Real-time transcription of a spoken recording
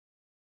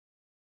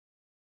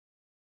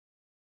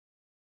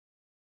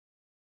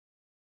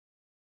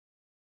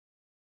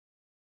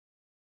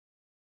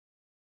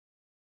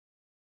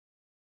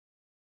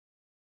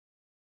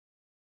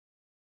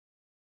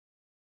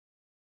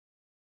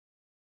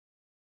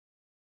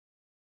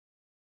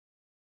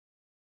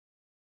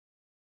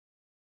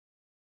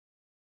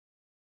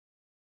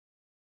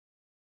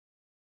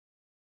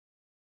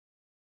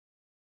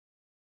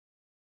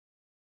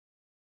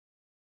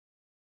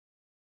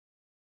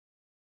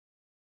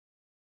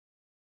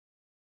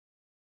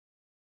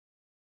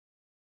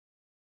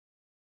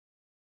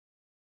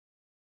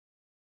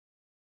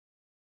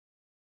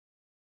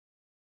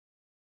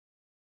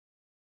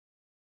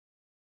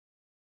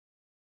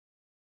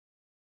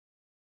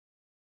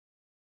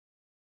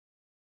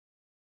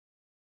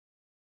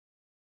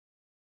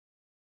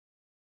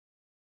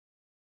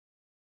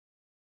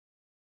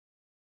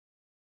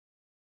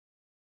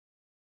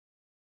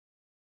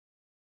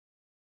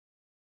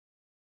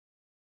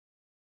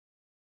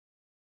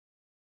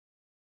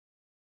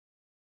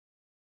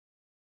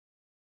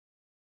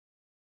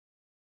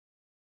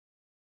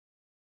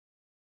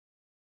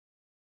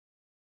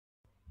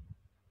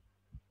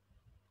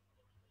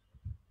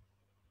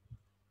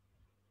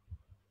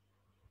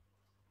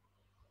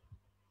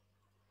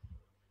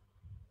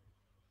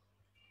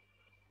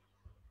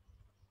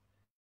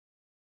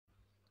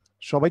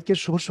সবাইকে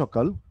শুভ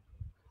সকাল।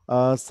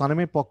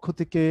 সানেমের পক্ষ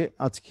থেকে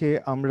আজকে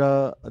আমরা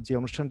যে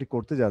অনুষ্ঠানটি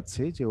করতে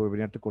যাচ্ছি, যে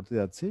ওয়েবিনারটি করতে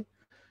যাচ্ছি,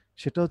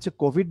 সেটা হচ্ছে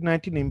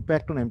COVID-19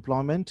 impact on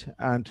employment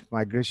and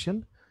migration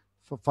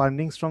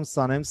findings from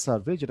SANEM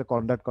survey, যেটা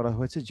কন্ডাক্ট করা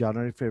হয়েছে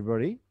জানুয়ারি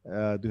ফেব্রুয়ারি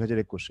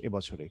 2021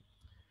 এবছরে।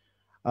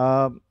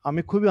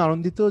 আমি খুবই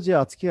আনন্দিত যে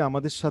আজকে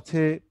আমাদের সাথে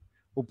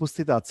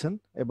উপস্থিত আছেন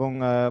এবং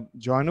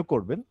জয়েনও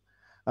করবেন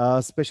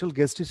স্পেশাল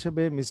গেস্ট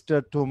হিসেবে মিস্টার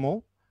টোমো,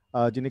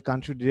 যিনি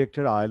কান্ট্রি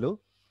ডিরেক্টর ILO,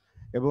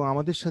 এবং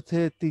আমাদের সাথে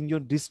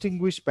তিনজন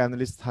ডিস্টিংগুইশ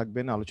প্যানেলিস্ট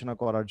থাকবেন আলোচনা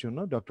করার জন্য।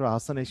 Doctor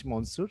Ahsan H,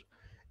 Mansur,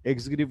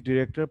 executive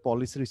director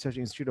policy research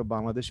institute of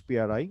Bangladesh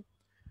PRI,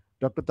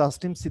 doctor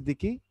Tasnim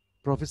Siddiqui,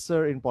 professor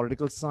in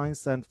political science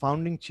and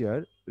founding chair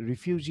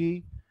refugee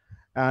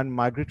and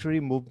migratory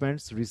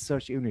movements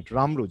research unit,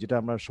 RMMRU, যেটা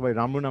আমরা সবাই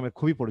রামরু নামে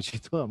খুবই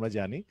পরিচিত আমরা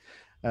জানি,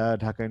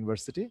 ঢাকা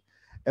ইউনিভার্সিটি,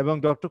 এবং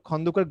doctor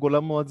Khandakar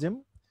Golam Moazzem,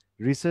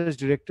 research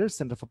director,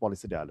 centre for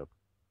policy dialogue.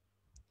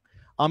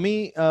 আমি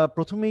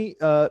প্রথমেই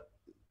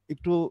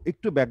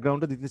একটু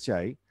ব্যাকগ্রাউন্ডে দিতে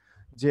চাই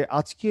যে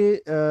আজকে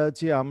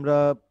যে আমরা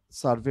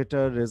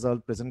সার্ভেটার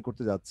রেজাল্ট প্রেজেন্ট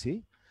করতে যাচ্ছি,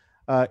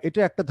 এটা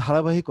একটা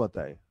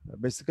ধারাবাহিকতায়।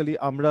 বেসিক্যালি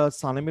আমরা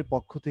সানেমের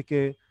পক্ষ থেকে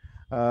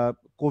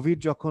কোভিড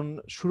যখন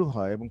শুরু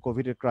হয় এবং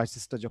কোভিডের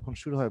ক্রাইসিসটা যখন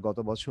শুরু হয় গত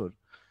বছর,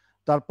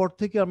 তারপর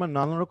থেকে আমরা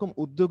নানা রকম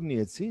উদ্যোগ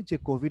নিয়েছি যে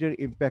কোভিডের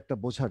ইম্প্যাক্টটা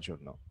বোঝার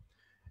জন্য।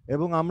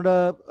 এবং আমরা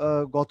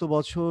গত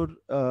বছর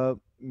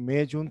মে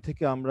জুন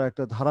থেকে আমরা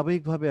একটা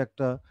ধারাবাহিকভাবে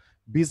একটা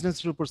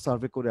বিজনেসের উপর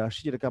সার্ভে করে আসি,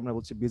 যেটাকে আমরা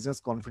বলছি business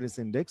confidence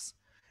index.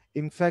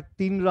 In fact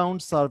 3 round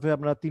survey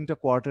আমরা 3টা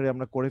কোয়ার্টারে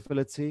আমরা করে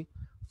ফেলেছি,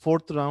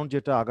 4th রাউন্ড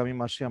যেটা আগামী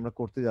মাসে আমরা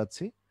করতে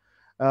যাচ্ছি।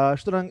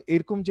 সুতরাং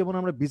এরকম যেমন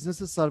আমরা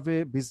বিজনেসের সার্ভে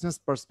বিজনেস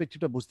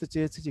পার্সপেক্টিভটা বুঝতে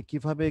চেয়েছি যে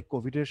কিভাবে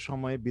কোভিডের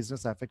সময়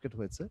বিজনেস অ্যাফেক্টেড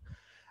হয়েছে,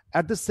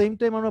 অ্যাট দ্য সেম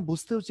টাইম আমরা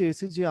বুঝতেও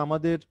চেয়েছি যে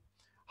আমাদের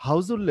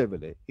হাউজহোল্ড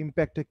লেভেলে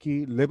ইম্প্যাক্টটা কি,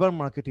 লেবার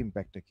মার্কেট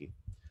ইম্প্যাক্টটা কি।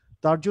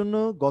 তার জন্য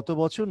গত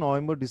বছর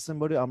নভেম্বর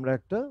ডিসেম্বরে আমরা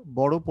একটা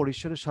বড়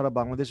পরিসরে সারা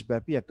বাংলাদেশ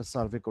ব্যাপী একটা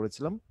সার্ভে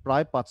করেছিলাম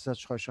প্রায়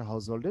 5600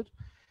 হাউসহোল্ডের,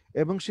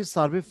 এবং সেই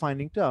সার্ভে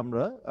ফাইন্ডিংটা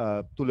আমরা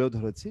তুলেও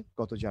ধরেছি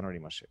গত জানুয়ারি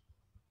মাসে।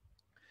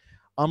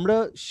 আমরা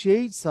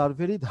সেই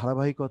সার্ভেরই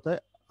ধারাবাহিকতায়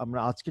আমরা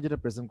আজকে যেটা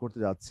প্রেজেন্ট করতে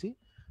যাচ্ছি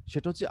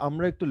সেটা হচ্ছে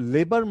আমরা একটু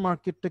লেবার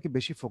মার্কেটটাকে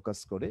বেশি ফোকাস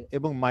করে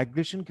এবং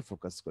মাইগ্রেশনকে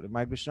ফোকাস করে,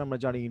 মাইগ্রেশন আমরা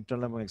জানি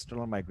ইন্টারনাল এবং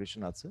এক্সটার্নাল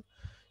মাইগ্রেশন আছে,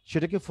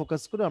 সেটাকে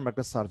ফোকাস করে আমরা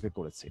একটা সার্ভে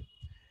করেছি।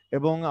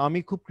 এবং আমি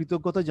খুব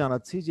কৃতজ্ঞতা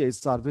জানাচ্ছি যে এই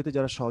সার্ভেতে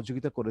যারা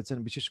সহযোগিতা করেছেন,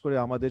 বিশেষ করে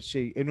আমাদের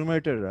সেই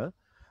এনুমারেটররা,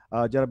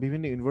 যারা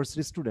বিভিন্ন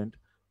ইউনিভার্সিটি স্টুডেন্ট,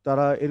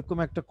 তারা এরকম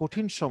একটা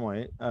কঠিন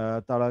সময়ে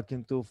তারা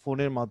কিন্তু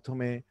ফোনের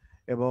মাধ্যমে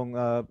এবং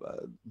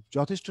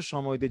যথেষ্ট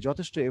সময় দিয়ে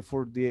যথেষ্ট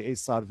এফোর্ট দিয়ে এই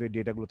সার্ভে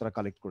ডেটাগুলো তারা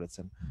কালেক্ট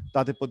করেছেন।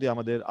 তাদের প্রতি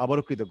আমাদের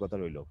আবারও কৃতজ্ঞতা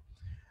রইল।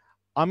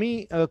 আমি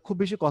খুব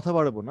বেশি কথা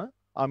বাড়াবো না।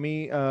 আমি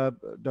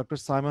ডক্টর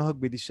সায়েমা হক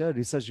বিদিশা,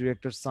 রিসার্চ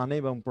ডিরেক্টর সানে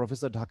এবং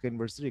প্রফেসর ঢাকা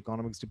ইউনিভার্সিটি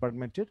ইকোনমিক্স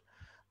ডিপার্টমেন্টের,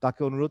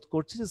 তাকে অনুরোধ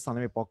করছি যে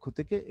সানেমের পক্ষ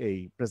থেকে এই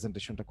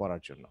প্রেজেন্টেশনটা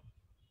করার জন্য।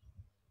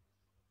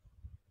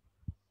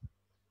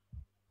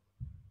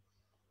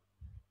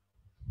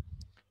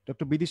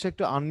 ডক্টর বিদিশা,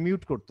 একটু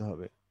আনমিউট করতে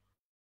হবে।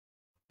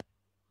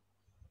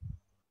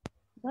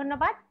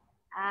 ধন্যবাদ।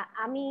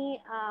 আমি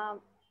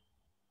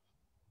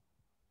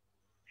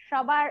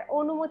সবার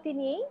অনুমতি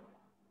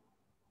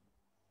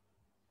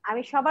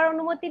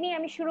নিয়ে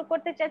আমি শুরু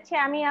করতে চাচ্ছি।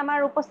 আমি আমার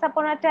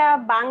উপস্থাপনাটা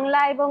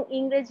বাংলা এবং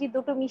ইংরেজি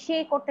দুটো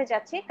মিশিয়েই করতে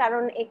চাচ্ছি,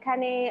 কারণ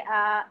এখানে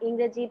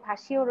ইংরেজি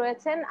ভাষীও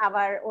রয়েছেন,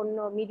 আবার অন্য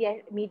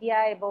মিডিয়া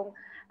এবং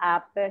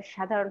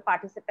সাধারণ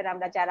পার্টিসিপেন্ট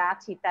আমরা যারা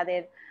আছি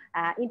তাদের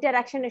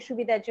ইন্টারাকশনের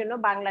সুবিধার জন্য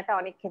বাংলাটা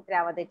অনেক ক্ষেত্রে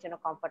আমাদের জন্য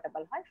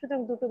কমফোর্টেবল হয়,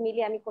 সুতরাং দুটো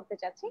মিলিয়ে আমি করতে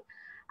চাচ্ছি।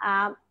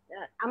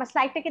 আমার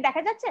স্লাইডটা কি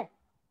দেখা যাচ্ছে?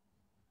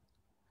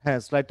 হ্যাঁ,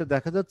 স্লাইডটা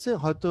দেখা যাচ্ছে।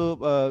 হয়তো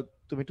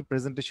তুমি একটু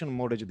প্রেজেন্টেশন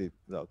মোডে যদি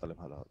দাও তাহলে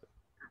ভালো হবে,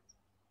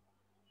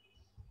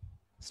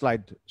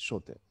 স্লাইড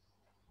শোতে।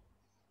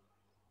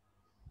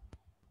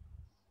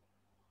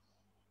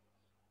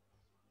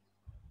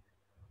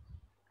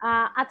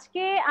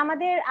 আজকে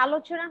আমাদের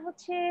আলোচনা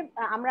হচ্ছে,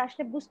 আমরা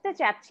আসলে বুঝতে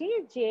চাচ্ছি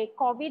যে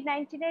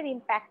কোভিড-19 এর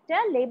ইম্প্যাক্টটা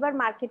লেবার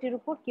মার্কেটের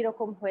উপর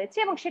কিরকম হয়েছে,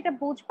 এবং সেটা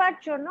বুঝবার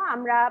জন্য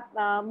আমরা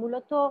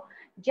মূলত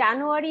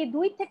জানুয়ারি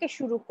 2 থেকে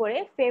শুরু করে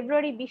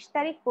ফেব্রুয়ারি 20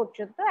 তারিখ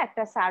পর্যন্ত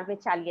একটা সার্ভে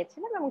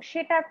চালিয়েছিলাম, এবং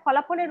সেটার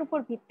ফলাফলের উপর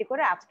ভিত্তি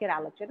করে আজকের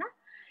আলোচনা।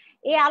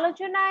 এই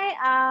আলোচনায়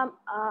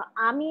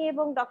আমি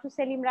এবং ডক্টর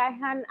সেলিম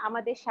রায়হান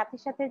আমাদের সাথে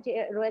সাথে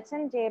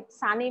রয়েছেন যে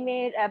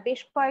সানেমের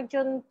বেশ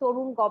কয়েকজন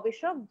তরুণ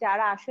গবেষক,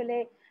 যারা আসলে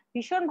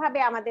ভীষণভাবে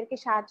আমাদেরকে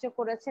সাহায্য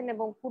করেছেন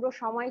এবং পুরো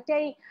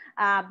সময়টাই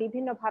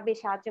বিভিন্নভাবে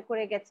সাহায্য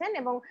করে গেছেন,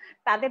 এবং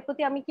তাদের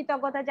প্রতি আমি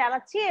কৃতজ্ঞতা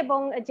জানাচ্ছি। এবং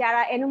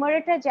যারা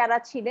এনুমারেটর যারা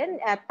ছিলেন,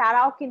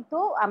 তারাও কিন্তু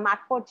মাঠ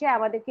পর্যায়ে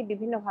আমাদেরকে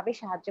বিভিন্নভাবে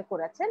সাহায্য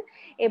করেছেন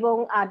এবং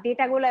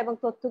ডেটাগুলো এবং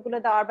তথ্যগুলো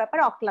দেওয়ার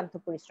ব্যাপারে অক্লান্ত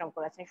পরিশ্রম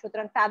করেছেন।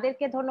 সুতরাং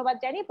তাদেরকে ধন্যবাদ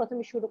জানিয়ে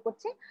প্রথমে শুরু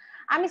করছি।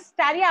 আমি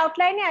স্টাডি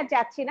আউটলাইনে আর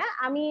যাচ্ছি না,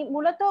 আমি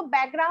মূলত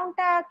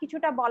ব্যাকগ্রাউন্ডটা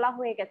কিছুটা বলা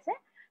হয়ে গেছে,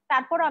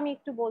 তারপর আমি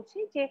একটু বলছি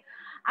যে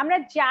আমরা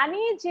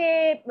জানি যে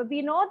we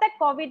know that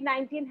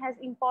COVID-19 has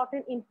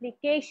important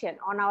implication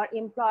on our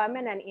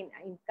employment and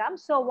income.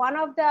 So one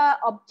of the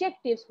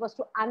objectives was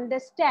to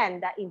understand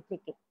the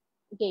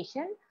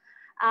implication.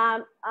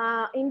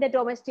 in the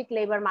domestic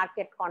labor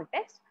market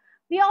context.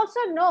 We also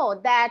know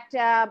that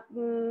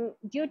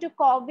due to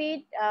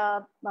COVID,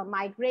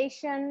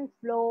 migration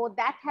flow,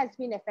 that has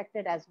been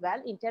affected as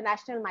well,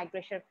 international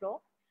migration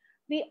flow.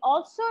 We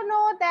also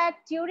know that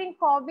during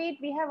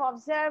COVID, we have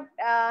observed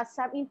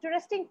some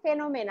interesting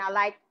phenomena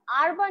like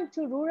urban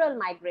to rural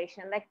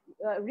migration, like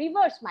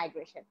reverse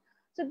migration.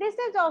 So this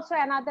is also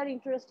another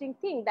interesting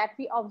thing that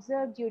we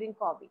observed during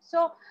COVID.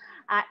 So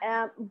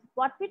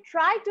what we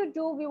try to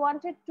do, we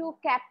wanted to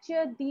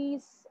capture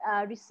these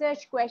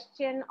research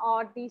questions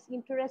or these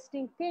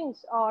interesting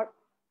things or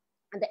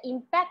the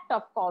impact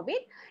of COVID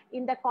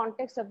in the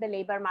context of the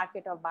labor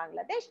market of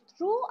Bangladesh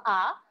through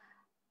a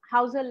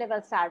household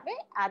level survey.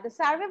 The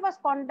survey was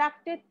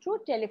conducted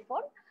through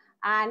telephone,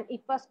 and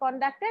it was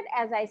conducted,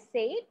 as I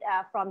said,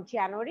 from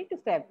January to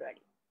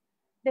February.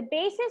 The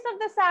basis of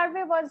the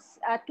survey was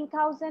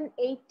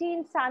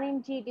 2018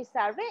 SANEM GD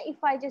survey.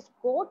 If I just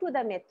go to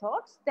the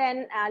methods,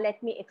 then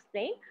let me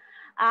explain.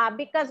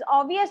 Because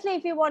obviously,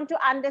 if you want to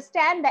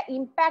understand the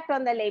impact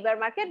on the labor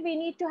market, we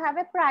need to have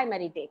a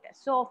primary data.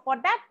 So for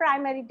that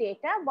primary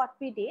data, what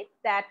we did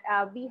that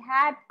we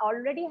had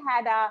already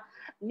had a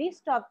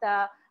list of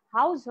the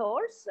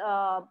households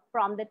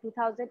from the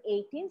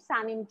 2018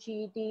 SANEM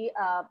GD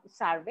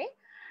survey.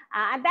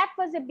 And that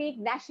was a big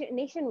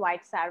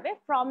nationwide survey.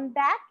 From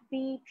that,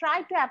 we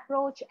tried to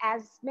approach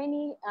as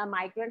many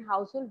migrant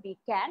households we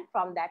can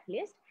from that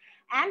list.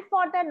 And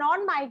for the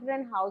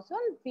non-migrant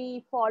household,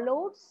 we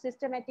followed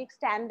systematic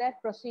standard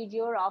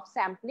procedure of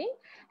sampling.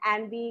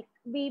 And we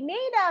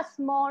made a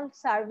small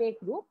survey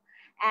group,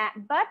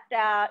 but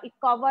it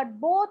covered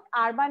both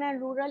urban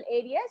and rural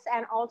areas.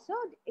 And also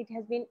it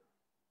has been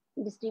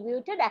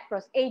distributed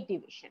across 8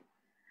 divisions.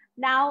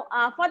 Now,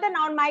 for the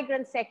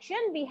non-migrant section,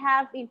 we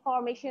have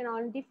information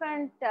on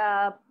different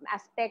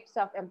aspects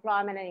of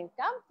employment and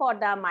income. For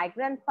the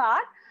migrant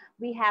part,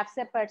 we have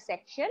separate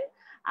section.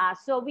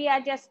 So we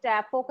are just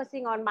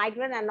focusing on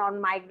migrant and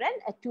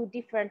non-migrant, 2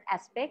 different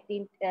aspects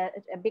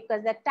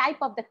because the type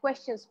of the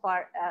questions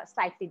are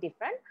slightly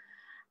different.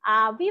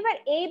 We were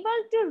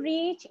able to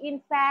reach, in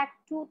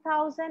fact,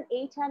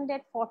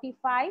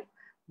 2,845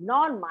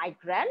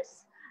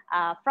 non-migrants.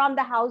 From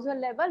the household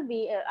level,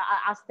 we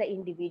asked the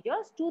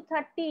individuals,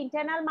 230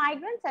 internal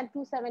migrants and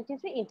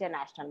 273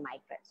 international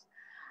migrants.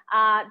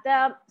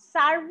 The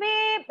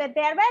survey,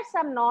 there were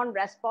some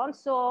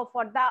non-response. So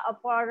for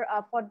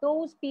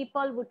those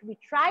people which we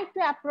tried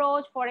to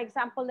approach, for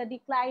example, the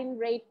decline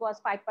rate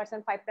was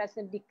 5%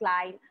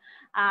 decline.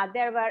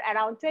 There were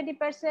around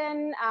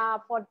 20%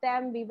 for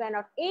them. We were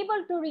not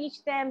able to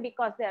reach them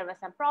because there was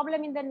some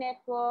problem in the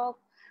network,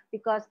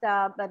 because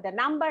the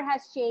number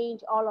has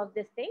changed, all of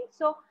these things.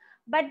 So,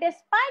 but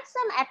despite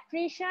some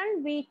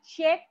attrition, we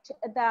checked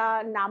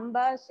the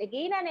numbers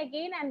again and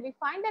again, and we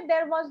find that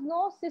there was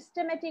no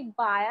systematic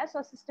bias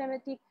or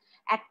systematic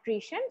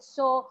attrition.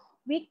 So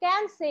we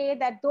can say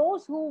that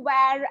those who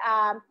were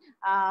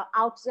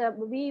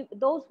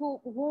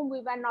whom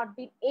we were not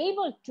being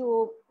able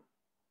to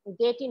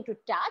get into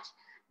touch,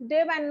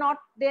 they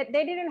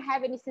didn't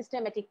have any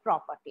systematic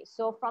properties.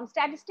 So from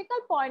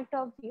statistical point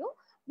of view,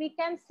 we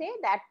can say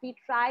that we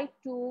try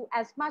to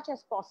as much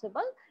as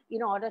possible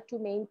in order to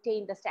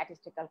maintain the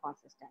statistical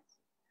consistency.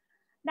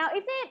 Now,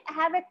 if we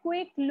have a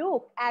quick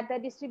look at the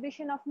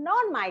distribution of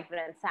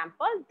non-migrant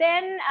sample,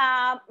 then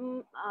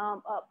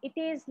it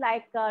is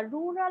like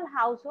rural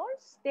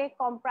households. They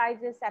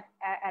comprises at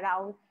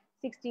around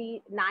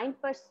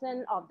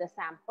 69% of the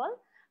sample.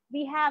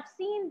 We have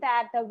seen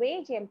that the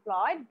wage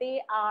employed,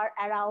 they are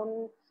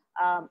around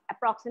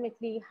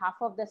approximately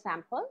half of the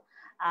sample.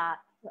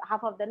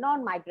 Half of the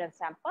non-migrant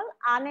sample.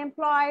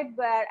 Unemployed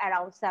were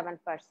around 7%.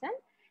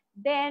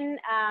 Then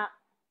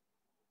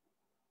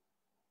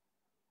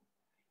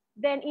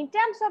in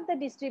terms of the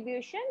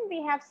distribution,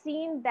 we have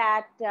seen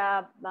that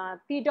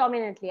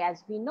predominantly,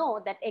 as we know,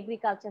 that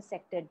agriculture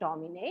sector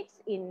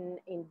dominates in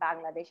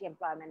Bangladesh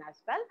employment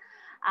as well.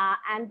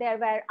 And there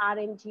were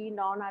RMG,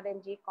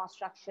 non-RMG,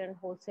 construction,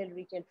 wholesale,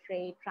 retail,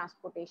 trade,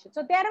 transportation.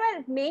 So there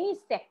were many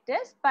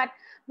sectors, but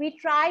we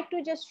tried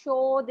to just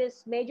show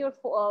this major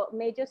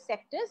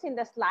sectors in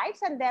the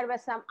slides, and there were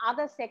some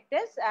other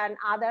sectors and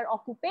other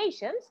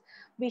occupations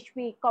which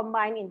we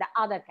combine in the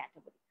other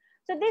category.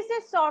 So this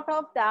is sort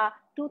of the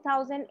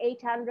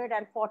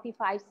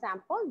 2,845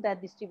 sample, the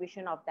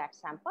distribution of that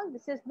sample.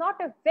 This is not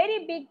a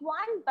very big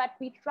one, but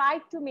we try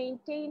to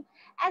maintain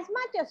as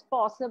much as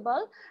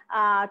possible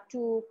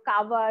to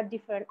cover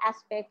different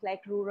aspects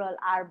like rural,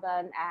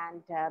 urban,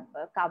 and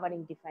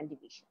covering different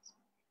divisions.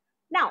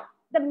 Now,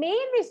 the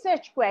main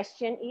research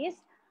question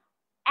is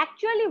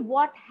actually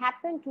what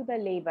happened to the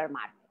labor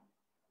market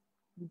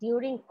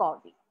during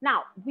COVID.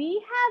 Now,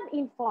 we have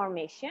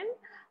information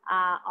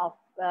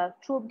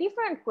through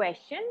different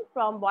questions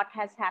from what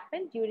has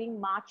happened during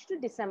March to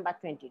December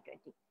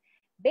 2020.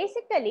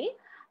 Basically,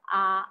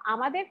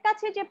 আমাদের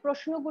কাছে যে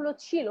প্রশ্নগুলো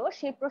ছিল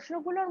সেই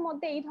প্রশ্নগুলোর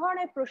মধ্যে এই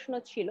ধরনের প্রশ্ন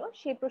ছিল,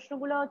 সেই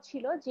প্রশ্নগুলো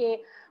ছিল যে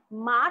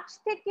মার্চ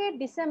থেকে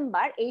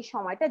ডিসেম্বর এই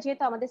সময়টা,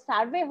 যেহেতু আমাদের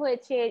সার্ভে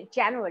হয়েছে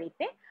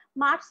জানুয়ারিতে,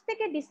 মার্চ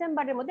থেকে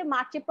ডিসেম্বরের মধ্যে,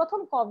 মার্চে প্রথম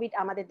কোভিড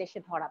আমাদের দেশে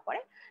ধরা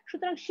পড়ে।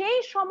 সুতরাং সেই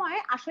সময়ে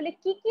আসলে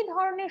কি কি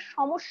ধরনের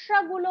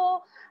সমস্যাগুলো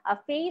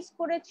ফেস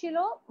করেছিল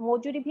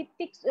মজুরি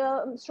ভিত্তিক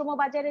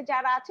শ্রমবাজারে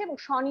যারা আছে এবং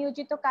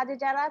স্বনিয়োজিত কাজে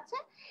যারা আছে,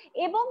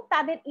 এবং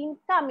তাদের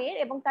ইনকামের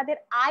এবং তাদের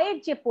আয়ের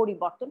যে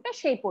পরিবর্তনটা,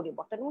 সেই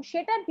পরিবর্তন, এবং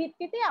সেটার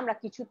ভিত্তিতে আমরা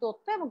কিছু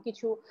তথ্য এবং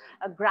কিছু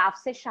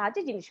গ্রাফসের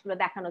সাহায্যে জিনিসগুলো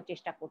দেখানোর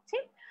চেষ্টা করছি।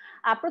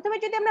 প্রথমে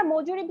যদি আমরা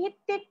মজুরি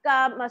ভিত্তিক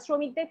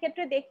শ্রমিকদের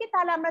ক্ষেত্রে দেখি,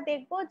 তাহলে আমরা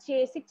দেখব যে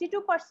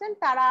 62%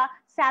 তারা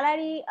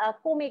স্যালারি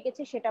কমে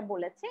গেছে সেটা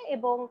বলেছে,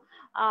 এবং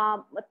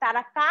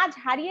তারা কাজ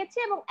হারিয়েছে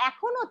এবং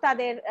এখনো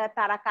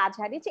তারা কাজ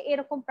হারিয়েছে,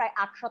 এরকম প্রায়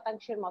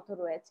 8% মতো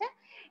রয়েছে।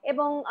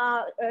 এবং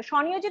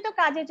স্বনিয়োজিত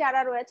কাজে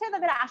যারা রয়েছে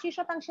তাদের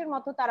 80%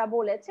 মতো তারা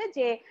বলেছে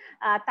যে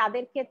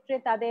তাদের ক্ষেত্রে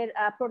তাদের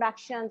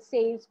প্রোডাকশন,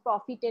 সেলস,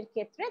 প্রফিটের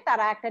ক্ষেত্রে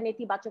তারা একটা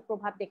নেতিবাচক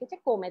প্রভাব দেখেছে,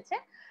 কমেছে।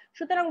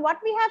 সুতরাং what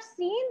we have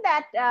seen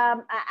that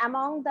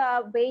among the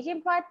wage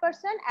employed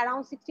person,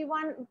 around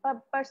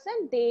 61%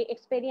 they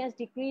experienced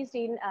decrease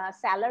in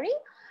salary.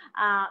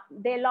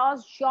 They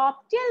lost job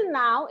till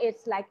now,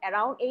 it's like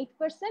around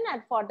 8%,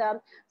 and for the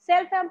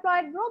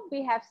self-employed group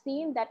we have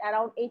seen that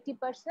around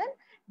 80%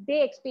 they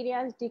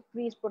experienced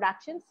decreased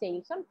production,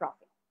 sales and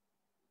profit.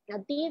 Now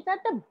these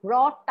are the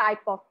broad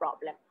type of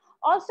problem.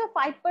 Also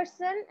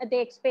 5%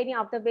 they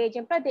experience of the wage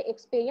employed, they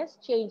experience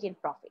change in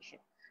profession.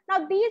 Now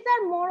these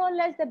are more or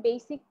less the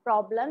basic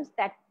problems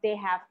that they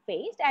have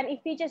faced, and if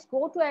we just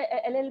go to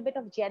a little bit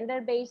of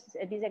gender-based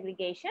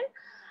disaggregation,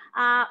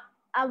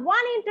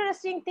 one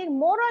interesting thing,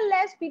 more or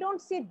less we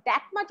don't see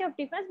that much of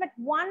difference, but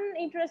one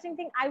interesting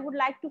thing I would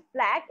like to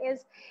flag is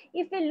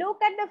if we look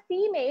at the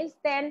females,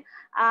 then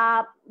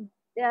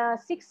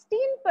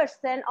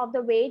 16% of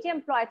the wage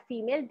employed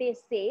female, they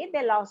say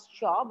they lost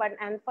job,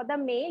 and for the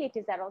male it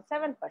is around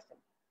 7%.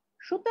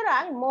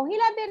 সুতরাং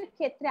মহিলাদের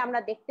ক্ষেত্রে আমরা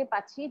দেখতে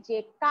পাচ্ছি যে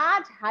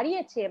কাজ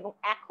হারিয়েছে এবং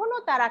এখনো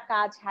তারা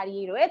কাজ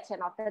হারিয়ে রয়েছেন,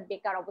 অর্থাৎ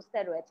বেকার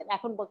অবস্থায় রয়েছেন।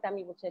 এখন বলতে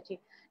আমি বুঝেছি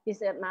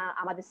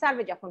আমাদের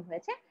সার্ভে যখন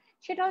হয়েছে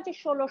সেটা হচ্ছে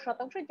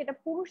 16%, যেটা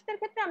পুরুষদের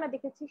ক্ষেত্রে আমরা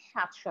দেখেছি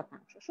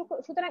 7%।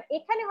 সুতরাং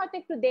এখানে হয়তো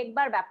একটু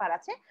দেখবার ব্যাপার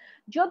আছে,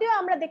 যদিও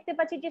আমরা দেখতে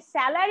পাচ্ছি যে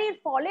স্যালারির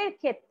ফলের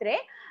ক্ষেত্রে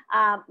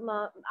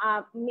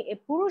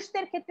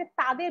পুরুষদের ক্ষেত্রে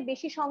তাদের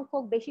বেশি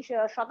সংখ্যক, বেশি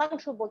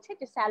শতাংশ বলছে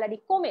যে স্যালারি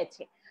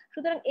কমেছে।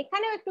 সুতরাং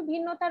এখানেও একটু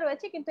ভিন্নতা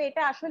রয়েছে, কিন্তু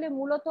এটা আসলে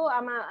মূলত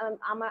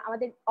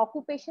আমাদের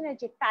অকুপেশনের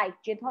যে টাইপ,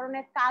 যে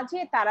ধরনের কাজে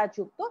তারা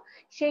যুক্ত,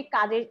 সেই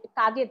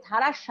কাজের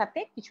ধারার সাথে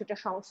কিছুটা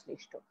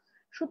সংশ্লিষ্ট।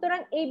 সুতরাং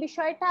এই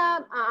বিষয়টা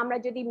আমরা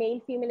যদি মেল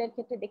ফিমেলের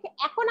ক্ষেত্রে দেখি,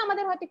 এখন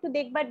আমাদের হয়তো একটু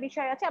দেখবার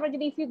বিষয় আছে। আমরা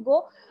যদি if you go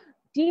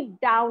deep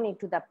down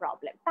into the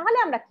problem, তাহলে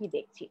আমরা কি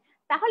দেখছি?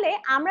 তাহলে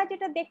আমরা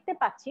যেটা দেখতে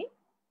পাচ্ছি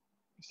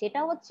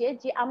সেটা হচ্ছে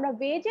যে আমরা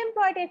ওয়েজ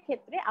এমপ্লয়েড এর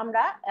ক্ষেত্রে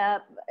আমরা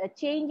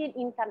change in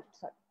income,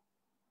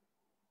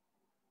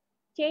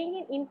 change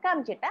in income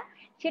যেটা,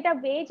 সেটা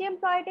ওয়েজ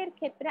এমপ্লয়েড এর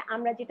ক্ষেত্রে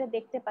আমরা যেটা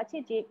দেখতে পাচ্ছি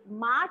যে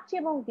মার্চ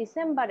এবং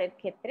ডিসেম্বরের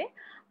ক্ষেত্রে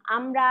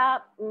আমরা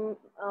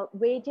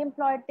ওয়েজ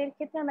এমপ্লয়েডদের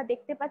ক্ষেত্রে আমরা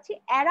দেখতে পাচ্ছি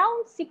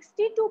অ্যারাউন্ড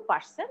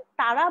 62%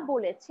 তারা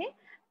বলেছে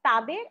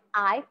তাদের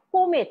আয়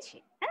কমেছে।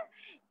 হ্যাঁ,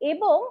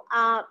 এবং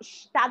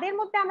তাদের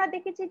মধ্যে আমরা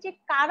দেখেছি যে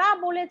কারা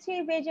বলেছে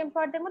ওয়েজ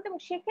এমপ্লয়েডদের মধ্যে,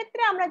 এবং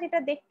সেক্ষেত্রে আমরা যেটা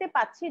দেখতে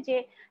পাচ্ছি যে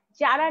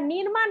যারা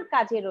নির্মাণ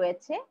কাজে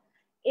রয়েছে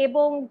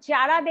এবং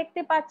যারা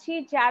দেখতে পাচ্ছি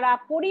যারা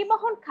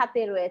পরিবহন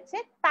খাতে রয়েছে,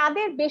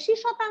 তাদের বেশি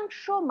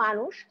শতাংশ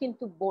মানুষ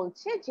কিন্তু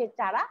বলছে যে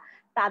তারা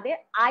তাদের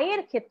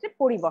আয়ের ক্ষেত্রে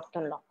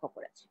পরিবর্তন লক্ষ্য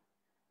করেছে।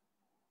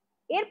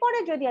 এরপরে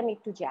যদি আমি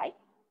একটু যাই,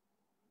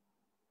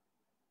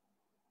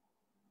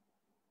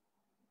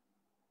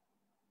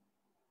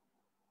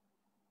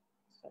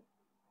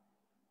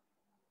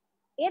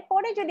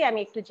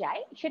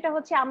 সেটা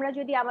হচ্ছে আমরা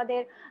যদি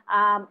আমাদের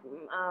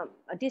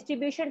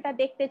ডিস্ট্রিবিউশনটা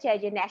দেখতে চাই,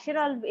 যে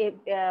ন্যাশনাল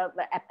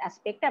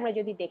অ্যাসপেক্ট আমরা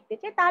যদি দেখতে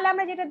চাই, তাহলে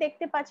আমরা যেটা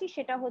দেখতে পাচ্ছি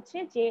সেটা হচ্ছে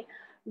যে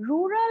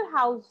রুরাল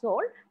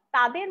হাউসহোল্ড,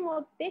 তাদের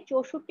মধ্যে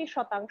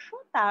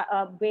 64%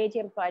 ওয়েজ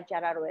এমপ্লয়েড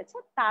যারা রয়েছে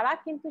তারা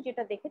কিন্তু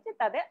যেটা দেখেছে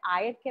তাদের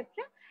আয়ের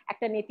ক্ষেত্রে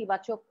একটা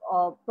নেতিবাচক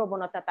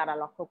প্রবণতা তারা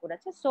লক্ষ্য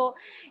করেছে। So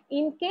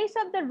in case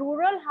of the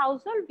rural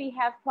household, we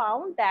have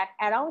found that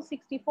around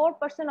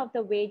 64% of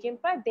the wage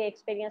employed, they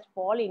experienced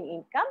fall in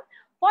income.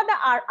 For the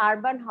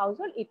urban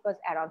household, it was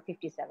around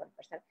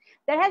 57%.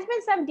 There has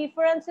been some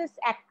differences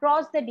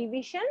across the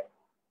division.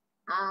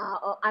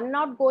 I'm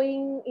not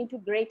going into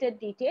greater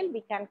detail.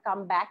 We can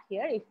come back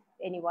here if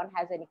anyone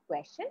has any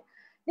question.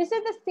 This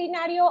is the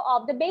scenario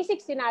of the basic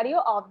scenario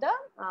of the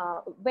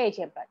wage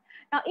employed.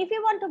 Now, if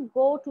you want to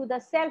go to the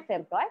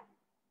self-employed,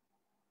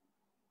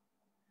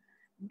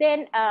 then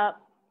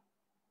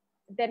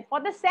for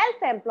the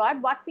self-employed,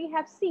 what we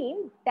have seen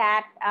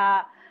that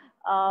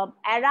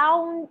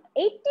around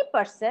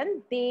 80%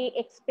 they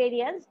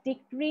experience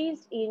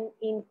decrease in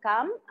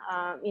income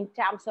in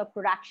terms of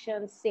production,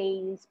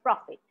 sales,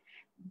 profit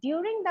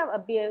during the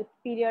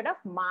period of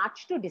March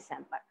to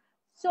December.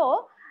 So,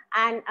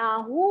 and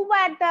who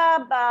were the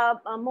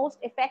most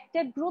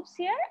affected groups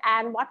here?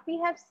 And what we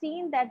have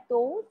seen that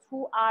those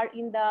who are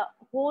in the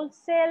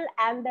wholesale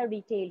and the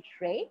retail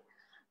trade,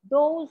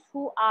 those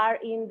who are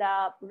in the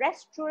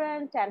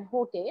restaurant and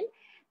hotel,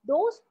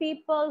 those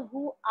people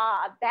who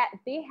are that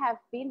they have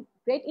been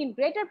in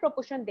greater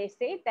proportion, they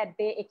say that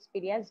they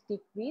experience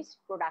decreased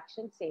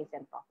production, sales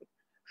and profit.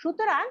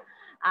 সুতরাং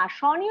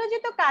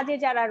স্বনিয়োজিত কাজে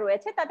যারা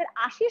রয়েছে তাদের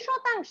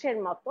 80%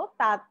 মতো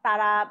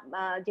তারা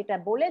যেটা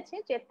বলেছে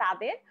যে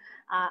তাদের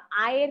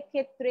আয়ের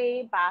ক্ষেত্রে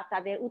বা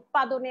তাদের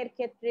উৎপাদনের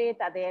ক্ষেত্রে,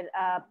 তাদের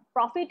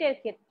প্রফিটের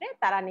ক্ষেত্রে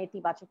তারা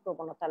নেতিবাচক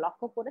প্রবণতা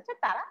লক্ষ্য করেছে,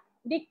 তারা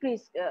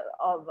ডিক্রিজ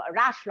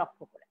হ্রাস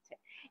লক্ষ্য করেছে।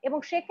 এবং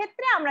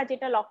সেক্ষেত্রে আমরা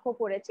যেটা লক্ষ্য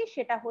করেছি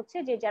সেটা হচ্ছে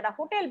যে যারা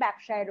হোটেল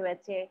ব্যবসায়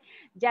রয়েছে,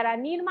 যারা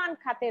নির্মাণ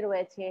খাতে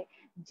রয়েছে,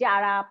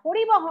 যারা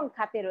পরিবহন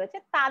খাতে রয়েছে,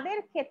 তাদের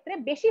ক্ষেত্রে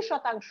বেশি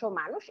শতাংশ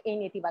মানুষ এই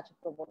নেতিবাচক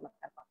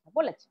প্রবণতার কথা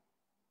বলেছে।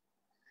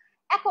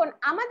 এখন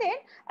আমাদের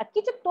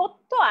কিছু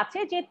তথ্য আছে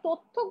যে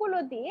তথ্যগুলো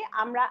দিয়ে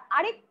আমরা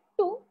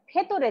আরেকটু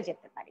ভেতরে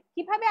যেতে পারি।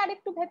 কিভাবে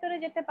আরেকটু ভেতরে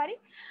যেতে পারি?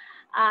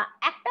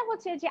 একটা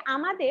হচ্ছে যে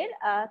আমাদের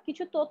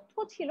কিছু তথ্য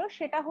ছিল,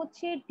 সেটা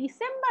হচ্ছে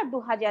ডিসেম্বর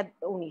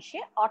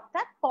 2019-এ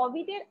অর্থাৎ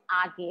কোভিডের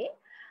আগে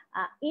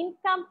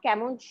ইনকাম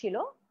কেমন ছিল,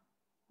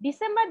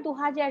 ডিসেম্বর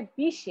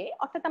 2020-এ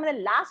অর্থাৎ আমাদের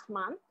লাস্ট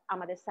মান্থ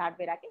আমাদের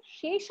সার্ভের আগে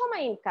সেই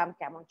সময় ইনকাম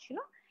কেমন ছিল।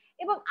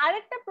 এবং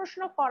আরেকটা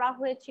প্রশ্ন করা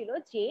হয়েছিল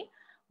যে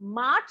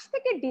মার্চ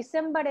থেকে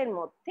ডিসেম্বরের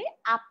মধ্যে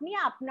আপনি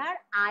আপনার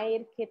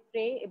আয়ের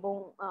ক্ষেত্রে এবং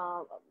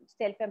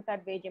সেলফ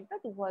এমপ্লয়েড, ওয়েজ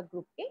এমপ্লয়েড উভয়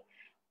গ্রুপকে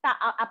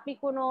আপনি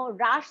কোনো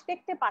হ্রাস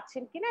দেখতে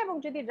পাচ্ছেন কিনা, এবং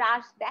যদি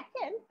হ্রাস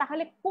দেখেন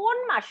তাহলে কোন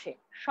মাসে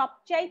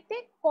সবচাইতে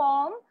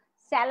কম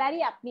স্যালারি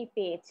আপনি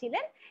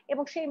পেয়েছিলেন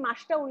এবং সেই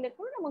মাসটা উল্লেখ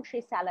করুন এবং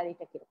সেই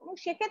স্যালারিটা কিরকম।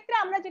 সেক্ষেত্রে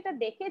আমরা যেটা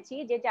দেখেছি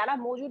যে যারা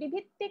মজুরি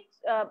ভিত্তিক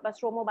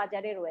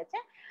শ্রমবাজারে রয়েছে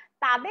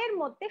তাদের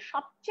মধ্যে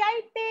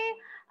সবচাইতে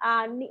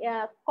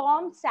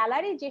কম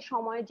স্যালারি যে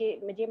সময়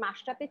যে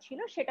মাসটাতে ছিল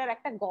সেটার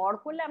একটা গড়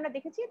করলে আমরা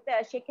দেখেছি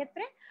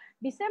সেক্ষেত্রে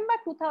ডিসেম্বর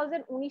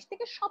 2019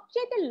 থেকে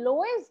সবচাইতে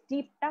লোয়েস্ট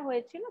ডিপটা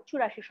হয়েছিল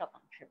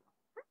 84%।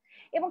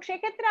 এবং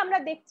সেক্ষেত্রে আমরা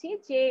দেখছি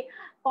যে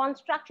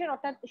কনস্ট্রাকশন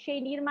অর্থাৎ সেই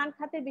নির্মাণ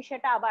খাতের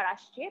বিষয়টা আবার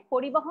আসছে,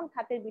 পরিবহন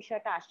খাতের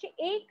বিষয়টা আসছে,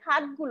 এই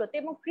খাতগুলোতে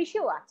এবং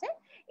কৃষিও আছে,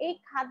 এই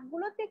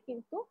খাতগুলোতে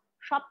কিন্তু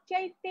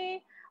সবচাইতে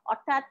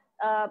অর্থাৎ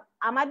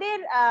আমাদের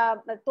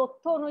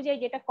তথ্য অনুযায়ী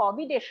যেটা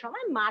কোভিডের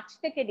সময় মার্চ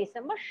থেকে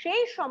ডিসেম্বর,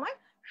 সেই সময়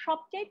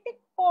সবচাইতে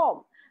কম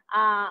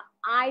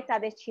আয়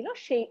তাদের ছিল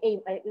সেই এই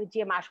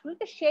যে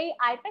মাসগুলোতে, সেই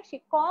আয়টা,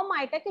 সেই কম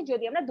আয়টাকে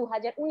যদি আমরা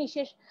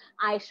 2019-এর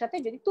আয়ের সাথে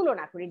যদি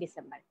তুলনা করি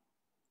ডিসেম্বরে,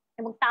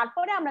 এবং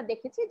তারপরে আমরা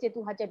দেখেছি যে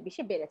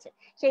 2020-এ বেড়েছে।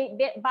 সেই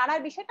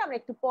বাড়ার বিষয়টা আমরা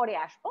একটু পরে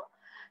আসবো।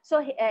 So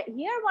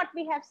here what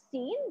we have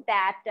seen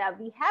that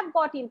we have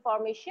got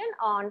information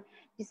on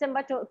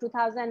December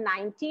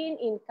 2019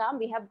 income,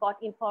 we have got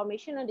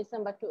information on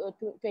December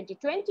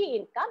 2020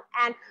 income,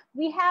 and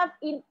we have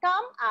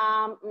income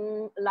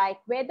like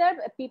whether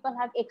people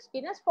have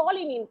experienced fall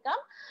in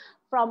income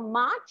from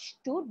March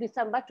to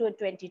December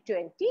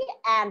 2020,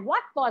 and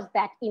what was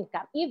that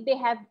income if they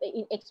have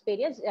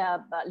experienced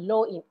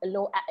low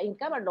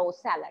income or low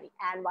salary.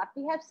 And what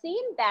we have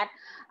seen that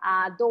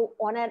though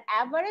on an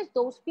average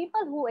those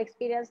people who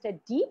experienced a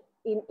dip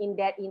in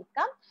their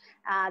income,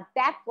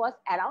 that was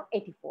around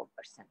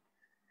 84%.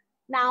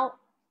 Now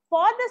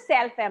for the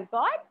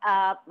self-employed,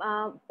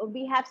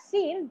 we have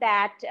seen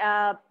that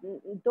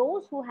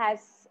those who has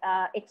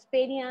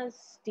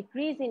experienced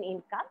decrease in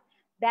income,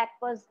 that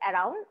was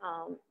around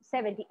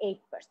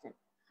 78%.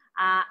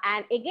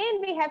 And again,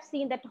 we have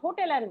seen that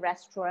hotel and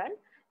restaurant,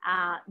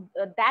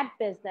 that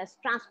business,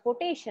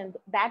 transportation,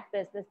 that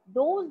business,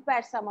 those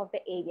were some of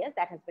the areas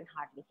that has been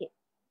hardly hit.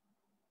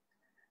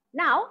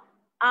 Now,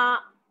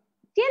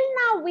 till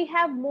now, we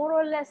have more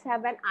or less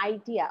have an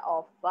idea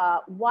of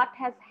what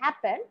has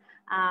happened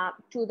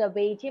to the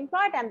wage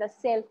employed and the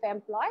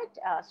self-employed,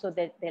 so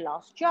that they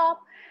lost job,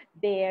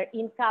 their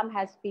income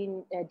has been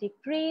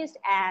decreased,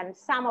 and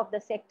some of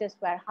the sectors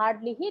were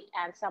hardly hit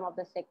and some of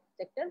the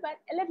sectors were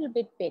a little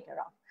bit better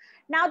off.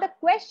 Now the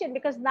question,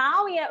 because now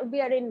we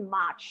are in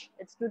March,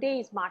 today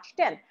is March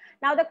 10th.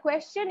 Now the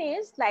question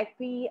is like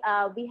we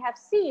have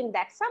seen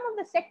that some of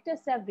the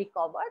sectors have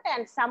recovered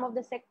and some of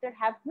the sectors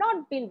have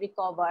not been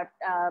recovered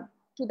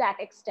to that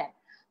extent.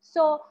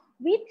 So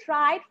we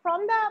tried from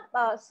the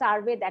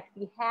survey that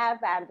we have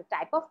and the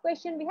type of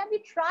question we have, we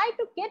try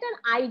to get an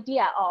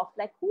idea of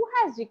like who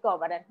has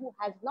recovered and who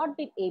has not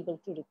been able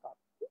to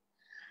recover.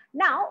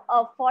 Now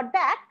for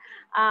that,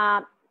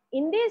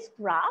 in this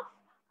graph,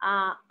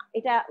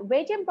 এটা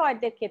wedge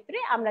এমপ্লয়েডদের ক্ষেত্রে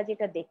আমরা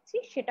যেটা দেখছি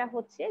সেটা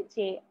হচ্ছে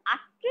যে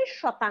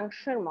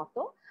 38%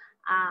 মতো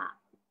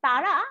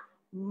তারা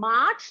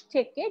মার্চ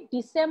থেকে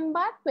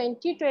ডিসেম্বর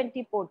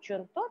 2020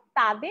 পর্যন্ত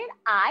তাদের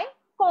আয়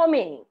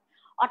কমেনি,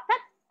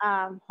 অর্থাৎ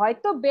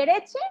হয়তো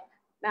বেড়েছে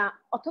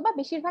অথবা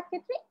বেশিরভাগ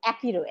ক্ষেত্রে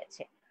একই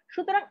রয়েছে।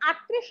 সুতরাং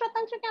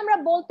 38%কে আমরা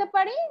বলতে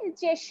পারি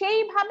যে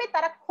সেইভাবে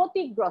তারা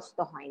ক্ষতিগ্রস্ত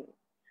হয়নি।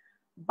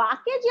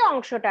 বাকি যে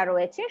অংশটা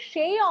রয়েছে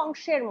সেই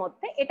অংশের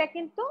মধ্যে, এটা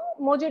কিন্তু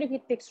মজুরি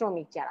ভিত্তিক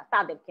শ্রমিক যারা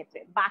তাদের ক্ষেত্রে,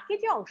 বাকি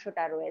যে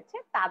অংশটা রয়েছে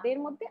তাদের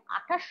মধ্যে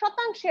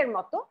 28%-এর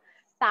মতো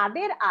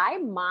তাদের আয়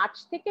মার্চ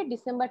থেকে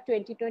ডিসেম্বর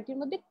 2020-র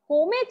মধ্যে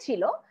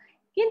কমেছিল,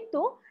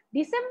 কিন্তু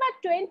ডিসেম্বর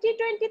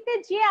 2020-তে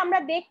যে আমরা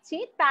দেখছি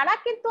তারা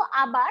কিন্তু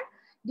আবার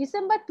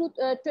ডিসেম্বর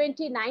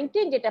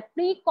 2019 যেটা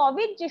প্রি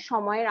কোভিড যে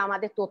সময়ের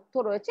আমাদের তথ্য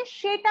রয়েছে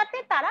সেটাতে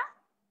তারা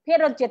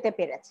ফেরত যেতে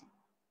পেরেছে।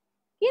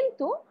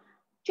 কিন্তু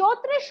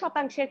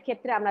 34%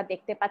 ক্ষেত্রে আমরা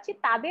দেখতে পাচ্ছি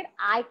তাদের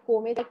আয়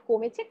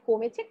কমেছে।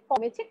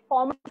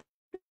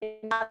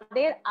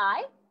 তাদের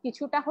আয়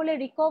কিছুটা হলে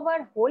রিকভার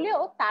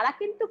হলেও তারা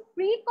কিন্তু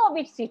প্রি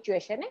কোভিড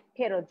সিচুয়েশনে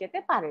ফেরত যেতে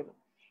পারেনি।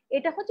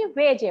 এটা হচ্ছে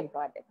ওয়েজ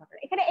এমপ্লয়ারদের ঘটনা।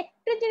 এখানে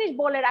একটা জিনিস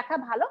বলে রাখা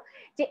ভালো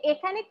যে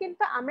এখানে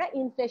কিন্তু আমরা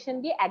ইনফ্লেশন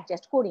দিয়ে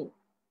অ্যাডজাস্ট করি,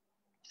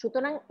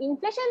 সুতরাং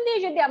ইনফ্লেশন দিয়ে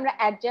যদি আমরা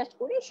অ্যাডজাস্ট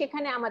করি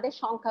সেখানে আমাদের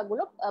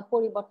সংখ্যাগুলো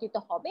পরিবর্তিত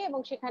হবে এবং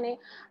সেখানে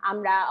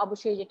আমরা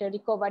অবশ্যই যেটা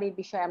রিকভারির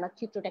বিষয়ে আমরা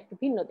চিত্রটা একটু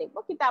ভিন্ন দেখব,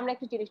 কিন্তু আমরা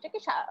একটু জিনিসটাকে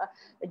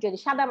যদি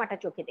সাদামাটা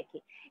চোখে দেখি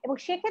এবং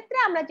সেক্ষেত্রে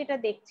আমরা যেটা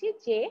দেখছি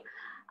যে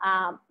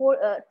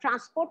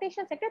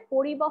ট্রান্সপোর্টেশন সেক্টর,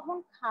 পরিবহন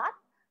খাত,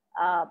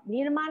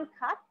 নির্মাণ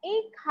খাত, এই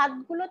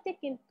খাতগুলোতে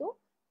কিন্তু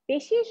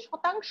বেশি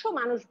শতাংশ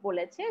মানুষ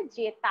বলেছে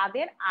যে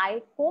তাদের আয়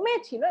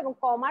কমেছিল এবং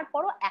কমার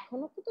পরও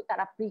এখনো কিন্তু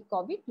তারা প্রি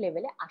কোভিড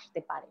লেভেলে আসতে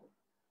পারেনি।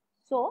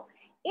 সো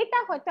এটা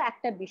হয়তো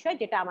একটা বিষয়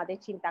যেটা আমাদের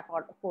চিন্তা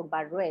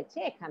করবার রয়েছে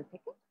এখান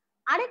থেকে।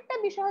 আরেকটা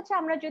বিষয় হচ্ছে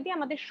আমরা যদি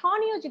আমাদের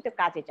স্বনিয়োজিত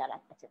কাজে যারা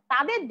আছে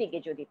তাদের দিকে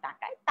যদি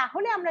তাকাই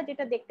তাহলে আমরা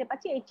যেটা দেখতে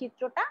পাচ্ছি এই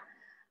চিত্রটা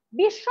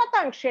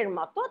 20%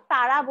 মতো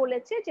তারা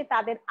বলেছে যে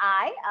তাদের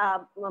আয়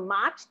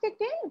মার্চ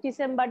থেকে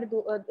ডিসেম্বর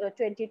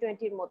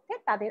 2020-র মধ্যে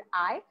তাদের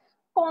আয়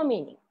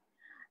কমেনি।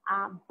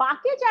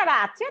 বাকি যারা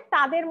আছে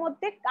তাদের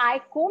মধ্যে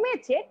আয়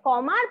কমেছে,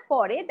 কমার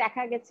পরে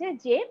দেখা গেছে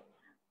যে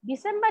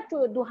ডিসেম্বর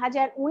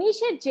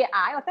 2019-এর যে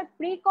আয় অর্থাৎ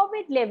প্রি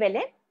কোভিড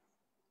লেভেলে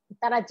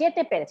তারা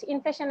যেতে পেরেছে,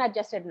 ইনফ্লেশন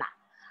অ্যাডজাস্টেড না।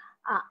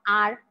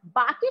 আর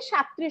বাকি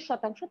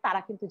 37%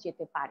 তারা কিন্তু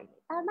যেতে পারেনি।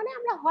 তার মানে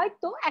আমরা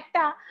হয়তো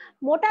একটা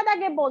মোটা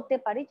দাগে বলতে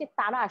পারি যে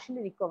তারা আসলে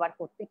রিকভার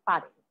করতে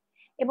পারেনি।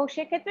 এবং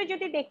সেক্ষেত্রে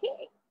যদি দেখি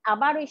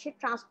আবার ওই সে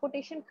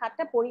ট্রান্সপোর্টেশন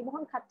খাতটা,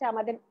 পরিবহন খাতটা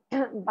আমাদের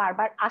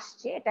বারবার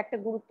আসছে, এটা একটা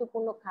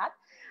গুরুত্বপূর্ণ খাত।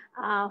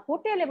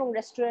 হোটেল এবং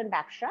রেস্টুরেন্ট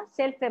ব্যবসা,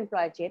 সেলফ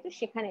এমপ্লয়েড যেহেতু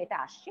সেখানে এটা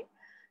আসছে।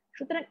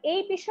 সুতরাং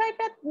এই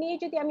বিষয়টা নিয়ে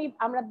যদি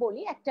আমরা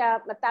বলি একটা,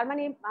 তার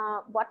মানে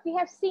what we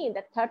have seen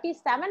that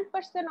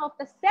 37% of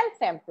the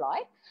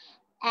self-employed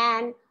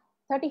and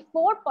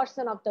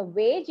 34% of the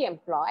wage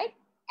employed,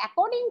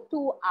 according to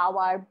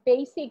our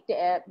basic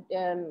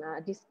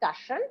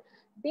discussion,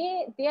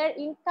 their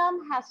income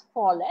has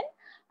fallen.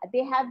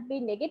 They have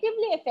been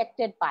negatively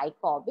affected by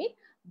COVID,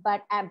 but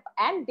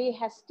and they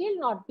have still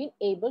not been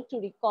able to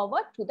recover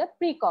to the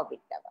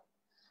pre-COVID level.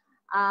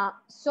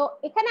 So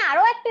এখানে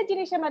আরো একটা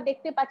জিনিস আমরা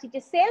দেখতে পাচ্ছি যে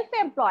self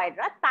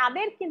এমপ্লয়েডরা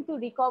তাদের কিন্তু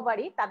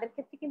তাদের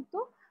ক্ষেত্রে কিন্তু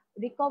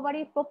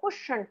রিকভারির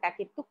প্রপোর্শনটা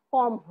কিন্তু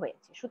কম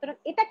হয়েছে। সুতরাং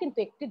এটা কিন্তু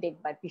একটি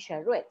দেখবার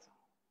বিষয় রয়েছে।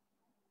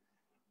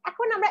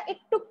 এখন আমরা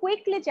একটু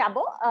কুইকলি যাব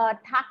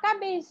ঢাকা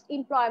বেসড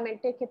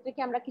এমপ্লয়মেন্টের ক্ষেত্রে কি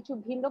আমরা কিছু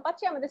ভিন্ন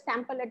পাচ্ছি। আমাদের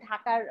স্যাম্পলে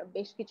ঢাকার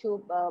বেশ কিছু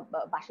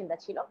বাসিন্দা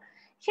ছিল,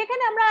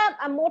 সেখানে আমরা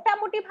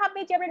মোটামুটি ভাবে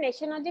যে আমরা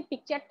ন্যাশনাল যে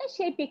পিকচারটা,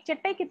 সেই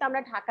পিকচারটাই কিন্তু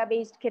আমরা ঢাকা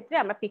বেসড ক্ষেত্রে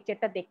আমরা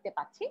পিকচারটা দেখতে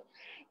পাচ্ছি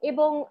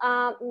এবং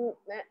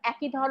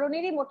একই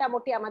ধরনেরই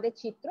মোটামুটি আমাদের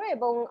চিত্র।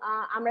 এবং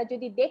আমরা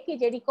যদি দেখি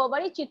যে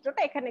রিকভারি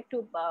চিত্রটা এখানে একটু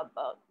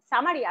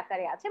সামারি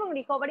আকারে আছে এবং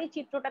রিকভারি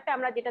চিত্রটাতে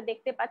আমরা যেটা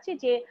দেখতে পাচ্ছি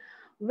যে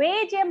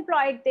ওয়েজ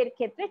এমপ্লয়েডদের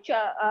ক্ষেত্রে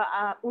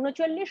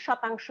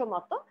 39%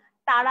 মতো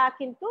তারা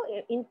কিন্তু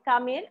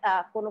ইনকামের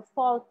কোনো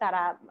ফল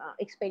তারা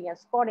এক্সপেরিয়েন্স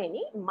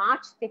করেনি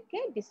মার্চ থেকে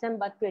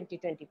ডিসেম্বর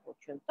 2020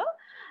 পর্যন্ত।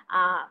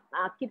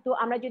 কিন্তু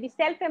আমরা যদি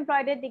সেলফ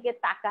এমপ্লয়েডের দিকে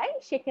তাকাই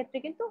সেক্ষেত্রে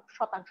কিন্তু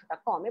শতাংশটা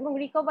কম এবং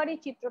রিকভারি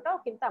চিত্রটাও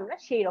কিন্তু আমরা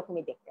সেই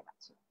রকমই দেখতে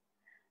পাচ্ছি।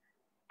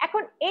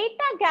 এখন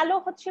এইটা গেল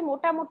হচ্ছে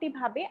মোটামুটি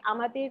ভাবে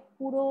আমাদের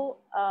পুরো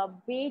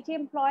ওয়েজ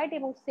এমপ্লয়েড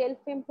এবং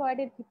সেলফ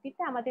এমপ্লয়েডের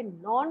ভিত্তিতে আমাদের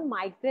নন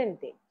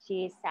মাইগ্রেন্টদের যে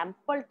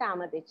স্যাম্পলটা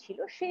আমাদের ছিল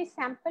সেই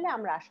স্যাম্পলে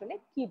আমরা আসলে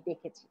কি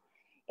দেখেছি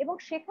এবং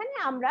সেখানে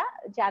আমরা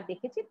যা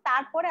দেখেছি।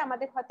 তারপরে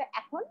আমাদের হয়তো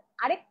এখন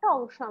আরেকটা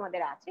অংশ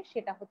আমাদের আছে,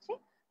 সেটা হচ্ছে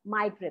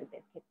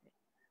মাইগ্রেন্টদের ক্ষেত্রে।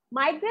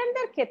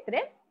 মাইগ্রেন্টদের ক্ষেত্রে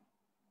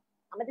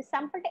আমাদের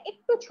স্যাম্পলটা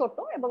একটু ছোট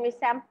এবং এই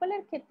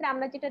স্যাম্পলের ক্ষেত্রে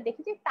আমরা যেটা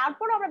দেখেছি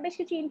তারপর আমরা বেশ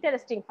কিছু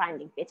ইন্টারেস্টিং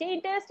ফাইন্ডিং পেয়েছি।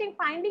 ইন্টারেস্টিং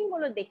ফাইন্ডিং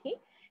গুলো দেখি,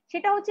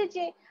 সেটা হচ্ছে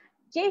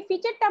যে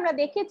ফিচারটা আমরা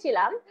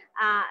দেখেছিলাম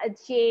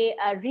যে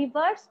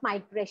reverse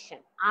migration,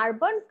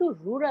 urban two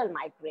rural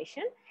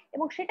migration,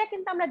 এবং সেটা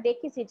কিন্তু আমরা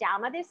দেখেছি যে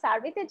আমাদের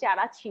সার্ভেতে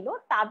যারা ছিল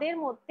তাদের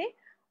মধ্যে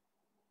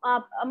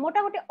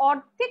মোটামুটি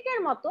অর্ধেকের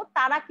মতো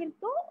তারা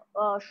কিন্তু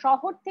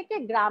শহর থেকে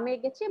গ্রামে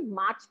গেছে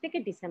মার্চ থেকে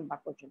ডিসেম্বর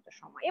পর্যন্ত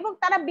সময়, এবং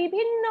তারা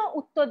বিভিন্ন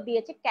উত্তর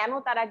দিয়েছে কেন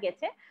তারা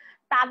গেছে।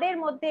 তাদের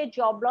মধ্যে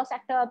জব লস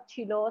একটা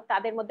ছিল,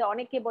 তাদের মধ্যে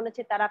অনেকে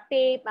বলেছে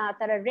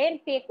তারা রেন্ট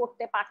পে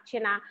করতে পারছে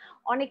না,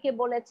 অনেকে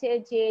বলেছে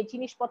যে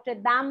জিনিসপত্রের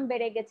দাম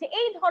বেড়ে গেছে,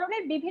 এই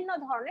ধরনের বিভিন্ন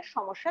ধরনের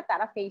সমস্যা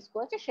তারা ফেস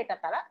করেছে, সেটা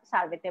তারা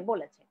সার্ভেতে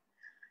বলেছে।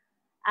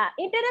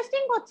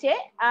 ইন্টারেস্টিং হচ্ছে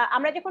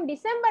আমরা যখন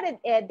ডিসেম্বরে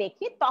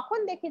দেখি তখন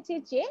দেখেছি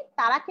যে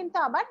তারা কিন্তু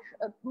আবার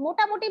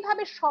মোটামুটি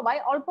ভাবে সবাই,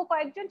 অল্প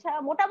কয়েকজন ছাড়া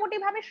মোটামুটি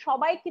ভাবে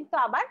সবাই কিন্তু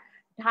আবার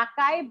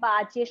ঢাকায় বা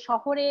যে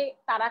শহরে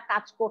তারা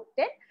কাজ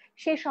করতেন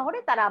সেই শহরে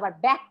তারা আবার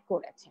ব্যাক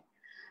করেছে।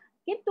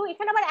 কিন্তু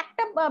এখানে আবার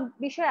একটা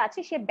বিষয় আছে,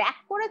 সে ব্যাক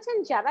করেছেন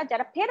যারা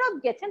যারা ফেরত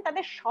গেছেন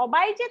তাদের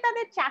সবাই যে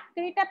তাদের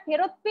চাকরিটা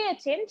ফেরত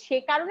পেয়েছেন সে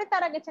কারণে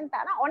তারা গেছেন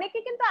তারা, অনেকে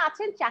কিন্তু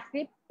আছেন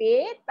চাকরি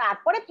পেয়ে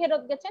তারপরে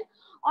ফেরত গেছেন,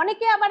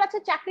 অনেকে আবার আছে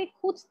চাকরি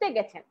খুঁজতে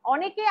গেছেন,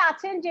 অনেকে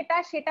আছেন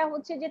সেটা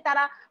হচ্ছে যে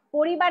তারা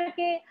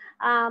পরিবারকে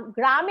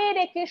গ্রামে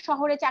রেখে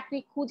শহরে চাকরি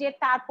খুঁজে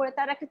তারপরে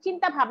তারা একটা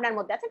চিন্তা ভাবনার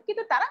মধ্যে আছেন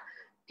কিন্তু তারা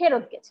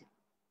ফেরত গেছেন।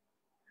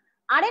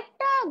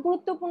 আরেকটা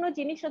গুরুত্বপূর্ণ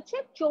জিনিস হচ্ছে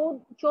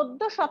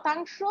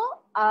 14%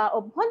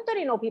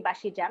 অভ্যন্তরীণ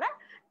অভিবাসী যারা,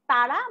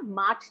 তারা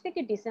মার্চ থেকে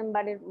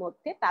ডিসেম্বরের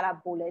মধ্যে তারা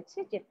বলেছে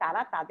যে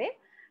তারা তাদের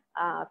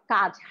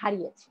কাজ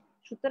হারিয়েছে।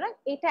 সুতরাং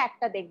এটা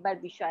একটা দেখবার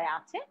বিষয়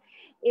আছে।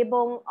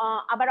 এবং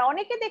আবার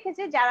অনেকে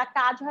দেখেছে যারা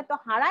কাজ হয়তো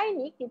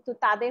হারায়নি কিন্তু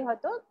তাদের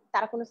হয়তো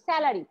তারা কোনো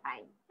স্যালারি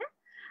পায়নি।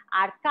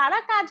 আর কারা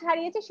কাজ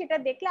হারিয়েছে সেটা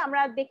দেখলে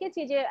আমরা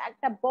দেখেছি যে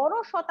একটা বড়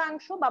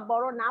শতাংশ বা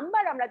বড়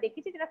নাম্বার আমরা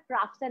দেখেছি যেটা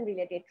ক্রাফটস এন্ড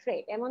রিলেটেড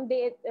ট্রেড, এমন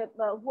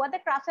হু are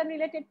the crafts and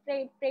related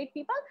trade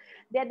people,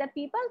 they are the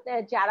people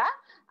যারা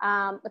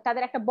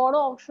তাদের একটা বড়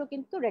অংশ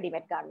কিন্তু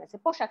রেডিমেড গার্মেন্টস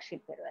পোশাক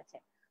শিল্পে রয়েছে।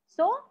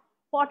 So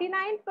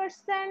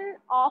 49%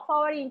 of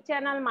our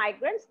internal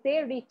migrants, they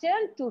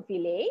return to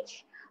village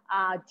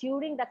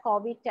during the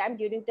COVID time,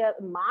 during the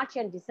March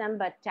and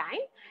December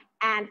time.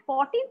 And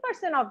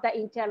 14% of the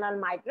internal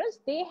migrants,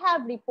 they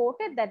have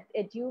reported that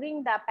during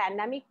the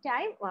pandemic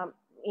time,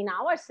 in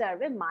our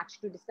survey, March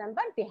to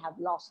December, they have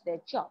lost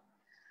their job.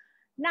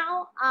 Now,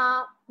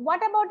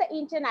 what about the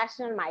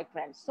international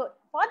migrants? So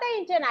for the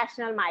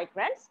international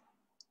migrants,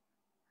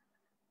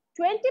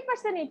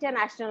 20%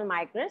 international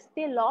migrants,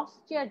 they lost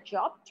their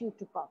job due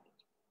to COVID.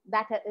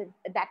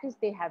 That is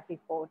they have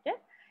reported.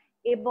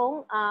 এবং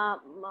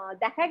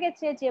দেখা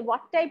গেছে যে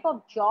what type of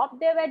job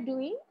they were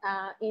doing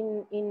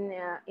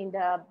in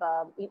the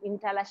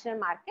international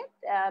market,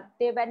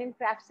 they were in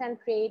crafts and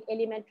trade,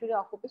 elementary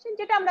occupation,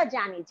 যেটা আমরা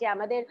জানি যে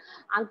আমাদের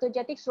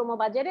আন্তর্জাতিক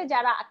শ্রমবাজারে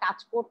যারা কাজ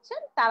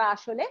করছেন তারা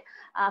আসলে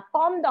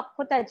কম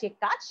দক্ষতার যে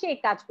কাজ সেই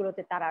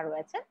কাজগুলোতে তারা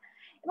রয়েছে।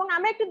 এবং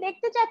আমরা একটু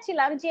দেখতে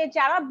চাচ্ছিলাম যে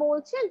যারা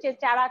বলছেন যে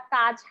যারা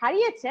কাজ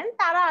হারিয়েছেন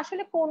তারা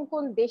আসলে কোন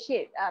কোন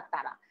দেশের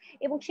তারা,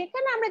 এবং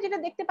সেখানে আমরা যেটা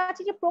দেখতে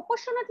পাচ্ছি যে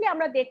প্রপোর্শনাটলি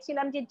আমরা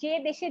দেখছিলাম যে যে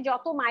দেশে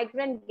যত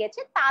মাইগ্রেন্ট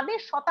গেছে তাদের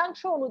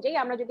শতাংশ অনুযায়ী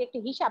আমরা যদি একটু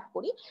হিসাব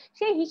করি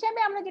সেই হিসাবে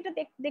আমরা যেটা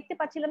দেখতে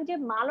পাচ্ছিলাম যে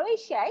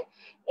মালয়েশিয়ায়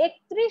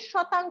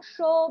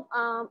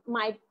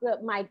 31%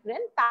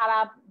 মাইগ্রেন্ট তারা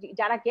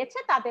যারা গেছে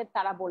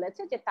তারা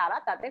বলেছে যে তারা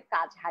তাদের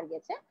কাজ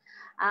হারিয়েছে।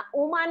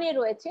 ওমানে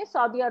রয়েছে,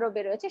 সৌদি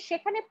আরবে রয়েছে,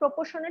 সেখানে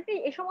প্রপোর্শনালি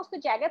এই সমস্ত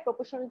জায়গায়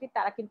প্রপোর্শনালি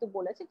তারা কিন্তু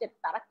বলেছে যে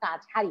তারা কাজ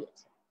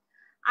হারিয়েছে।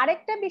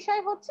 আরেকটা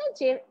বিষয় হচ্ছে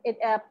যে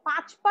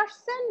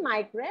 5%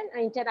 মাইগ্রেন্ট,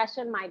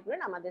 ইন্টারন্যাশনাল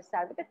মাইগ্রেন্ট আমাদের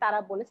সার্ভেতে তারা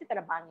বলেছে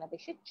তারা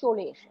বাংলাদেশে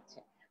চলে এসেছে।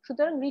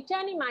 সুতরাং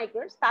রিটার্নিং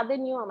মাইগ্রেন্টস তাদের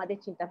নিয়েও আমাদের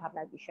চিন্তা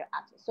ভাবনার বিষয়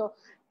আছে। So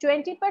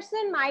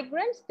 20%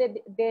 migrants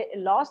they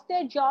lost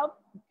their job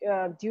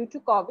due to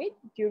COVID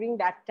during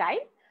that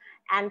time,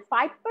 and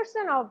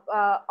 5%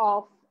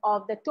 of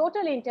the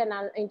total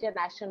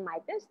international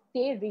migrants,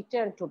 they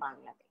returned to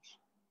Bangladesh.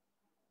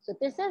 So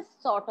this is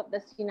sort of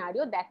the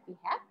scenario that we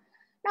have.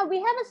 Now we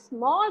have a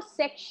small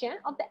section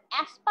of the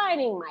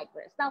aspiring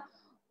migrants. Now,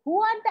 who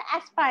are the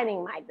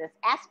aspiring migrants?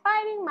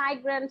 Aspiring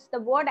migrants,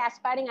 the word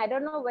aspiring, I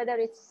don't know whether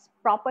it's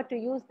proper to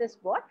use this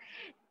word.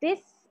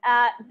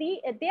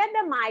 They are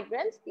the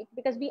migrants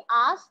because we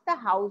asked the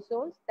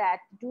households that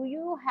do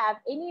you have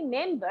any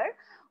member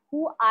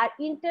who are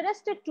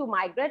interested to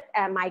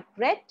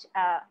migrate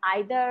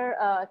either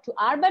to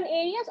urban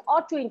areas or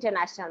to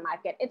international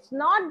market. It's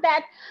not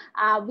that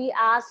we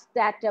asked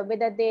that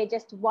whether they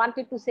just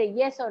wanted to say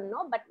yes or no,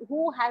 but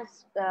who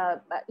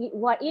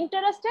are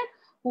interested,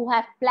 who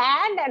have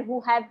planned and who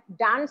have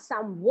done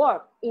some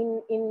work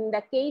in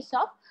the case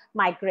of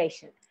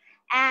migration.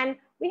 And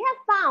we have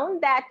found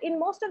that in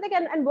most of the,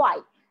 and why?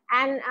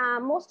 And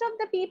most of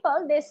the people,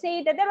 they say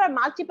that there are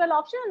multiple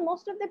options, and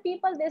most of the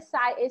people they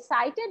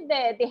cited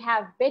they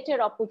have better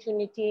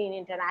opportunity in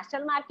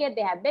international market,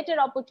 they have better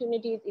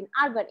opportunities in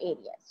urban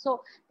areas. So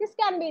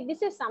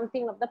this is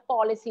something of the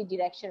policy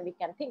direction we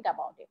can think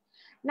about it.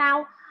 Now,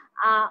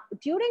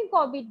 during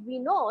COVID, we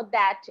know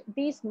that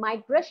this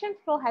migration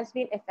flow has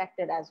been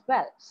affected as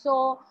well. So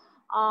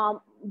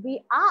we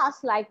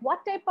asked like what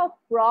type of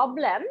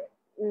problem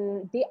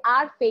they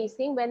are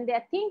facing when they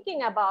are thinking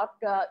about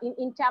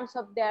in terms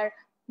of their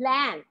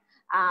plan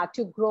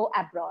to grow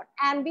abroad.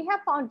 And we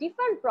have found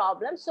different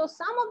problems. So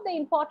some of the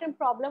important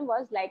problem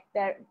was like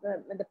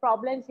the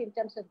problems in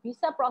terms of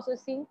visa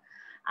processing.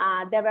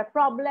 There were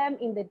problems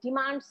in the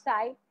demand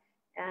side.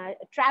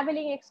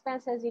 Traveling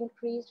expense has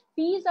increased,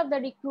 fees of the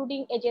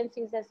recruiting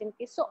agencies has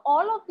increased. So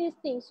all of these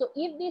things, so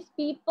if these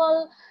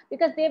people,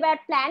 because they were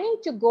planning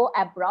to go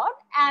abroad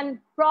and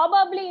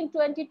probably in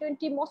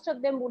 2020 most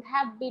of them would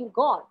have been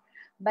gone,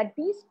 but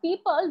these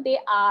people they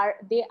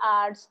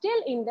are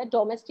still in the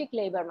domestic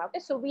labor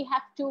market. So we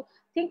have to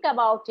think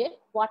about it,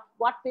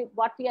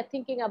 what we are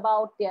thinking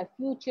about their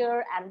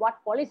future and what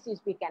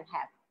policies we can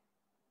have.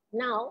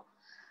 Now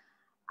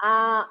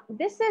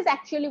This is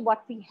actually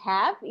what we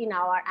have in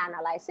our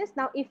analysis.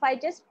 Now, if I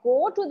just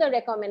go to the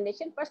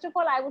recommendation, first of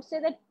all, I would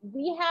say that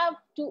we have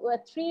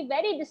three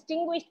very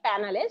distinguished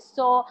panelists.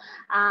 So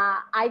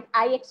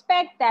I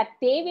expect that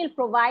they will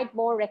provide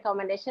more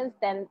recommendations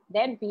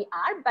than we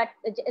are, but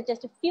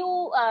just a few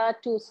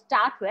to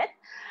start with.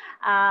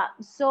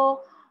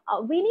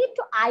 We need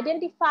to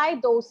identify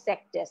those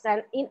sectors,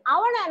 and in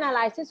our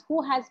analysis, who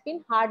has been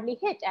hardly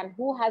hit and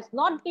who have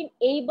not been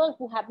able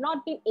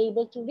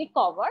to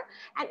recover.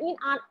 And in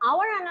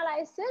our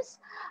analysis,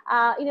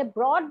 in a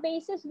broad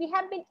basis, we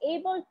have been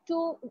able to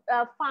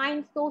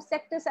find those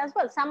sectors as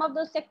well. Some of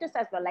those sectors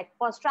as well, like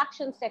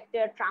construction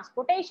sector,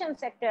 transportation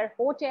sector,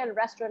 hotel,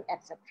 restaurant,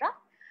 etc.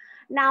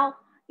 Now,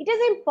 it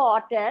is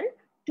important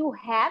to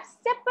have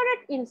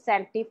separate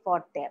incentive for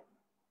them.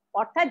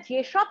 অর্থাৎ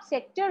যেসব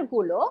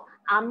সেক্টরগুলো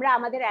আমরা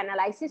আমাদের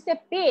অ্যানালাইসিসে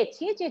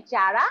পেয়েছি যে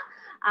যারা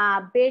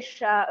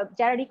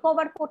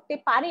recover করতে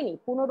পারেনি,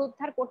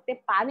 পুনরুদ্ধার করতে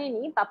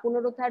পারেনি, বা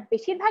পুনরুদ্ধার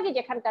বেশিরভাগই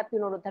যেখানকার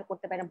পুনরুদ্ধার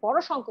করতে পারে, বড়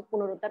সংখ্যক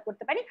পুনরুদ্ধার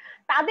করতে পারে,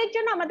 তাদের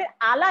জন্য আমাদের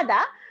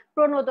আলাদা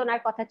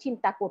প্রণোদনার কথা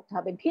চিন্তা করতে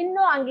হবে, ভিন্ন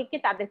আঙ্গিকে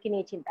তাদেরকে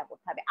নিয়ে চিন্তা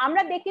করতে হবে।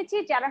 আমরা দেখেছি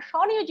যারা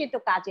স্বনিয়োজিত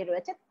কাজে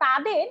রয়েছে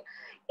তাদের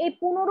এই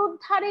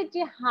পুনরুদ্ধারের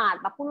যে হার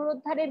বা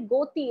পুনরুদ্ধারের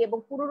গতি এবং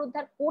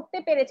পুনরুদ্ধার করতে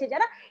পেরেছে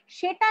যারা,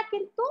 সেটা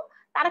কিন্তু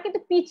তারা কিন্তু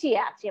পিছিয়ে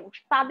আছে এবং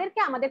তাদেরকে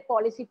আমাদের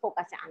পলিসি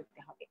ফোকাসে আনতে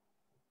হবে।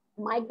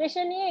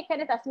 মাইগ্রেশন নিয়ে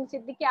এখানে তাসনিম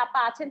সিদ্দিকী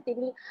আপা আছেন,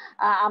 তিনি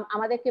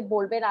আমাদেরকে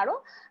বলবেন আরো।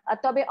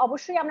 তবে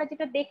অবশ্যই আমরা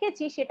যেটা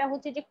দেখেছি সেটা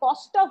হচ্ছে যে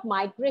কস্ট অফ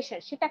মাইগ্রেশন,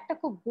 সেটা একটা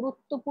খুব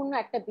গুরুত্বপূর্ণ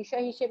একটা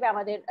বিষয় হিসেবে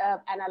আমাদের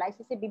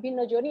অ্যানালাইসিসে বিভিন্ন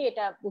জনই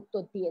এটা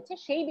উত্তর দিয়েছে।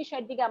 সেই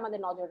বিষয়ের দিকে আমাদের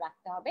নজর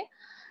রাখতে হবে।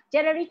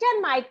 যারা রিটার্ন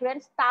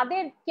মাইগ্রেন্টস,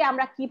 তাদেরকে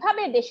আমরা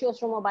কিভাবে দেশীয়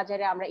শ্রম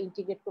বাজারে আমরা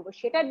ইন্টিগ্রেট করবো,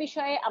 সেটার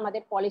বিষয়ে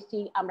আমাদের পলিসি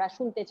আমরা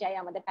শুনতে চাই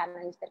আমাদের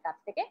প্যানেলিস্টদের কাছ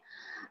থেকে।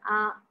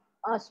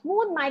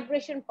 স্মুথ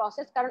মাইগ্রেশন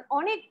প্রসেস, কারণ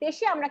অনেক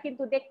দেশে আমরা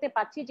কিন্তু দেখতে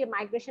পাচ্ছি যে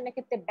মাইগ্রেশনের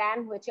ক্ষেত্রে ব্যান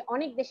হয়েছে,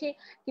 অনেক দেশে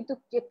কিন্তু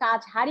যে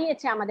কাজ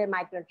হারিয়েছে আমাদের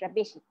মাইগ্রেন্টরা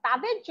বেশি,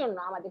 তাদের জন্য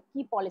আমাদের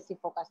কি পলিসি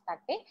ফোকাস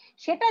থাকবে,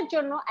 সেটার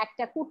জন্য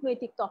একটা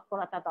কূটনৈতিক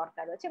তৎপরতা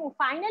দরকার রয়েছে। এবং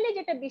ফাইনালি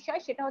যেটা বিষয়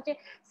সেটা হচ্ছে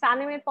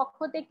সানেমের পক্ষ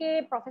থেকে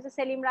প্রফেসর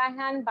সেলিম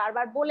রায়হান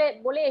বারবার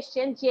বলে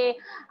এসছেন যে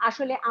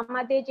আসলে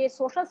আমাদের যে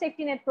সোশ্যাল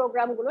সেফটি নেট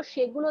প্রোগ্রামগুলো,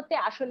 সেগুলোতে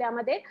আসলে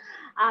আমাদের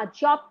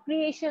জব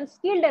ক্রিয়েশন,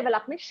 স্কিল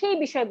ডেভেলপমেন্ট, সেই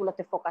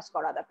বিষয়গুলোতে ফোকাস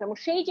করা দরকার, এবং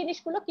সেই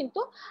জিনিসগুলো কিন্তু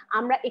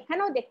আমরা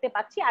এখানেও দেখতে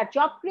পাচ্ছি। আর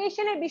জব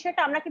ক্রিয়েশনের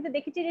বিষয়টা আমরা কিন্তু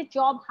দেখেছি যে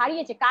জব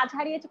হারিয়েছে, কাজ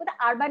হারিয়েছে কোথায়,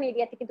 আরবান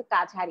এরিয়াতে কিন্তু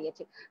কাজ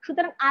হারিয়েছে।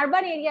 সুতরাং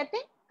আরবান এরিয়াতে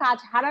কাজ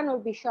হারানোর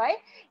বিষয়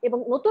এবং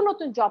নতুন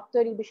নতুন জব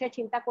তৈরির বিষয়ে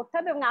চিন্তা করতে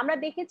হবে। এবং আমরা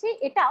দেখেছি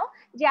এটাও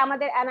যে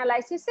আমাদের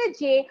অ্যানালাইসিসে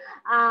যে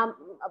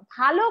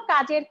ভালো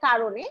কাজের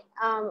কারণে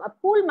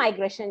পুল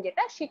মাইগ্রেশন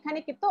যেটা, সেখানে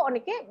কিন্তু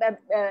অনেকে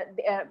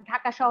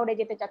ঢাকা শহরে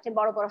যেতে চাচ্ছেন,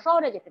 বড় বড়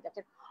শহরে যেতে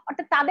চাচ্ছেন।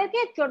 অর্থাৎ তাদেরকে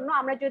জন্য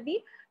আমরা যদি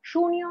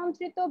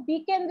সুনিয়ন্ত্রিত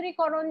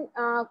বিকেন্দ্রীকরণ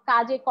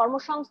কাজে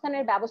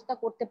কর্মসংস্থানের ব্যবস্থা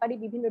করতে পারি,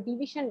 বিভিন্ন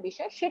ডিভিশন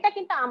বিষয়, সেটা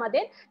কিন্তু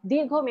আমাদের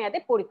দীর্ঘমেয়াদে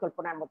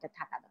পরিকল্পনার মধ্যে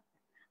থাকা দরকার।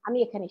 আমি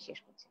এখানেই শেষ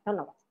করছি,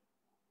 ধন্যবাদ।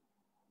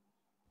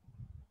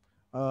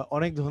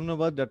 অনেক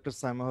ধন্যবাদ ডক্টর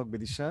সায়েমা হক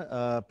বিদিশা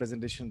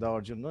প্রেজেন্টেশন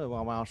দেওয়ার জন্য, এবং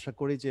আমি আশা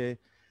করি যে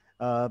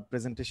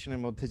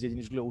প্রেজেন্টেশনের মধ্যে যে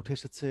জিনিসগুলো উঠে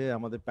এসেছে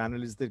আমাদের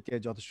প্যানেলিস্টদেরকে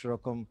যথেষ্ট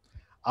রকম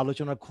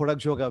আলোচনার খোরাক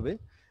যোগাবে,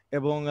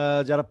 এবং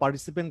যারা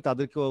পার্টিসিপেন্ট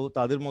তাদেরকেও,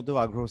 তাদের মধ্যেও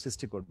আগ্রহ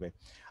সৃষ্টি করবে।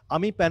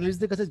 আমি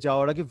প্যানেলিস্টদের কাছে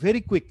যাওয়ার আগে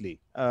ভেরি কুইকলি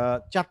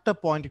 4টা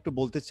পয়েন্ট একটু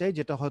বলতে চাই,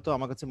 যেটা হয়তো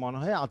আমার কাছে মনে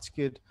হয়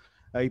আজকের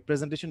এই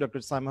প্রেজেন্টেশন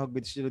ডক্টর সায়েমা হক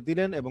বিদিশা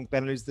দিলেন এবং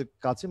প্যানেলিস্টদের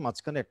কাছে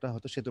মাঝখানে একটা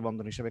হয়তো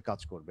সেতুবন্ধন হিসেবে কাজ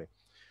করবে।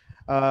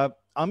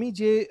 আমি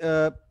যে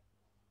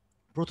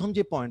প্রথম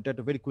যে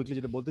পয়েন্টটা ভেরি কুইকলি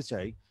যেটা বলতে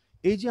চাই,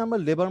 এই যে আমরা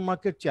লেবার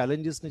মার্কেট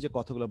চ্যালেঞ্জেস নিয়ে যে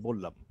কথাগুলো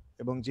বললাম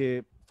এবং যে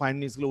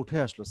ফাইন্ডিংসগুলো উঠে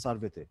আসলো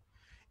সার্ভেতে,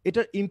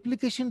 এটার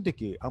ইমপ্লিকেশনটা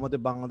কি আমাদের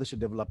বাংলাদেশের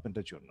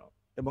ডেভেলপমেন্টের জন্য,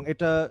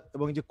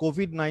 এবং যে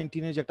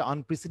কোভিড-19 যে একটা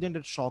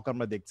আনপ্রেসিডেন্টেড শক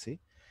আমরা দেখছি,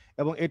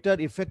 এবং এটার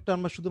ইফেক্টটা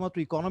আমরা শুধুমাত্র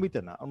ইকোনমিতে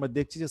না, আমরা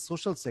দেখছি যে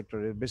সোশ্যাল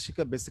সেক্টরে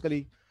বেসিক্যালি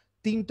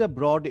 3টা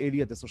ব্রড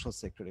এরিয়াতে সোশ্যাল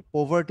সেক্টরে।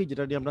 পভার্টি,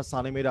 যেটা নিয়ে আমরা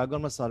সানেমের আগে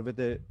আমরা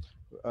সার্ভেতে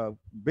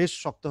বেশ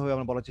শক্তভাবে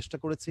আমরা বলার চেষ্টা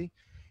করেছি,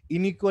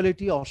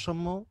 ইনইকুয়ালিটি,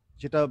 অসাম্য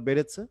যেটা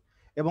বেড়েছে,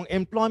 এবং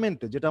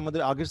এমপ্লয়মেন্টে যেটা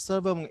আমাদের আগের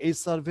সার্ভে এবং এই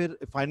সার্ভের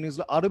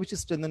ফাইন্ডিংসগুলো আরো বেশি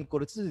স্ট্রেনথেন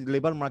করেছে যে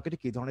লেবার মার্কেটে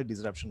কি ধরনের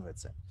ডিসরাপশন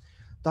হয়েছে।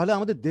 তাহলে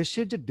আমাদের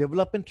দেশের যে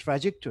ডেভেলপমেন্ট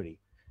ট্র্যাজেক্টরি,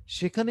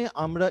 সেখানে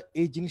আমরা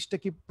এই জিনিসটা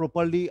কি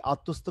প্রপারলি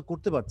আত্মস্থ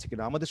করতে পারছি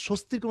কিনা, আমাদের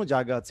স্বস্তির কোনো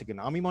জায়গা আছে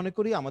কিনা। আমি মনে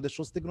করি আমাদের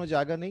স্বস্তির কোনো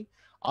জায়গা নেই,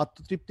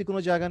 আত্মতৃপ্তি কোনো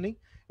জায়গা নেই,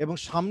 এবং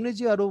সামনে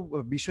যে আরো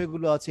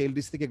বিষয়গুলো আছে,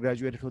 এলডিসি থেকে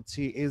গ্রাজুয়েট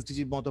হচ্ছি,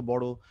 এসডিজির মতো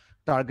বড়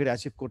টার্গেট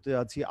অ্যাচিভ করতে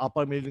যাচ্ছি,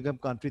 আপার মিডল ইনকাম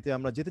কান্ট্রিতে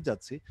আমরা যেতে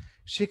যাচ্ছি,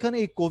 সেখানে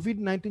এই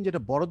কোভিড-19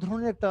 যেটা বড়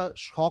ধরনের একটা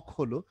শক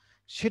হলো,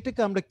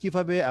 সেটাকে আমরা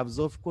কিভাবে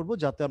অ্যাবজর্ভ করবো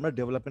যাতে আমরা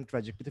ডেভেলপমেন্ট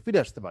ট্র্যাজেক্টরিতে ফিরে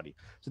আসতে পারি।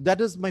 So that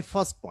is my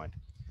first point.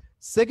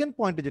 Second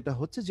পয়েন্টে যেটা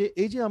হচ্ছে যে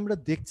এই যে আমরা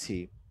দেখছি,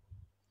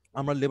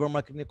 আমরা লেবার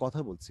মার্কেট নিয়ে কথা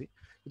বলছি,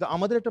 কিন্তু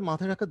আমাদের একটা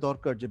মাথায় রাখা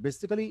দরকার যে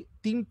বেসিক্যালি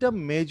 3টা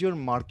মেজর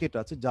মার্কেট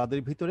আছে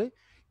যাদের ভিতরে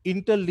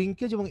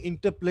ইন্টারলিঙ্কেজ এবং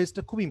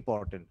ইন্টারপ্লেসটা খুব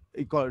ইম্পর্টেন্ট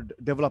এই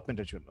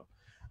ডেভেলপমেন্টের জন্য।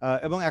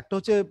 এবং একটা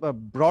হচ্ছে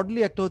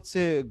ব্রডলি, একটা হচ্ছে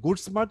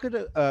গুডস মার্কেট,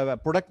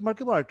 প্রোডাক্ট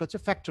মার্কেট, আর একটা হচ্ছে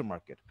ফ্যাক্টর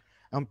মার্কেট।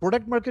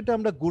 প্রোডাক্ট মার্কেটে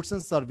আমরা গুডস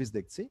অ্যান্ড সার্ভিস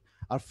দেখছি,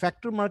 আর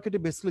ফ্যাক্টর মার্কেটে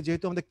বেসিক্যালি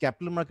যেহেতু আমাদের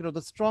ক্যাপিটাল মার্কেট অত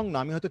স্ট্রং না,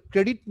 আমি হয়তো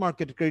ক্রেডিট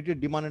মার্কেট, ক্রেডিটের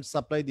ডিমান্ড এন্ড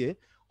সাপ্লাই দিয়ে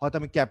হয়তো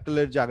আমি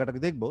ক্যাপিটালের জায়গাটাকে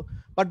দেখবো,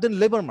 but then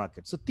labour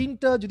market. So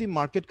তিনটা যদি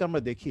মার্কেটকে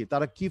আমরা দেখি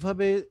তারা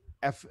কিভাবে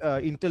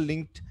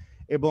ইন্টারলিঙ্কড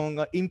এবং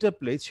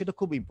ইন্টারপ্লেস, সেটা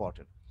খুব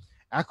ইম্পর্টেন্ট।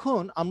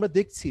 এখন আমরা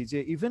দেখছি যে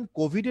ইভেন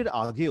কোভিডের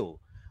আগেও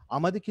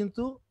আমাদের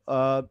কিন্তু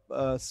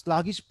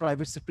sluggish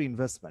private sector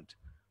investment,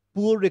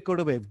 poor record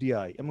of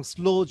FDI এবং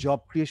স্লো জব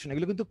ক্রিয়েশন,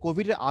 এগুলো কিন্তু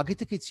কোভিডের আগে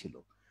থেকেই ছিল।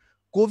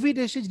 কোভিড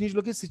এসে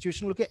জিনিসগুলোকে,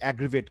 সিচুয়েশনগুলোকে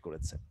অ্যাগ্রিভেট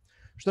করেছে।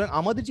 সুতরাং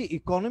আমাদের যে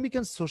ইকোনমিক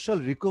অ্যান্ড সোশ্যাল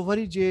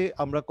রিকভারি যে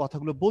আমরা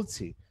কথাগুলো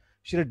বলছি,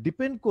 সেটা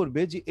ডিপেন্ড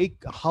করবে যে এই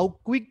হাউ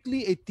কুইকলি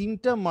এই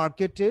তিনটা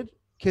মার্কেটের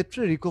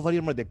ক্ষেত্রে রিকভারি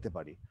আমরা দেখতে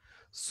পারি।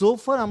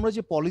 সোফার আমরা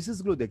যে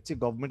পলিসিসগুলো দেখছি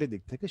গভর্নমেন্টের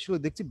দিক থেকে, সেগুলো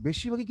দেখছি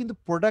বেশিরভাগই কিন্তু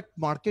প্রোডাক্ট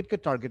মার্কেটকে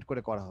টার্গেট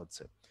করে করা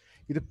হচ্ছে,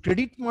 কিন্তু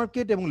ক্রেডিট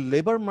মার্কেট এবং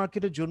লেবার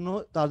মার্কেটের জন্য,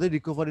 তাদের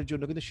রিকভারির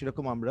জন্য কিন্তু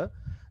সেরকম আমরা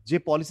যে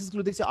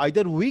পলিসিসগুলো দেখছি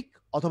আইদার উইক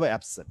অথবা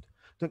অ্যাবসেন্ট।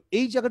 তো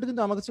এই জায়গাটা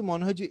কিন্তু আমার কাছে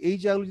মনে হয় যে এই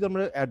জায়গাগুলো যদি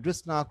আমরা অ্যাড্রেস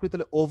না করি,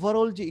 তাহলে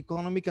ওভারঅল যে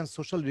economic and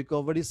social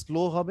recovery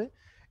slow হবে।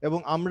 এবং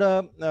আমরা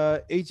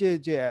এই যে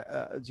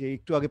যে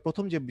একটু আগে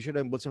প্রথম যে বিষয়টা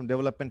আমি বলছিলাম,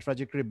 ডেভেলপমেন্ট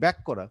ট্র্যাজেক্টরি ব্যাক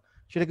করা,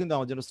 সেটা কিন্তু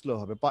আমার জন্য স্লো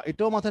হবে।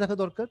 এটাও মাথায় রাখা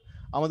দরকার,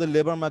 আমাদের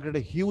লেবার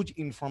মার্কেটে হিউজ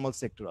ইনফর্মাল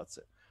সেক্টর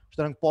আছে।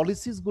 সুতরাং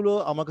পলিসিসগুলো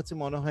আমার কাছে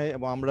মনে হয়,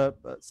 এবং আমরা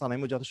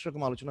সানেমও যথেষ্ট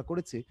রকম আলোচনা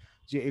করেছি,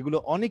 যে এগুলো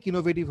অনেক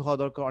ইনোভেটিভ হওয়া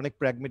দরকার, অনেক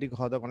প্র্যাগমেটিক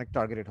হওয়া দরকার, অনেক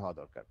টার্গেটেড হওয়া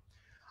দরকার।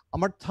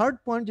 আমার থার্ড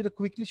পয়েন্ট যেটা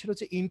কুইকলি, সেটা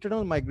হচ্ছে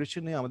ইন্টারনাল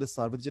মাইগ্রেশনে আমাদের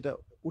সার্ভে যেটা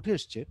উঠে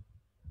এসছে।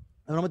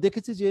 আমরা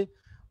দেখেছি যে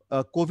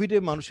কোভিডে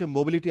মানুষের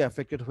মোবিলিটি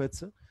অ্যাফেক্টেড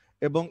হয়েছে,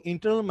 এবং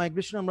ইন্টারনাল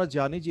মাইগ্রেশন আমরা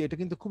জানি যে এটা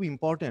কিন্তু খুব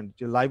ইম্পর্টেন্ট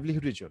যে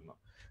লাইভলিহুডের জন্য।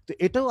 তো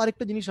এটাও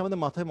আরেকটা জিনিস আমাদের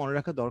মাথায় মনে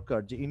রাখা দরকার,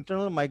 যে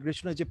ইন্টারনাল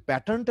মাইগ্রেশনের যে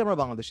প্যাটার্নটা আমরা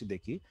বাংলাদেশে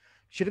দেখি,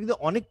 সেটা কিন্তু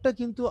অনেকটা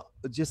কিন্তু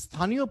যে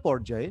স্থানীয়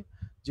পর্যায়ে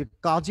যে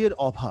কাজের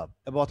অভাব,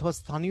 এবং অথবা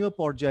স্থানীয়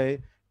পর্যায়ে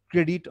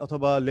ক্রেডিট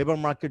অথবা লেবার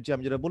মার্কেট যে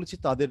আমি যেটা বলেছি,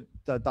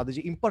 তাদের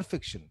যে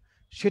ইমপারফেকশন,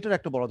 সেটার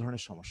একটা বড়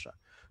ধরনের সমস্যা।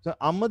 তো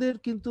আমাদের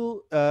কিন্তু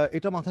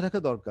এটা মাথায়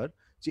রাখা দরকার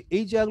যে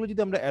এই জায়গাগুলো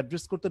যদি আমরা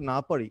অ্যাড্রেস করতে না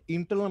পারি,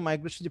 ইন্টারনাল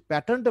মাইগ্রেশন যে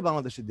প্যাটার্নটা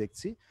বাংলাদেশে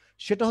দেখছি,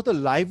 সেটা হয়তো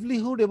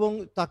লাইভলিহুড এবং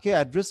তাকে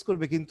অ্যাড্রেস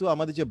করবে, কিন্তু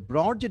আমাদের যে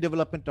ব্রড যে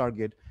ডেভেলপমেন্ট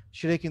টার্গেট,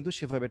 সেটাই কিন্তু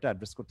সেভাবে এটা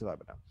অ্যাড্রেস করতে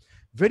পারবে না।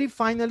 ভেরি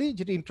ফাইনালি,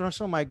 যেটা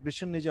ইন্টারন্যাশনাল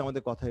মাইগ্রেশন নিয়ে যে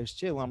আমাদের কথা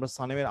এসছে, এবং আমরা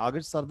সানেমের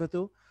আগের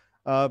সার্ভেতেও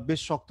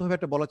বেশ শক্তভাবে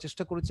একটা বলার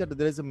চেষ্টা করেছি,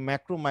 there is a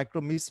macro micro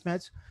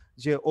mismatch,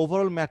 যে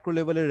ওভারঅল ম্যাক্রো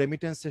লেভেলের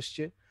রেমিটেন্স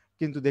এসছে,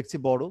 কিন্তু দেখছি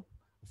বড়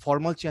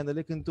ফর্মাল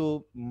চ্যানেলে কিন্তু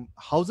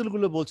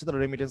হাউজেলগুলো বলছে তারা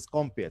রেমিটেন্স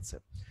কম পেয়েছে।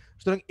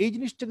 সুতরাং এই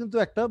জিনিসটা কিন্তু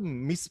একটা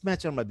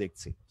মিসম্যাচ আমরা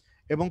দেখছি,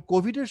 এবং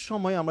কোভিডের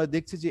সময় আমরা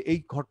দেখছি যে এই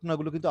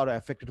ঘটনাগুলো কিন্তু আরো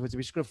এফেক্টেড হয়েছে,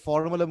 বিশেষ করে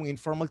ফর্মাল এবং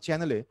ইনফর্মাল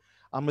চ্যানেলে।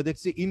 আমরা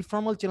দেখছি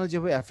ইনফর্মাল চ্যানেল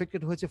যেভাবে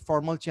এফেক্টেড হয়েছে,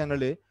 ফর্মাল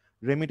চ্যানেলে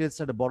রেমিটেন্স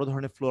একটা বড়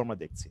ধরনের ফ্লো আমরা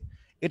দেখছি।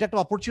 এটা একটা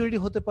অপরচুনিটি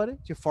হতে পারে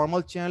যে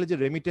ফর্মাল চ্যানেলে যে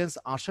রেমিটেন্স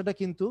আসাটা,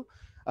 কিন্তু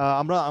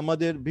আমরা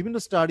আমাদের বিভিন্ন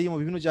স্টাডি এবং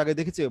বিভিন্ন জায়গায়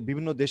দেখেছি,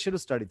 বিভিন্ন দেশেরও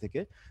স্টাডি থেকে,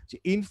 যে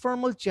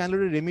ইনফর্মাল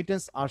চ্যানেলের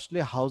রেমিটেন্স আসলে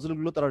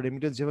হাউসগুলো তারা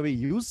রেমিটেন্স যেভাবে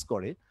ইউজ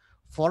করে,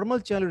 ফর্মাল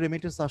চ্যানেলের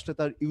রেমিটেন্স আসলে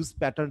তার ইউজ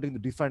প্যাটার্নটা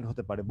কিন্তু ডিফারেন্ট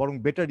হতে পারে, বরং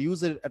বেটার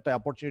ইউজের একটা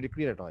অপরচুনিটি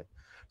ক্রিয়েট হয়।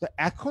 তো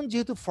এখন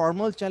যেহেতু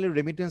ফর্মাল চ্যানেলের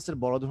রেমিটেন্সের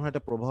বড় ধরনের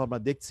একটা প্রভাব আমরা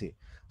দেখছি,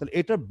 তাহলে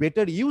এটার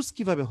বেটার ইউজ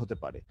কিভাবে হতে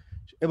পারে।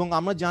 এবং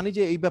আমরা জানি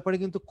যে এই ব্যাপারে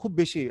কিন্তু খুব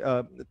বেশি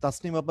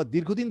তাসনিম আপা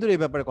দীর্ঘদিন ধরে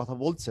এই ব্যাপারে কথা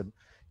বলছেন,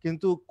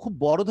 কিন্তু খুব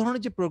বড়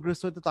ধরনের যে প্রোগ্রেস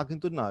হয়তো তা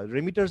কিন্তু না।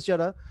 রেমিটার্স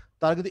যারা,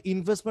 তারা কিন্তু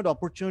ইনভেস্টমেন্ট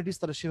অপরচুনিটিস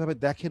তারা সেভাবে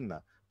দেখেন না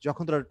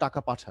যখন তারা টাকা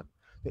পাঠান।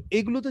 তো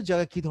এইগুলোতে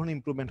জায়গায় কি ধরনের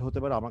ইমপ্রুভমেন্ট হতে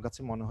পারে আমার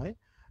কাছে মনে হয়,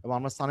 এবং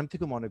আমরা সানেম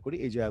থেকে মনে করি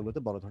এই জায়গাগুলোতে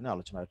বড় ধরনের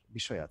আলোচনার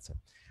বিষয় আছে।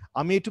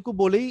 আমি এটুকু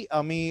বলেই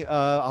আমি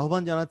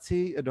আহ্বান জানাচ্ছি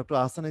ডক্টর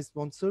আহসান এইচ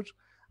মনসুর,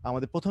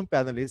 আমাদের প্রথম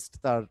প্যানেলিস্ট,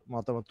 তার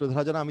মতামত তুলে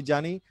ধরার জন্য। আমি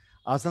জানি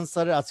আহসান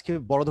স্যারের আজকে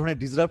বড় ধরনের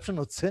ডিসরাপশন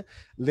হচ্ছে,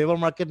 লেবার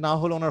মার্কেট না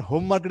হলে ওনার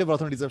হোম মার্কেটে বড়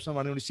ধরনের ডিসরাপশন,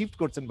 মানে উনি শিফট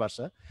করছেন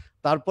বাসা,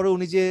 তারপরে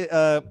উনি যে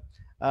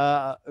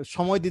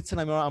সময় দিচ্ছেন,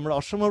 আমরা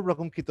অসম্ভব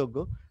রকম কৃতজ্ঞ।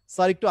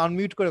 স্যার একটু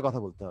আনমিউট করে কথা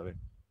বলতে হবে।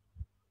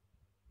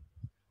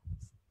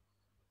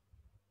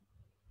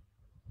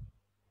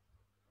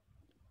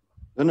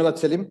 ধন্যবাদ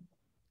Selim.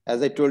 As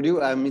I told you,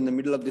 I'm in the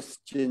middle of this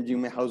changing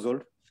my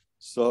household,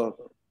 so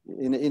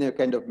in a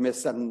kind of mess.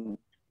 I'm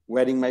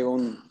wearing my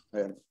own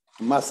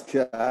mask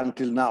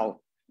until now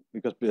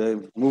because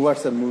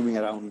movers are moving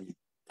around me.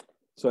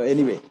 So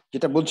anyway,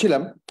 যেটা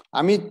বলছিলাম,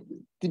 আমি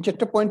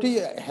 3-4টা পয়েন্টই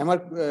hammer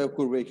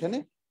করব এখানে।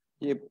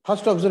 যে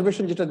first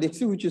observation যেটা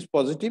দেখছি, which is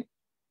positive,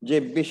 যে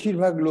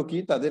বেশিরভাগ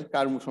লোকই তাদের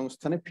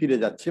কর্মসংস্থানে ফিরে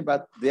যাচ্ছে,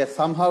 but they are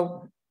somehow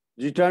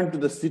returned to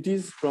the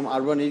cities from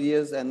urban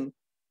areas, and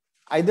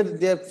either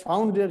they have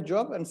found their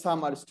job and some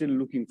are still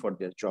looking for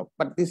their job.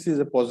 But this is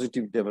a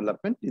positive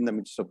development in the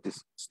midst of this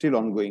still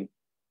ongoing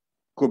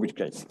COVID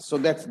crisis. So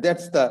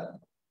that's the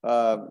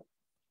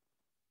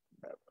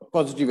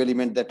positive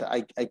element that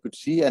I could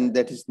see, and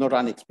that is not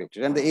unexpected.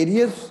 And the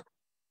areas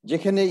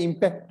যেখানে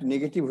impact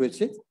negative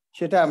হয়েছে,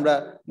 সেটা আমরা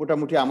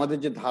মোটামুটি আমাদের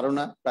যে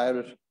ধারণা,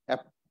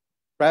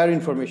 prior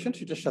information,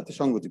 সেটার সাথে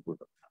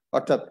সঙ্গতিপূর্ণ।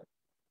 অর্থাৎ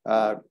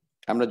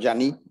আমরা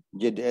জানি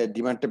যে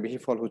ডিমান্ডটা বেশি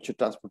ফল হচ্ছে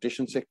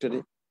ট্রান্সপোর্টেশন সেক্টরে।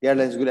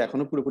 এয়ারলাইন্স গুলো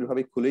এখনো পুরোপুরি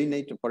ভাবে খুলেই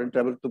নাই, ফরেন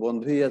ট্রাভেল তো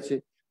বন্ধই আছে,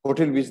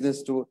 হোটেল বিজনেস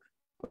তো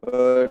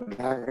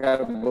ঢাকার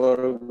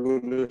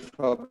বড়গুলো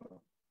সব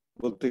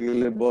বলতে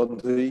গেলে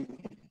বন্ধই,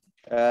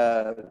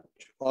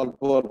 অল্প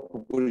অল্প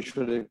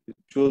পরিসরে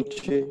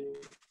চলছে।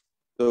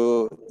 তো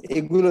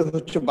এগুলো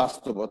হচ্ছে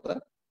বাস্তবতা।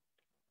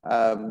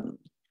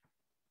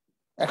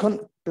 এখন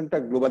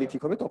গ্লোবালি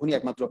ঠিক হবে, তখনই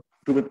একমাত্র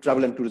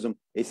ট্রাভেল এন্ড ট্যুরিজম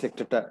এই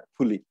সেক্টরটা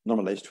ফুলি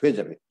নর্মালাইজড হয়ে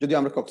যাবে। যদি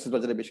আমরা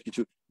কক্সবাজারে বেশ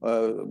কিছু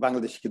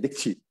বাংলাদেশকে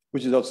দেখছি,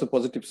 which is also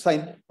positive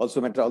sign, also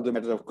matter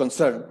of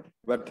concern,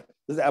 but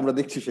আমরা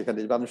দেখছি সেখানে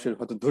মানুষের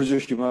হয়তো ধৈর্য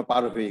সীমা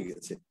পার হয়ে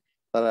গেছে,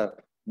 তারা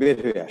বের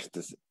হয়ে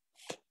আসতেছে।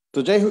 তো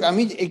যাই হোক,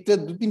 আমি একটা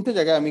 2-3টা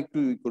জায়গায় আমি একটু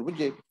করবো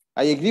যে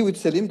I agree with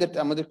Selim that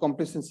আমাদের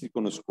কমপ্লেসেন্সির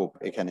কোনো স্কোপ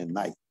এখানে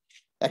নাই।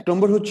 এক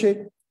নম্বর হচ্ছে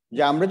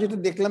যে আমরা যেটা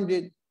দেখলাম যে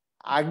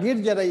আগের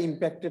যারা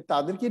ইম্প্যাক্টেড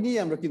তাদেরকে নিয়ে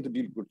আমরা কিন্তু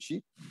ডিল করছি।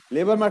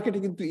 লেবার মার্কেটে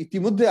কিন্তু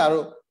ইতিমধ্যে আরো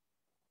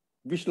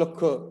 20 লক্ষ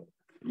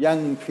ইয়াং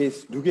ফেস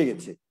ঢুকে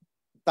গেছে,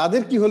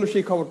 তাদের কি হলো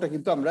সেই খবরটা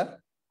কিন্তু আমরা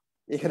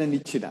এখানে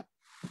নিচ্ছি না।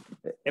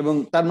 এবং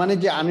তার মানে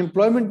যে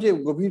আনএমপ্লয়মেন্ট যে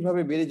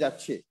গভীরভাবে বেড়ে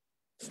যাচ্ছে,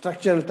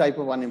 স্ট্রাকচারাল টাইপ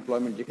অফ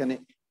আনএমপ্লয়মেন্ট, যেখানে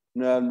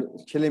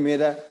ছেলে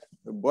মেয়েরা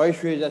বয়স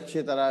হয়ে যাচ্ছে,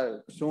 তারা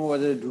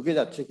শ্রমবাজারে ঢুকে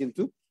যাচ্ছে,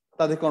 কিন্তু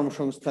তাদের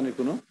কর্মসংস্থানের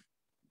কোনো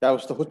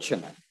ব্যবস্থা হচ্ছে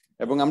না।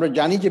 এবং আমরা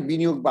জানি যে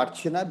বিনিয়োগ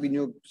বাড়ছে না,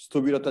 বিনিয়োগ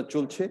স্থবিরতা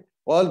চলছে।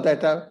 All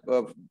data,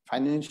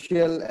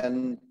 financial and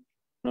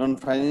non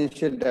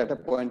financial data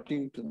Poynting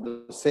to the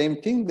same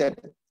thing, that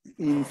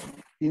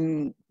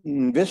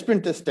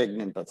investment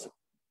stagnant আছে।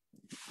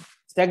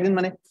 স্ট্যাগনেন্ট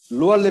মানে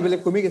লোয়ার লেভেলে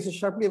কমে গেছে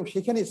শার্পলি, এবং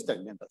সেখানে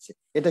স্ট্যাগনেন্ট আছে।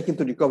 এটা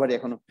কিন্তু রিকভারি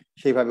এখনো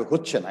সেইভাবে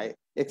হচ্ছে না,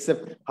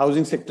 এক্সেপ্ট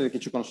হাউজিং সেক্টরে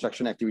কিছু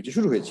কনস্ট্রাকশন অ্যাক্টিভিটি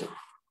শুরু হয়েছে।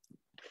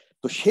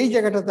 তো সেই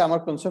জায়গাটাতে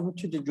আমার কনসার্ন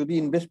হচ্ছে যে যদি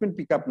ইনভেস্টমেন্ট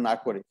পিক আপ না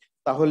করে,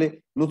 তাহলে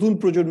নতুন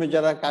প্রজন্মে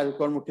যারা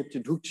কর্মক্ষেত্রে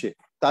ঢুকছে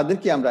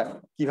তাদেরকে আমরা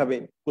কিভাবে,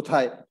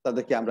 কোথায়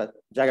তাদেরকে আমরা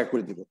জায়গা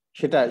করে দিব,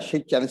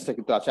 সেই চ্যালেঞ্জটা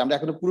কিন্তু আছে। আমরা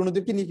এখনো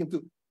পুরনোদেরকে নিয়ে কিন্তু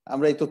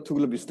আমরা এই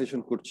তথ্যগুলো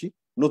বিশ্লেষণ করছি,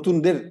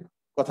 নতুনদের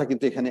কথা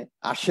কিন্তু এখানে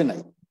আসে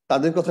নাই।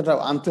 তাদের কথাটাও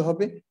আনতে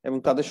হবে, এবং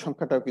তাদের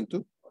সংখ্যাটাও কিন্তু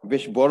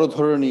বেশ বড়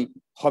ধরনেরই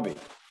হবে।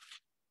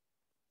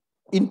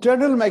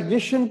 ইন্টারনাল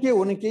মাইগ্রেশনকে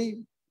অনেকেই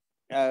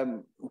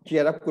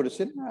ক্লিয়ার আপ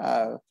করেছেন।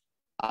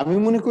 আমি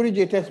মনে করি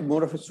যে এটা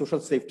more of A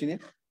social safety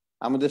net.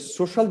 আমাদের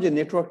সোশ্যাল যে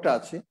নেটওয়ার্কটা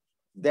আছে,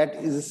 that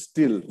is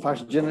still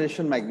first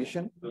generation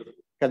migration.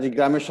 কাজে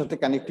গ্রামের সাথে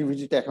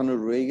কানেক্টিভিটিটা এখনো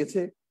রয়ে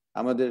গেছে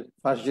আমাদের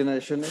ফার্স্ট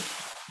জেনারেশনে।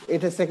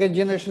 এটা সেকেন্ড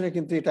জেনারেশনে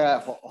কিন্তু এটা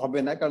হবে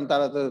না, কারণ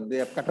তারা তো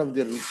cut of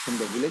their roots from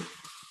the village.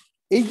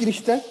 এই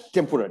জিনিসটা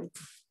টেম্পোরারি,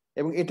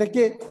 এবং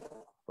এটাকে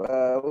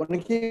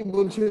অনেকেই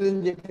বলছিলেন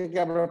যে এটাকে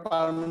আমরা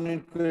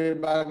পার্মানেন্ট করে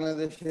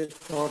বাংলাদেশের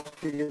শহর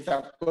থেকে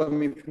চাপ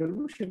কমিয়ে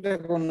ফেলবো। সেটা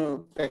কোনো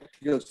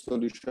প্র্যাকটিক্যাল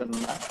সলিউশন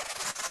না,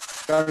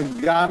 কারণ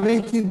গ্রামে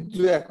কিন্তু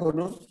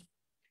এখনো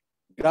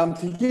গ্রাম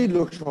থেকেই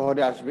লোক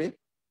শহরে আসবে,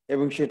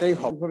 এবং সেটাই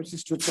ভাবে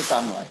সৃষ্টি হচ্ছে তা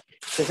নয়।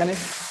 সেখানে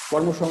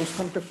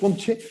কর্মসংস্থানটা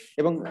কমছে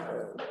এবং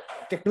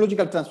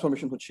টেকনোলজিক্যাল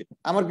ট্রান্সফরমেশন হচ্ছে।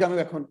 আমার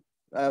গ্রামে এখন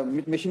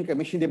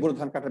মেশিন দিয়ে বড়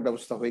ধান কাটার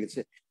ব্যবস্থা হয়ে গেছে।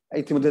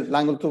 ইতিমধ্যে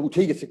লাঙ্গল তো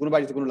উঠেই গেছে, কোনো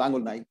বাড়িতে কোনো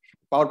লাঙ্গল নাই,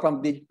 পাওয়ার পাম্প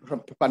দিয়ে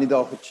পানি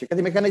দেওয়া হচ্ছে।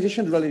 কাজে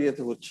মেকানাইজেশন রুরাল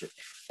এরিয়াতে হচ্ছে।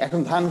 এখন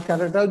ধান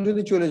কাটাটাও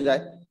যদি চলে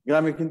যায়,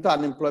 গ্রামে কিন্তু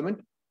আনএমপ্লয়মেন্ট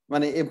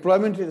মানে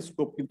এমপ্লয়মেন্টের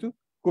স্কোপ কিন্তু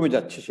কমে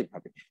যাচ্ছে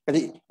সেভাবে। কাজে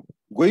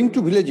going to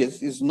villages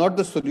is not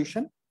the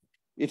solution.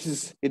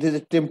 It is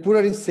a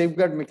temporary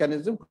safeguard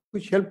mechanism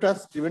which helped us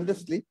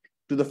tremendously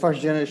to the first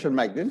generation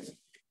migrants,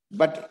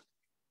 but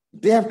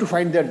they have to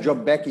find their job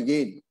back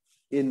again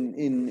in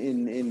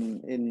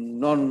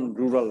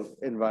non-rural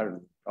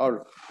environment,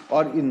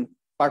 or in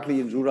partly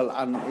in rural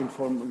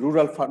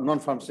rural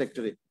non-farm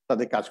sector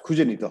তাদের কাজ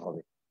খুঁজে নিতে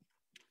হবে।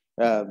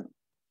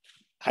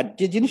 আর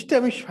যে জিনিসটা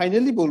আমি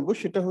finally বলবো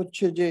সেটা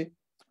হচ্ছে যে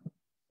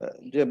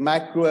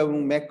ম্যাক্রো এবং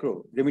ম্যাক্রো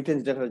রেমিটেন্স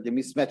ডাটার যে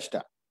মিসম্যাচটা,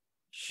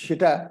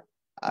 সেটা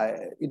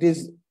it is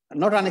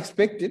not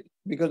unexpected,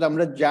 because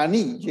আমরা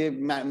জানি যে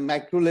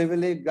ম্যাক্রো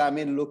লেভেলে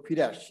গ্রামের লোক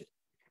ফিরে আসছে,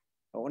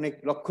 অনেক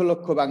লক্ষ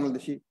লক্ষ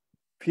বাংলাদেশি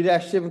ফিরে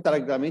আসছে, এবং তারা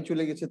গ্রামেই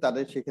চলে গেছে।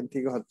 তাদের সেখান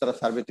থেকে হয়তো তারা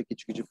সার্ভেতে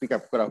কিছু কিছু পিক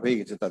আপ করা হয়ে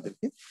গেছে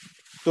তাদেরকে।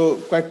 তো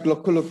কয়েক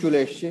লক্ষ লোক চলে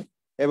এসছে,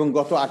 এবং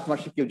গত 8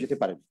 মাসে কেউ যেতে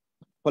পারেনি।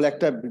 ফলে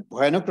একটা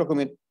ভয়ানক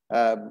রকমের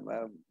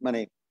মানে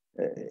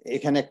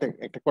এখানে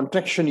একটা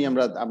কন্ট্রাকশনই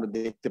আমরা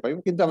দেখতে পাই।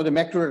 কিন্তু আমাদের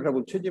ম্যাক্রো ডাটা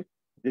বলছে যে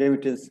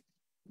remittance,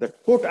 the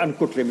coat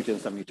unquote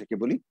remittance আমি এটাকে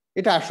বলি,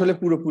 এটা আসলে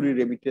পুরোপুরি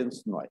রেমিটেন্স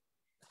নয়।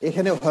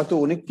 এখানে হয়তো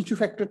অনেক কিছু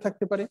ফ্যাক্টর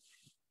থাকতে পারে,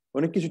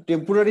 অনেক কিছু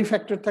টেম্পোরারি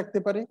ফ্যাক্টর থাকতে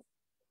পারে,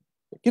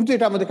 কিন্তু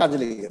এটা আমাদের কাজে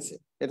লেগে গেছে।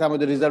 এটা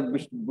আমাদের রিজার্ভ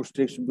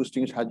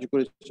বুস্টিং এ সাহায্য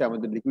করেছে,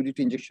 আমাদের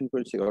লিকুইডিটি ইনজেকশন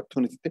করেছে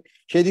অর্থনীতিতে।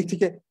 সেই দিক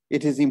থেকে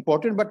it is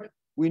important, but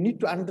we need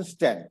to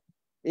understand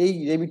এই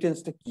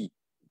রেমিটেন্সটা কি,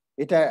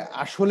 এটা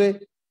আসলে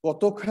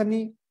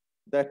কতখানি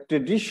দ্য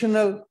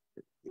ট্রেডিশনাল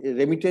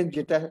রেমিটেন্স,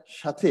 যেটার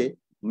সাথে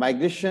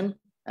migration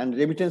and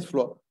remittance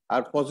flow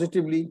are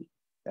positively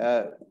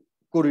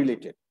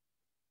correlated.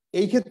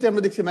 এই ক্ষেত্রে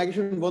আমরা দেখছি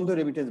মাইগ্রেশন বন্ধ,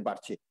 রেমিটেন্স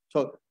বাড়ছে। So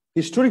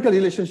historical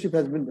relationship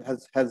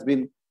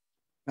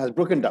has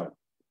broken down.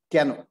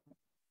 কেন?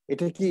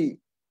 এটা কি,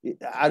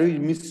 are we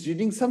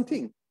misreading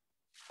something?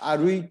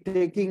 Are we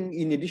taking,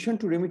 in addition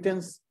to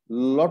remittance,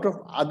 lot of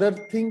other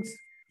things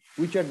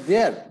which are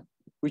there,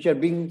 which are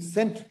being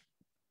sent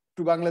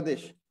to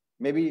Bangladesh,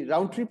 maybe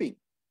round tripping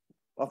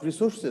of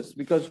resources,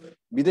 because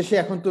বিদেশে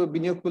এখন তো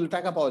বিনিয়োগ করলে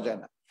টাকা পাওয়া যায়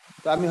না।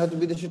 তো আমি হয়তো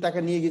বিদেশে টাকা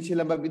নিয়ে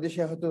গেছিলাম বা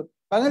বিদেশে হয়তো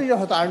বাঙালিরা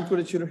হয়তো আর্ন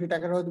করেছিল, সেই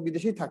টাকাটা হয়তো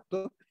বিদেশেই থাকতো,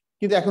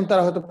 কিন্তু এখন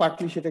তারা হয়তো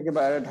পার্টলি সেটাকে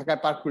ঢাকায়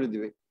পার্ক করে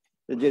দিবে,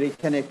 যে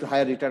এখানে একটু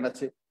হায়ার রিটার্ন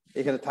আছে,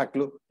 এখানে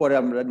থাকলো, পরে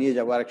আমরা নিয়ে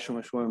যাবো আরেক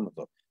সময়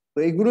মতো। তো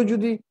এইগুলো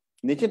যদি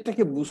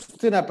নেচারটাকে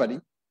বুঝতে না পারি,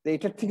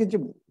 এটার থেকে যে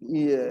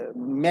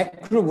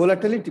ম্যাক্রো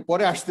ভোলাটিলিটি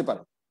পরে আসতে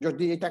পারে,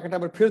 যদি এই টাকাটা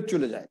আবার ফেরত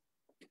চলে যায়,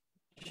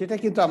 সেটা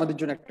কিন্তু আমাদের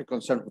জন্য একটা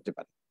কনসার্ন হতে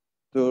পারে।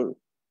 তো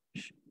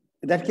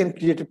that can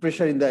create a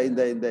pressure in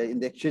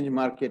the exchange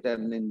market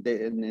and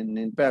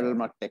in parallel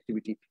market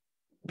activity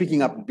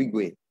picking up big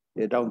way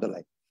down the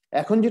line.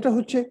 এখন যেটা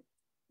হচ্ছে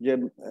যে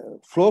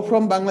ফ্লো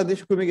ফ্রম বাংলাদেশ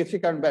কমে গেছে,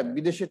 কারণ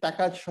বিদেশে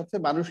টাকার সাথে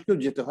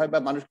মানুষকেও যেতে হয় বা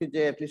মানুষকে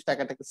যে অ্যাটলিস্ট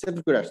টাকাটাকে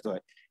সেটেল করে আসতে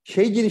হয়,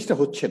 সেই জিনিসটা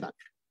হচ্ছে না,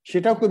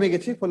 সেটাও কমে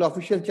গেছে। ফলে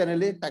অফিসিয়াল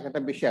চ্যানেলে টাকাটা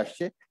বেশি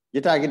আসছে,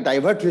 যেটা আগে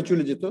ডাইভার্ট হয়ে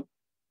চলে যেত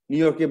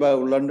নিউ ইয়র্কে বা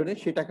লন্ডনে,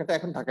 সেই টাকাটা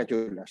এখন ঢাকায়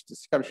চলে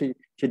আসতেছে, কারণ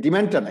সেই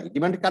ডিমান্ডটা নাই।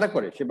 ডিমান্ড কারা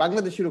করে? সে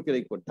বাংলাদেশের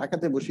লোকেরাই করে,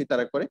 ঢাকাতে বসেই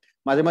তারা করে।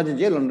 মাঝে মাঝে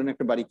যে লন্ডনে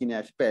একটা বাড়ি কিনে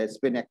আসে,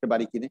 স্পেনে একটা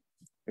বাড়ি কিনে,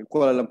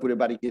 কুয়ালালামপুরে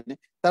বাড়ি কিনে,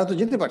 তারা তো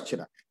যেতে পারছে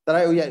না, তারা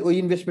ওই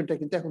ইনভেস্টমেন্টটা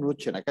কিন্তু এখন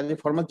হচ্ছে না, কারণ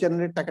ফর্মাল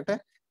চ্যানেলের টাকাটা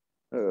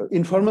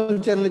ইনফর্মাল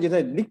চ্যানেলে যেটা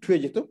লিকড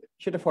হয়ে যেত,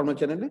 সেটা ফর্মাল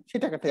চ্যানেলে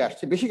সেই টাকাটাই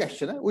আসছে, বেশি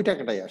আসছে না, ওই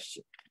টাকাটাই আসছে।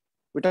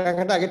 ওই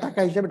টাকাটা আগে টাকা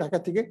হিসাবে ঢাকা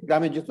থেকে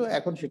গ্রামে যেত,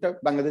 এখন সেটা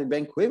বাংলাদেশ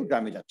ব্যাংক হয়ে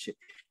গ্রামে যাচ্ছে।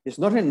 It's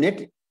not a net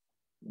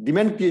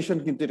demand creation,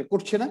 কিন্তু এটা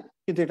করছে না,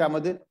 কিন্তু এটা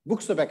আমাদের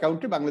বুকস অফ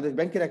অ্যাকাউন্টে, বাংলাদেশ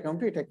ব্যাংকের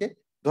অ্যাকাউন্টে এটাকে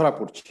ধরা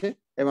পড়ছে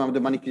এবং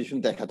আমাদের মানি ক্রিয়েশন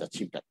দেখা যাচ্ছে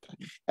ইম্প্যাক্টটা।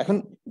 এখন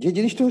যে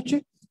জিনিসটা হচ্ছে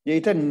যে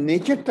এটা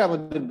নেচারটা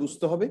আমাদের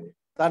বুঝতে হবে,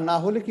 তা না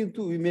হলে কিন্তু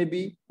we may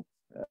be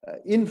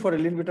in for a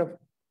little bit of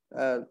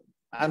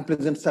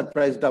unpleasant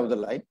surprise down the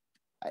line.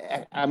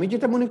 আমি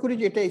যেটা মনে করি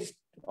যে এটা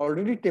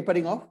already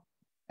tapering of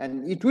and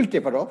it will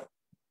taper off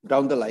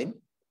down the line,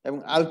 and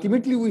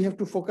ultimately we have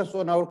to focus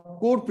on our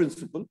core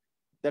principle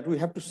that we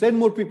have to send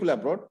more people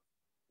abroad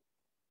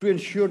to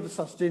ensure the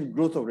sustained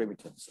growth of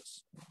remittances.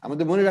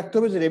 আমাদের মনে রাখতে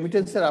হবে যে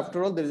রেমিটেন্সের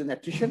after all there is an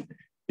attrition,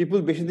 people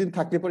বেশি দিন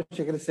থাকলে পরে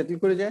সেখানে সেটেল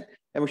করে যায়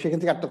এবং সেখান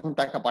থেকে আর তখন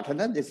টাকা পাঠায়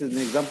না। This is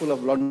an example of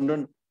London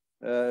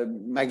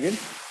migrant,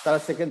 তারা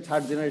সেকেন্ড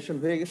থার্ড জেনারেশন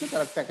হয়ে গেছে,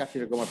 তারা টাকা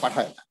সেরকম আর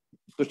পাঠায় না।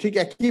 তো ঠিক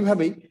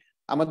একইভাবেই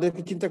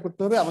আমাদেরকে চিন্তা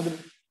করতে হবে, আমাদের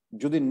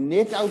যদি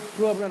নেট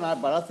আউটফ্লো আমরা না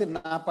বাড়াতে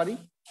না পারি,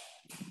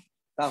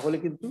 তাহলে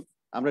কিন্তু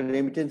আমরা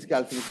রেমিটেন্সকে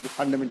আলটিমেটলি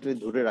ফান্ডামেন্টালি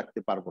ধরে রাখতে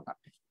পারবো না।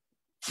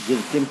 যে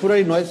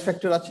টেম্পোরারি নয়েজ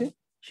ফ্যাক্টর আছে,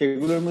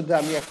 সেগুলোর মধ্যে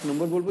আমি এক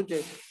নম্বর বলবো যে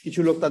কিছু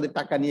লোক তাদের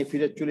টাকা নিয়ে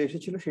ফিরে চলে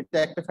এসেছিল, সেটা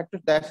একটা factor,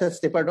 that has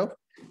tapered of.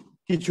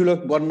 কিছু লোক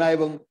বন্যা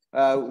এবং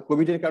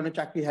কোভিড এর কারণে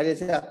চাকরি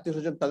হারিয়েছে, আত্মীয়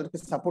স্বজন তাদেরকে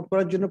সাপোর্ট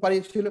করার জন্য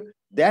পাঠিয়েছিল,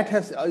 that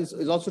has is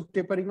also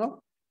tapering of.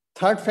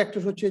 Third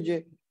factor হচ্ছে যে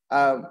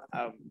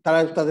তারা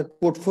তাদের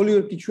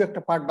পোর্টফোলিওর কিছু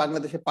একটা পার্ট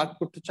বাংলাদেশে পার্ক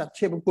করতে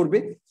চাচ্ছে এবং করবে,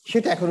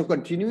 সেটা এখনো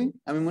কন্টিনিউইং,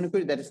 আমি মনে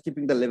করি that is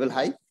keeping the level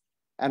high.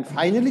 And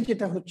finally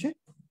যেটা হচ্ছে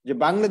যে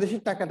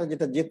বাংলাদেশের টাকাটা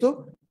যেটা যেত,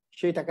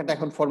 সেই টাকাটা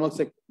এখন ফর্মাল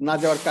সেক্টর না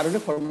যাওয়ার কারণে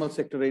ফর্মাল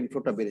সেক্টরের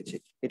ইনফ্লোটা বেড়েছে।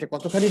 এটা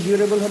কতখানি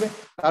ডিউরেবল হবে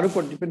তার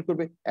উপর ডিপেন্ড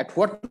করবে at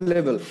what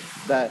level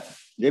the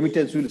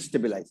remittance will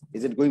stabilize.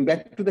 Is it going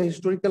back to the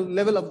historical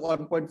level of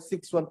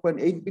 1.6,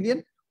 1.8 billion,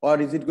 or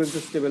is it going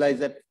to stabilize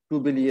at 2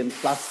 billion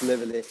plus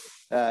level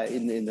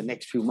in the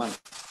next few months?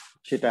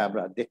 সেটা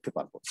আমরা দেখতে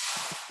পারবো।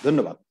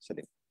 ধন্যবাদ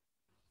Selim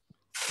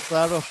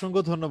sir,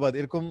 অসংখ্য ধন্যবাদ।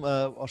 এরকম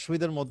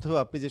অসুবিধার মধ্যেও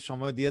আপনি যে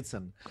সময়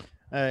দিয়েছেন,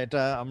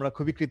 এটা আমরা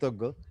খুবই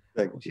কৃতজ্ঞ।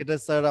 সেটা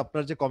স্যার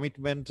আপনার যে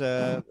কমিটমেন্ট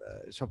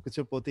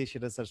সবকিছুর প্রতি,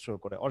 সেটা স্যার শো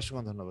করে।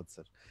 অসংখ্য ধন্যবাদ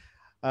স্যার।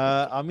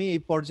 আমি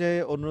এই পর্যায়ে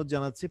অনুরোধ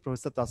জানাচ্ছি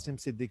প্রফেসর তাসনিম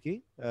সিদ্দিকী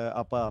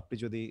আপা, আপনি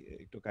যদি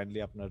একটু কাইন্ডলি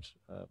আপনার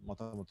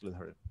মতামত তুলে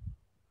ধরেন।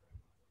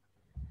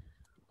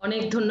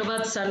 অনেক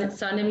ধন্যবাদ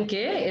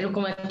সানেমকে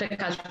এরকম একটা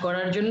কাজ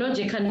করার জন্য,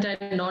 যেখানটায়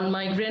নন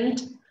মাইগ্রেন্ট,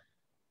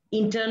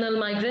 ইন্টারনাল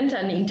মাইগ্রেন্ট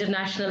আর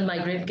ইন্টারন্যাশনাল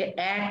মাইগ্রেন্টকে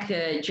এক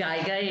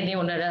জায়গায় এনে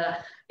ওনারা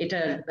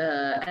এটার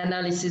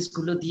অ্যানালিসিস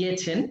গুলো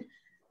দিয়েছেন।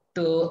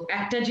 তো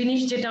একটা জিনিস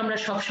যেটা আমরা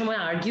সবসময়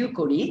আর্গিউ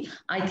করি,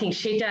 আই থিঙ্ক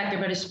সেটা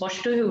একেবারে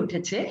স্পষ্ট হয়ে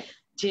উঠেছে,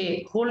 যে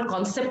whole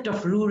concept of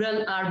rural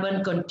urban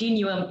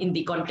continuum in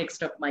the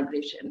context of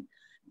migration,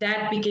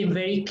 that became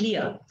very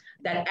clear,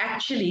 that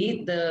actually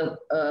the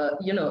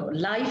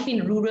life in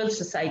rural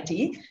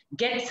society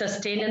gets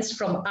sustenance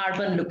from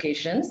urban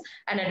locations,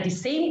 and at the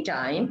same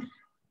time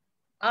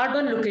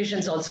urban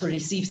locations also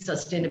receive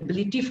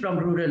sustainability from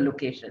rural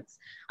locations.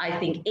 I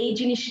think এই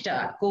জিনিসটা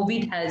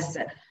COVID has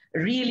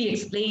really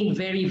explained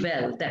very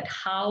well, that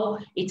how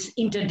it's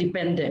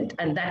interdependent,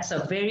 and that's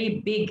a very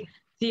big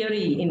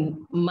theory in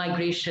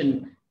migration,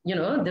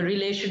 the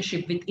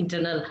relationship with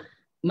internal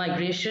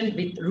migration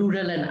with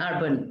rural and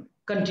urban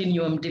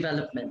continuum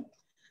development.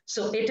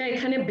 So এটা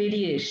এখানে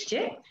বেরিয়ে এসছে।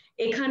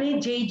 এখানে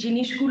যেই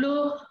জিনিসগুলো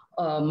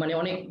মানে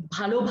অনেক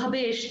ভালোভাবে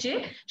এসছে,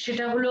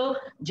 সেটা হলো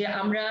যে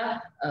আমরা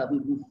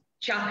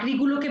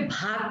চাকরিগুলোকে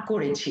ভাগ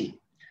করেছি,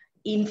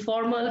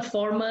 ইনফর্মাল,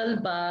 ফর্মাল,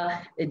 বা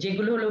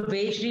যেগুলো হলো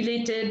ওয়েজ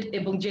রিলেটেড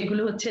এবং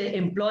যেগুলো হচ্ছে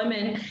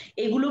এমপ্লয়মেন্ট,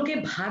 এগুলোকে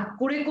ভাগ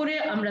করে করে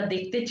আমরা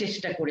দেখতে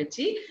চেষ্টা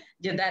করেছি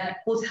যে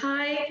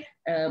কোথায়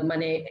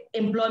মানে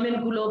এমপ্লয়মেন্ট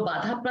গুলো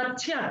বাধা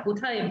পাচ্ছে আর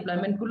কোথায়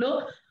এমপ্লয়মেন্ট গুলো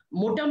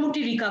মোটামুটি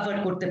রিকভার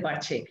করতে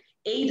পারছে।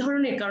 এই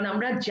ধরনের, কারণ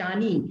আমরা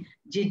জানি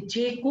যে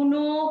যে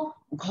কোনো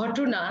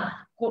ঘটনা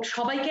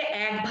সবাইকে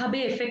একভাবে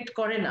এফেক্ট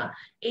করে না,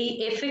 এই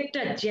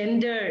এফেক্টটা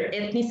জেন্ডার,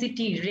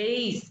 এথনিসিটি,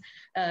 রেস,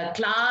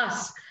 ক্লাস,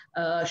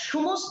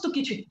 সমস্ত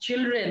কিছু,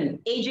 চিলড্রেন,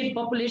 এজেড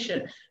পপুলেশন,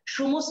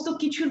 সমস্ত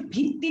কিছুর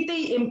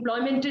ভিত্তিতেই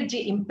এমপ্লয়মেন্টের যে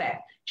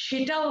ইম্প্যাক্ট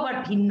সেটাও আবার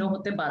ভিন্ন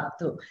হতে বাধ্য।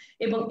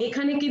 এবং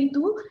এখানে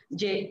কিন্তু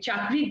যে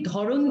চাকরির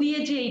ধরন দিয়ে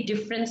যে এই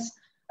ডিফারেন্স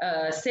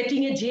সেটিং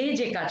এ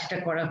যে কাজটা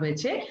করা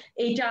হয়েছে,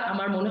 এইটা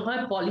আমার মনে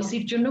হয়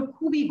পলিসির জন্য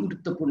খুবই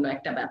গুরুত্বপূর্ণ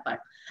একটা ব্যাপার।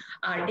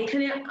 আর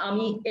এখানে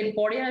আমি এর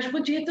পরে আসবো,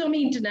 যেহেতু আমি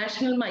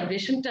ইন্টারন্যাশনাল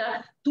মাইগ্রেশনটা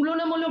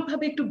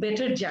তুলনামূলকভাবে একটু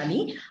বেটার জানি,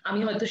 আমি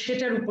হয়তো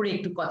সেটার উপরে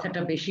একটু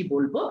কথাটা বেশি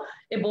বলবো।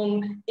 এবং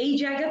এই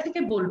জায়গা থেকে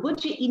বলবো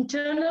যে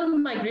ইন্টারনাল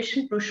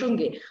মাইগ্রেশন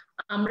প্রসঙ্গে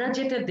আমরা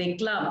যেটা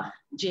দেখলাম,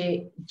 যে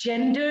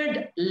জেন্ডার্ড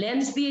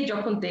লেন্স দিয়ে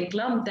যখন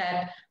দেখলাম দ্যাট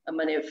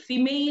মানে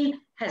female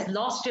has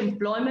lost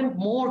employment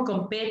more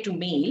compare to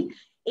mail,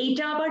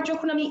 এইটা আবার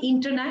যখন আমি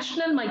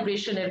ইন্টারন্যাশনাল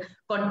মাইগ্রেশনের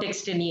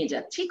কনটেক্সটে নিয়ে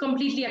যাচ্ছি,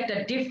 কমপ্লিটলি একটা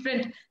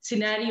ডিফারেন্ট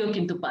সিনারিও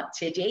কিন্তু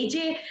পাচ্ছে, যে এই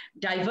যে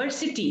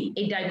ডাইভার্সিটি,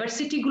 এই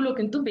ডাইভার্সিটি গুলো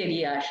কিন্তু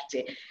বেরিয়ে আসছে।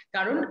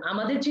 কারণ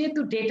আমাদের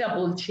যেহেতু ডেটা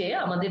বলছে,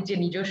 আমাদের যে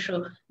নিজস্ব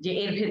যে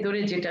এর ভেতরে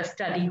যেটা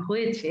স্টাডি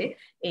হয়েছে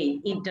এই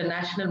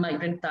ইন্টারন্যাশনাল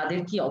মাইগ্রেন্ট তাদের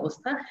কি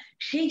অবস্থা,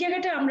 সেই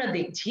জায়গাটা আমরা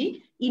দেখছি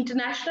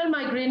ইন্টারন্যাশনাল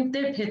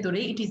মাইগ্রেন্টদের ভেতরে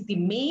it is the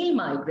mail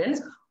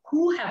migrants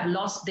who have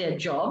lost their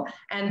job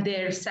and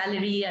their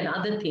salary and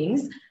other things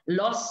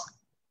lost,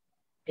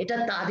 এটা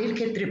তাদের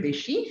ক্ষেত্রে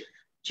বেশি।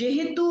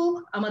 যেহেতু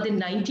আমাদের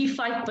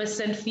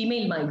 95%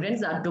 female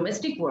migrants are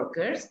domestic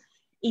workers,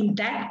 in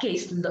that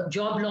case the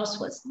job loss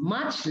was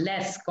much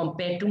less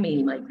compared to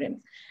male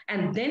migrants.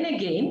 And then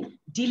again,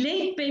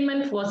 delayed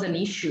payment was an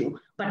issue,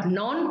 but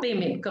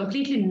non-payment,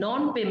 completely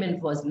non-payment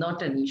was not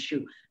an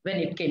issue when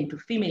it came to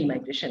female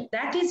migration.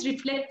 That is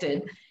reflected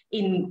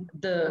in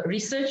the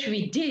research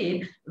we did,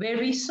 where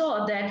we saw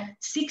that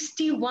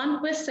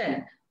 61%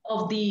 of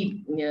the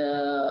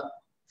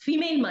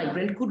female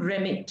migrant could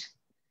remit,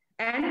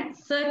 and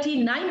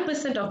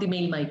 39% of the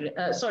male migrant,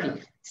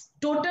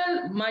 total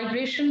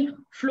migration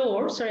floor,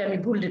 আমি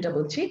ভুল data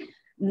বলছি,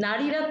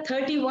 নারীরা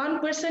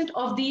 31%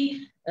 of the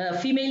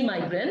female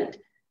migrant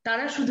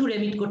তারা শুধু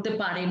remit করতে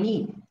পারেনি,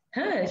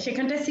 হ্যাঁ,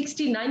 সেখানটায়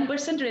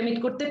 69% রেমিট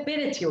করতে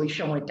পেরেছে ওই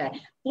সময়টায়,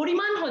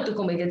 পরিমাণ হয়তো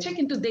কমে গেছে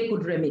কিন্তু they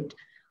could remit।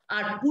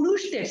 আর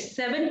পুরুষদের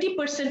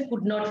 70%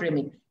 could not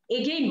remit।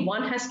 Again,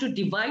 one has to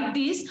divide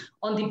this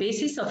on the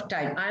basis of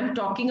time. I'm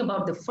talking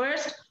about the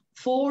first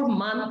 4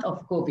 months of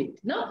COVID,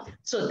 no?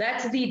 So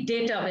that's the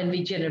data when we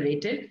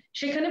generated.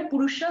 সেখানে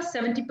পুরুষরা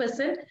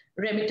 70%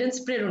 remittance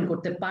প্রেরণ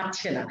করতে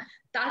পারছে না।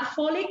 তার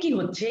ফলে কি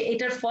হচ্ছে,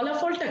 এটার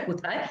ফলাফলটা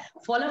কোথায়?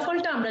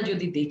 ফলাফলটা আমরা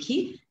যদি দেখি,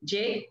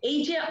 যে এই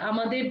যে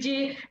আমাদের যে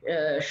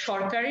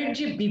সরকারের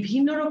যে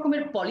বিভিন্ন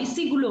রকমের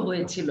পলিসিগুলো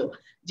হয়েছিল,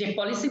 যে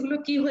পলিসিগুলো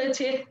কি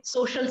হয়েছে,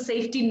 সোশ্যাল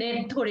সেফটি নেট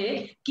ধরে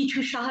কিছু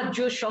সাহায্য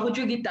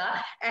সহযোগিতা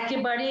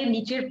একেবারে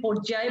নিচের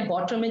পর্যায়ে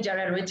বটমে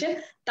যারা রয়েছেন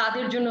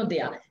তাদের জন্য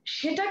দেয়া,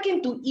 সেটা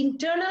কিন্তু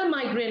ইন্টারনাল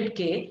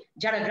মাইগ্রেন্টকে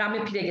যারা গ্রামে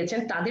ফিরে গেছেন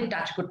তাদের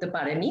টাচ করতে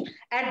পারেনি।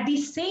 At the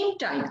same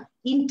time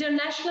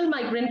international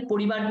migrant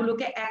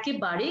পরিবারগুলোকে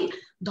একেবারেই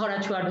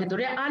ধরাছোঁয়ার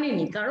ভেতরে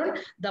আনেনি, কারণ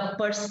the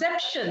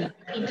perception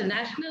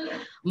international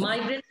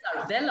migrants are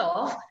well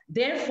of,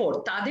 therefore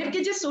তাদেরকে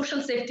যে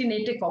সোশ্যাল সেফটি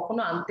নেটে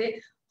কখনো আনতে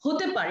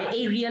হতে পারে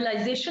এই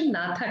রিয়েলাইজেশন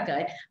না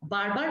থাকায়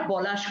বারবার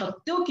বলা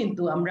সত্ত্বেও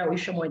কিন্তু আমরা ওই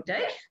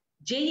সময়টায়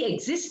যেই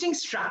এক্সিস্টিং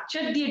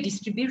স্ট্রাকচার দিয়ে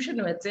ডিস্ট্রিবিউশন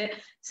হয়েছে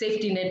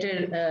সেফটি নেটের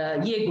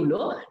ইয়েগুলো,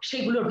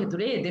 সেগুলোর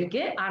ভেতরে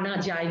এদেরকে আনা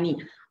যায়নি।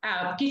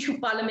 কিছু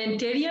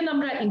পার্লামেন্টেরিয়ান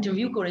আমরা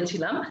ইন্টারভিউ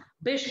করেছিলাম,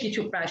 বেশ কিছু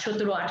প্রায়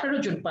 17-18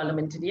 জন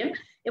পার্লামেন্টেরিয়ান,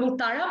 এবং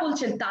তারা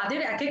বলছেন তাদের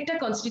এক একটা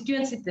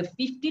কনস্টিটিউয়েন্সিতে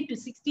 50 to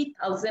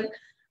 60,000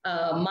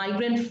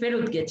 মাইগ্রেন্ট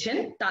ফেরত গেছেন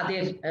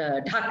তাদের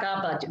ঢাকা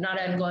বা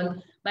নারায়ণগঞ্জ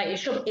বা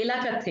এসব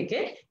এলাকা থেকে,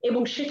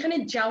 এবং সেখানে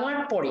যাওয়ার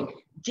পরে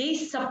যেই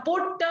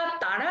সাপোর্টটা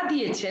তারা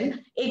দিয়েছেন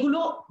এগুলো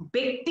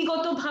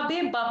ব্যক্তিগতভাবে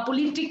বা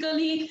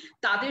পলিটিক্যালি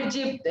তাদের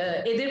যে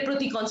এদের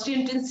প্রতি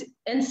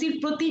কনস্টিটিউয়েন্সির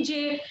প্রতি যে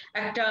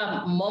একটা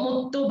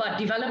মমত্ব বা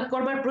ডেভেলপ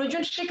করবার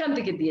প্রয়োজন সেখান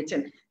থেকে দিয়েছেন,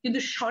 কিন্তু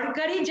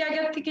সরকারি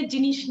জায়গা থেকে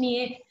জিনিস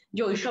নিয়ে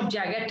যে ওইসব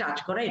জায়গায় টাচ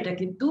করা এটা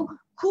কিন্তু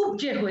খুব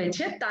যে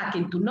হয়েছে তা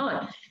কিন্তু নয়।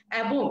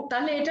 এবং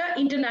তাহলে এটা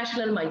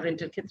ইন্টারন্যাশনাল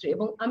মাইগ্রেন্টের ক্ষেত্রে।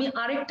 এবং আমি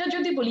আরেকটা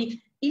যদি বলি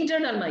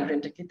ইন্টারনাল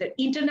মাইগ্রেন্টের ক্ষেত্রে,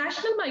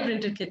 ইন্টারন্যাশনাল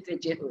মাইগ্রেন্টের ক্ষেত্রে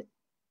যে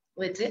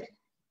হয়েছে,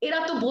 এরা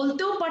তো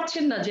বলতেও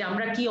পারছেন না যে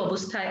আমরা কি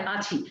অবস্থায়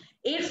আছি।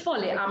 এর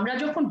ফলে আমরা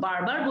যখন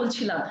বারবার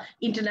বলছিলাম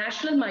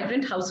ইন্টারন্যাশনাল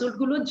মাইগ্রেন্ট হাউসহোল্ড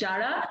গুলো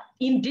যারা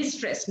in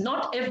distress,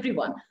 not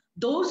everyone,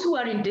 those who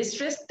R in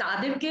distress,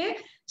 তাদেরকে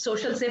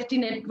সোশ্যাল সেফটি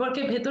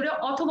নেটওয়ার্কের ভেতরে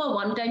অথবা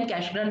ওয়ান টাইম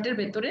ক্যাশ গ্রান্টের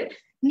ভেতরে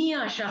নিয়ে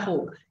আসা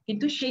হোক,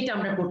 কিন্তু সেইটা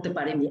আমরা করতে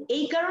পারিনি।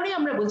 এই কারণে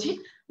আমরা বলছি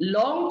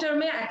লং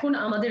টার্মে এখন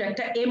আমাদের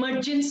একটা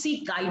emergency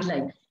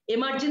guideline,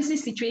 emergency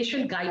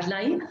situation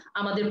guideline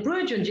আমাদের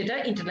প্রয়োজন, যেটা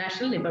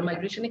ইন্টারন্যাশনাল লেবার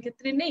মাইগ্রেশনের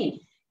ক্ষেত্রে নেই।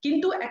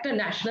 কিন্তু একটা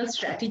ন্যাশনাল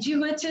স্ট্র্যাটেজি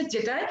হয়েছে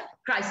যেটা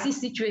ক্রাইসিস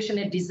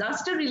সিচুয়েশনে,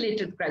 ডিজাস্টার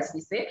রিলেটেড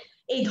ক্রাইসিসে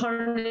এই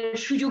ধরনের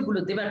সুযোগগুলো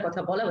দেবার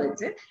কথা বলা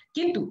হয়েছে।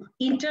 কিন্তু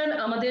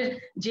আমাদের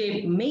যে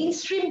মেইন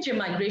স্ট্রিম যে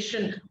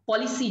মাইগ্রেশন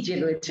পলিসি যে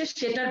রয়েছে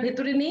সেটার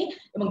ভেতরে নেই,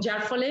 এবং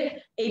যার ফলে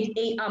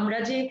এই আমরা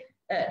যে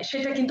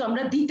সেটা কিন্তু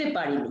আমরা দিতে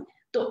পারিনি।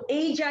 তো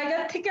এই জায়গা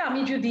থেকে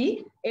আমি যদি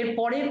এর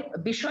পরের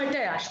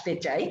বিষয়টায় আসতে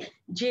চাই,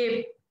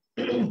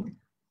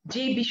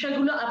 যে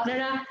বিষয়গুলো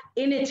আপনারা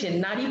এনেছেন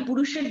নারী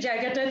পুরুষের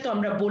জায়গাটায় তো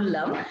আমরা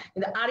বললাম,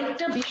 কিন্তু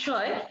আরেকটা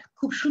বিষয়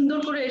খুব সুন্দর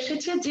করে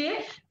এসেছে যে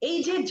এই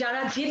যে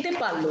যারা যেতে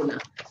পারলো না,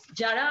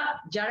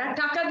 যারা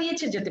টাকা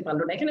দিয়েছে যেতে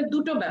পারলো না, এখানে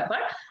দুটো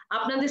ব্যাপার।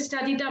 আপনাদের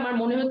স্টাডিটা আমার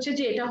মনে হচ্ছে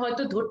যে এটা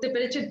হয়তো ধরতে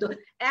পেরেছে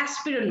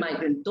aspirant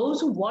migrant, those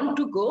who want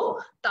to go,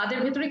 তাদের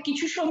ভেতরে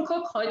কিছু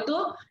সংখ্যক হয়তো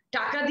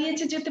টাকা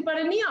দিয়েছে যেতে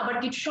পারেনি, আবার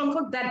কিছু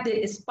সংখ্যক that they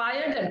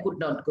aspired and could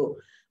not go.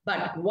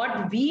 But what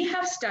we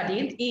have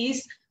studied is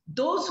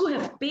those who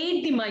have paid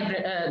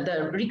the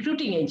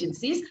recruiting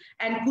agencies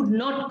and could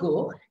not go,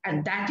 and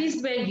that is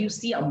where you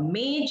see a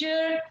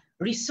major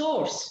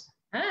resource,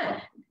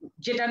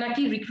 যেটা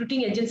নাকি recruiting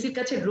এজেন্সির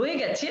কাছে রয়ে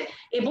গেছে,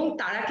 এবং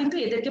তারা কিন্তু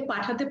এদেরকে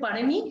পাঠাতে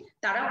পারেনি।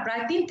 তারা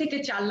প্রায় 3 থেকে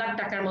 4 লাখ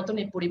টাকার মতন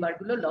এই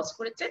পরিবারগুলো লস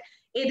করেছে।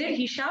 এদের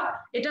হিসাব,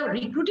 এটা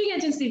রিক্রুটিং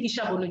এজেন্সির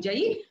হিসাব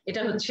অনুযায়ী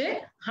এটা হচ্ছে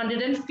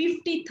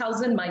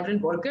 150,000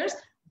 মাইগ্রেন্ট ওয়ার্কার্স,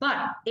 বাট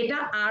এটা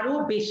আরো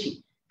বেশি,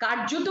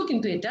 কার্যত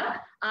কিন্তু এটা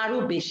আরো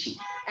বেশি।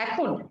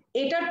 এখন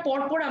এটার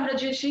পরপর আমরা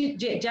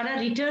যারা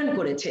রিটার্ন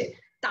করেছে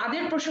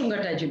তাদের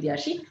প্রসঙ্গটায় যদি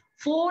আসি,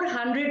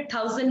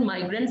 400,000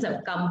 migrants have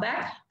come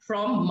back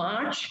from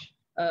March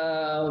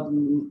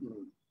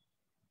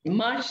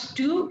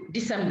to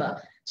December.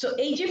 So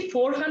এই যে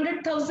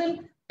 400,000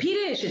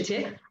 ফিরে এসেছে,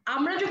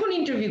 আমরা যখন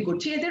ইন্টারভিউ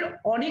করছি এদের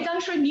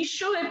অনেকাংশই নিঃস্ব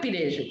হয়ে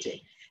ফিরে এসেছে।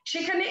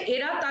 সেখানে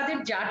এরা তাদের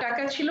যা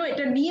টাকা ছিল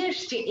এটা নিয়ে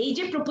এসছে। এই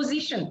যে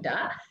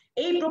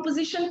এই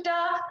প্রপোজিশনটা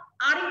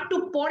আরেকটু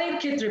পরের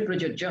ক্ষেত্রে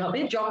প্রযোজ্য হবে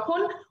যখন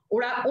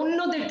ওরা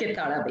অন্যদেরকে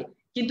তাড়াবে।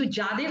 কিন্তু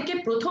যাদেরকে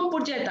প্রথম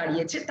পর্যায়ে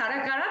তাড়িয়েছে তারা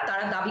কারা?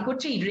 তারা দাবি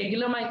করছে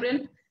ইররেগুলার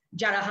মাইগ্রেন্ট,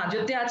 যারা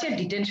হাজতে আছে,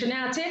 ডিটেনশনে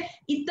আছে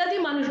ইত্যাদি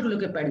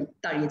মানুষগুলোকে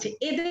তাড়িয়েছে।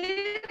 এদের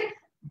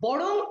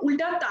বরং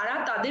উল্টা তারা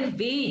তাদের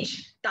ওয়েজ,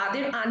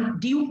 তাদের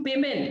আনডিউ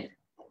পেমেন্ট,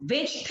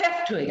 ওয়েজ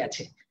থেফট হয়ে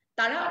গেছে।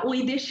 তারা ওই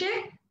দেশে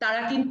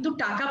তারা কিন্তু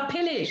টাকা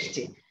ফেলে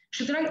এসছে।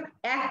 সুতরাং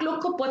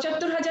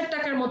 1,75,000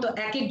 টাকার মতো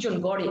এক একজন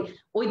গড়ে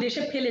ওই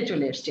দেশে ফেলে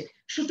চলে এসছে।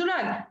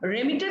 সুতরাং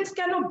রেমিটেন্স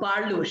কেন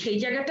বাড়লো সেই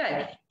জায়গাটায়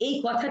এই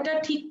কথাটা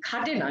ঠিক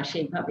খাটে না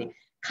সেইভাবে।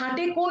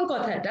 খাটে কোন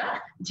কথাটা,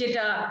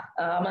 যেটা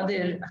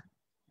আমাদের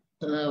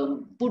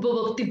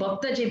পূর্ববর্তী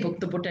বক্তা যে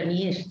বক্তব্যটা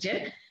নিয়ে এসছেন,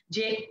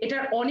 যে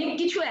এটার অনেক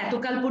কিছু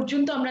এতকাল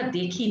পর্যন্ত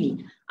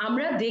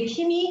আমরা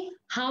দেখিনি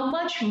how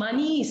much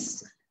money is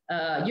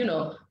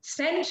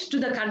sent to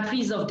the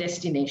countries of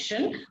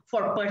destination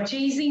for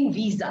purchasing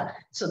visa.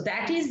 So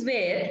that is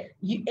where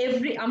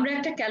আমরা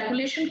একটা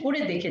ক্যালকুলেশন করে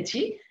দেখেছি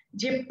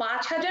যে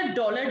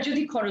 $5,000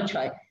 যদি খরচ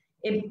হয়,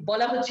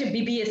 বলা হচ্ছে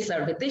বিবিএস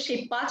সার্ভেতে, সেই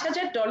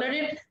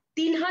 $5,000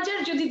 3,000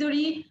 যদি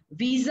ধরি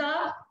ভিসা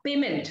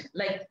পেমেন্ট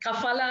লাইক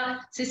কাফালা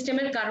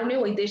সিস্টেমের কারণে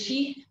ওই দেশি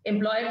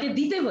এমপ্লয়ারকে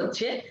দিতে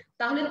হচ্ছে,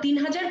 তাহলে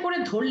 3,000 করে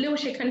ধরলেও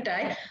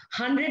সেখানটায়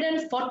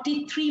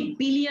 $143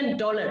 বিলিয়ন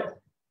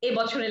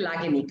এবছরে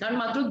লাগেনি, কারণ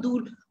মাত্র 2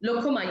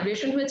 লক্ষ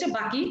মাইগ্রেশন হয়েছে,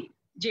 বাকি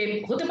যে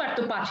হতে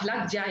পারতো 5 লাখ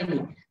যায়নি।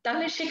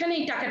 তাহলে সেখানে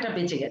এই টাকাটা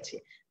বেঁচে গেছে।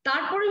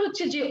 তারপরে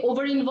হচ্ছে যে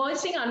ওভার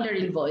ইনভয়েসিং, আন্ডার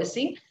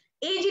ইনভয়েসিং,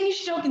 এই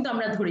জিনিসটাও কিন্তু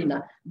আমরা ধরি না।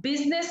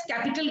 বিজনেস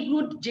ক্যাপিটাল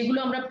গুড যেগুলো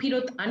আমরা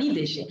ফেরত আনি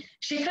দেশে,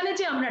 সেখানে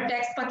যে আমরা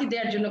ট্যাক্স ফাঁকি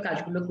দেওয়ার জন্য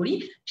কাজগুলো করি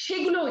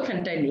সেগুলো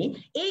ওইখানটায় নেই।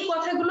 এই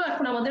কথাগুলো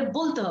এখন আমাদের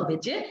বলতে হবে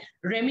যে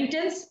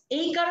রেমিটেন্স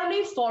এই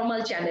কারণেই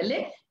ফর্মাল চ্যানেলে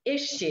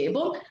এসছে।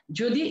 এবং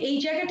যদি এই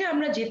জায়গাটা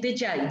আমরা যেতে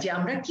চাই যে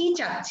আমরা কি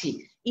চাচ্ছি,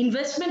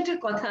 ইনভেস্টমেন্টের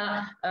কথা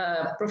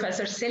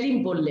প্রফেসর সেলিম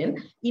বললেন,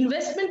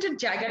 ইনভেস্টমেন্টের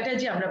জায়গাটা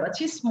যে আমরা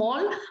পাচ্ছি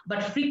স্মল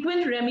বাট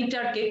ফ্রিকুয়েন্ট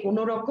রেমিটারকে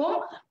কোনো রকম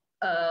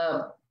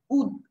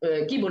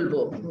কি বলবো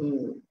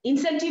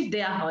ইনসেন্টিভ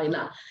দেয়া হয়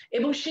না,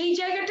 এবং সেই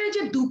জায়গাটায়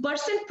যে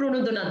 2%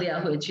 প্রণোদনা দেয়া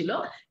হয়েছিল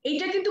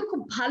এইটা কিন্তু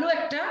খুব ভালো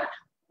একটা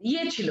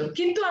ছিল,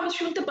 কিন্তু আমি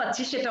শুনতে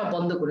পাচ্ছি সেটাও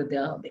বন্ধ করে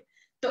দেওয়া হবে।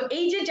 তো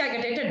এই যে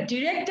জায়গাটা, এটা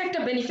ডিরেক্ট একটা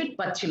বেনিফিট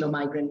পাচ্ছিল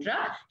মাইগ্রেন্টরা,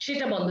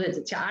 সেটা বন্ধ হয়ে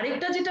যাচ্ছে।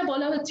 আরেকটা যেটা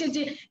বলা হচ্ছে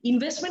যে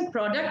ইনভেস্টমেন্ট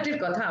প্রোডাক্টের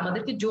কথা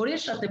আমাদেরকে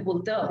জোরের সাথে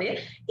বলতে হবে,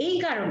 এই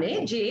কারণে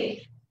যে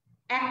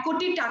 1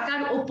 কোটি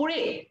টাকার ওপরে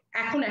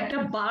এখন একটা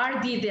বার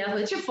দিয়ে দেওয়া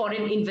হয়েছে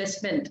ফরেন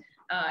ইনভেস্টমেন্ট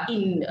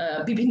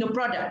বিভিন্ন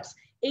প্রোডাক্টস।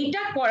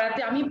 এইটা করাতে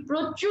আমি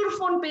প্রচুর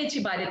ফোন পেয়েছি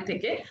বাইরের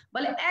থেকে,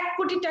 বলে 1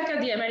 কোটি টাকা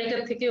দিয়ে আমেরিকা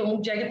থেকে অমুক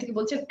জায়গা থেকে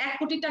বলছেন 1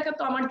 কোটি টাকা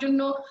তো আমার জন্য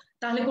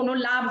তাহলে কোনো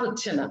লাভ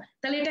হচ্ছে না,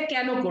 তাহলে এটা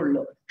কেন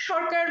করলো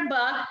সরকার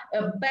বা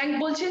ব্যাংক?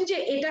 বলছেন যে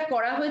এটা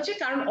করা হয়েছে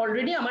কারণ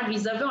অলরেডি আমার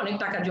রিজার্ভে অনেক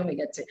টাকা জমে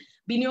গেছে,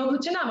 বিনিয়োগ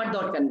হচ্ছে না, আমার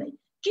দরকার নাই।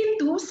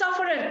 কিন্তু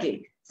সাফারার কে?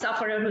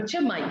 সাফারার হচ্ছে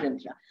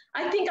মাইগ্রেন্টরা।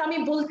 I think আমি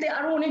বলতে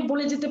আরো অনেক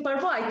বলে যেতে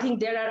পারবো। I think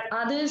there are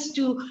others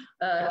to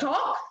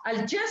talk.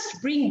 I'll just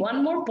bring one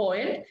more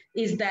point,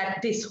 is that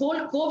this whole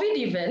COVID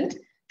event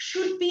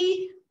should be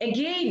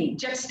again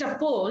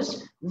juxtaposed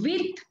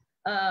with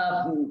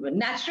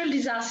natural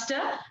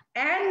disaster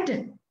and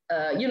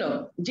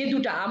যে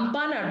দুটা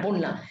আমপান আর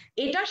বন্যা,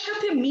 এটার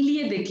সাথে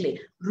মিলিয়ে দেখলে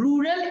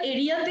রুরাল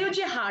এরিয়াতেও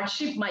যে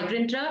হার্ডশিপ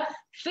মাইগ্রেন্টরা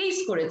ফেস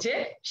করেছে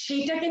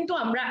সেটা কিন্তু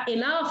আমরা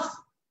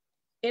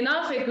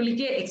এনাফ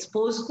এগুলিকে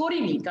এক্সপোজ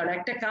করিনি। কারণ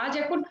একটা কাজ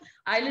এখন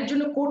আইলের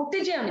জন্য করতে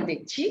যে আমি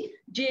দেখছি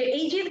যে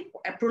এই যে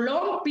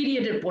প্রলং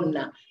পিরিয়ডের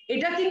বন্যা,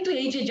 এটা কিন্তু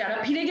এই যে যারা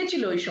ফিরে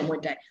গেছিল ওই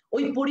সময়টায়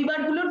ওই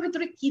পরিবারগুলোর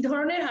ভিতরে কি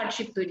ধরনের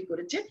হার্ডশিপ তৈরি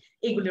করেছে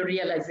এগুলোর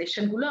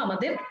রিয়েলাইজেশন গুলো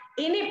আমাদের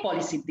এনে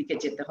পলিসির দিকে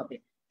যেতে হবে।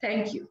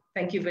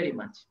 Thank you very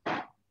much.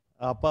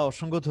 আপা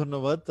অসংখ্য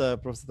ধন্যবাদ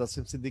প্রফেসর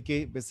তাসনিম সিদ্দিকী।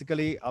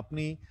 বেসিক্যালি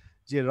আপনি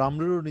যে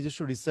রামরুর নিজস্ব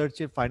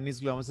রিসার্চের ফাইন্ডিংস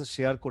গুলো আমাদের সাথে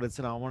শেয়ার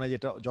করেছেন, আমার মনে হয়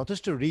যেটা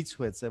যথেষ্ট রিচ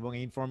হয়েছে এবং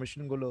এই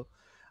ইনফরমেশন গুলো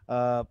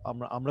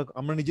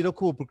আমরা নিজেরাও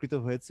খুব উপকৃত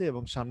হয়েছে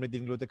এবং সামনের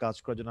দিনগুলোতে কাজ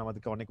করার জন্য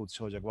আমাদেরকে অনেক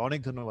উৎসাহ জাগবে। অনেক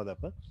ধন্যবাদ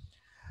আপা।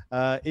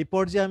 এই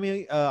পর্যায়ে আমি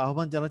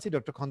আহ্বান জানাচ্ছি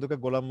doctor Khandakar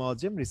Golam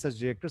Moazzem, research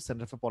director,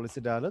 centre for policy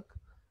dialogue.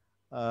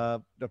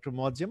 Doctor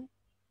Moazzem.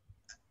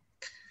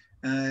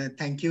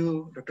 Thank you,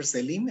 Dr.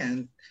 Selim, and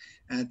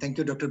thank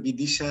you, Dr.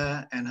 Bidisha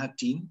and her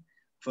team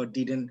for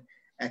did an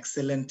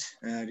excellent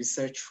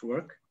research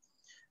work.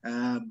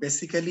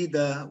 Basically,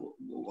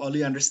 all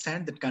you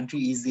understand that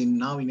country is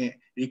now in a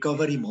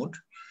recovery mode.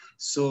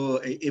 So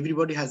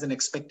everybody has an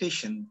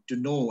expectation to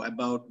know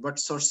about what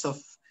sorts of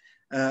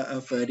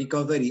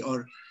recovery or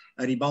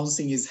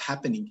rebouncing is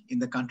happening in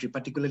the country,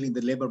 particularly in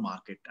the labor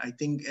market. I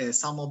think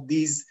some of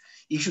these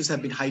issues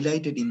have been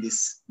highlighted in this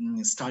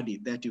study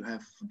that you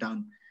have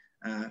done.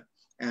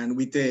 And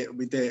with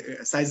a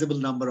sizable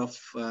number of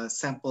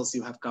samples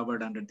you have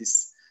covered under this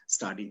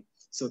study.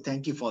 So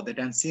thank you for that.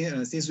 And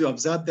since we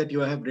observed that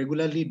you have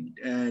regularly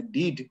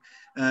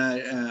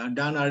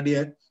done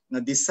earlier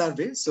this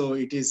survey, so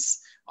it is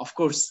of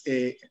course a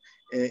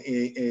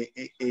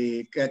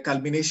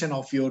culmination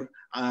of your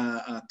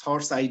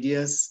thoughts,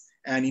 ideas,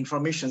 and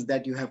information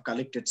that you have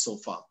collected so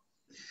far.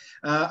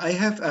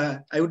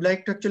 I would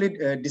like to actually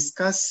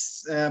discuss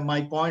my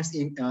points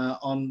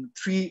on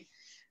three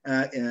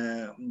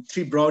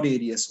broad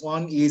areas.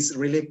 One is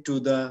related to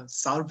the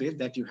survey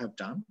that you have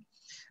done.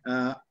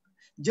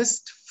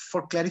 Just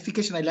for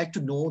clarification, I'd like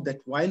to know that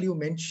while you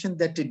mentioned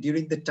that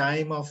during the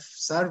time of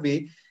survey,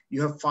 you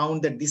have found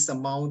that this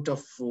amount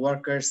of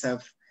workers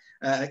have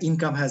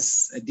income has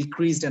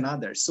decreased and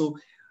others. So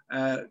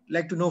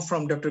like to know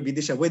from Dr.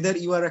 Bidisha, whether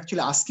you are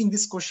actually asking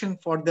this question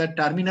for the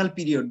terminal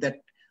period, that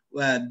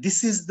this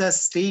is the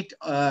state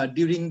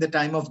during the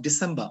time of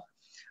December,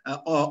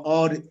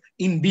 or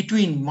in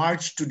between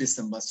March to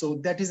December. So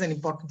that is an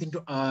important thing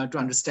to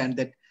understand,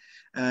 that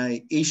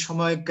এই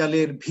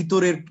সময়কালের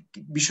ভিতরের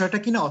বিষয়টা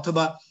কিনা,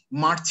 অথবা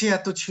মার্চে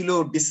এত ছিল,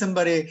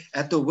 ডিসেম্বরে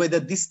এত, whether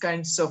this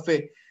kinds of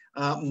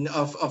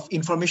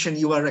information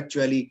you are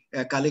actually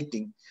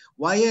collecting.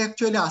 Why I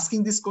actually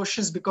asking these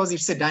questions? Because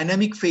it's a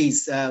dynamic phase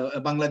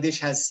Bangladesh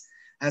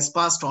has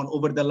passed on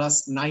over the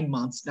last 9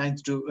 months,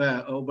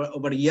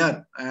 over a year,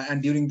 and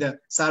during the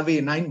survey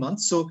 9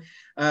 months.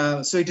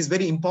 So it is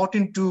very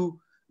important to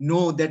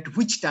know that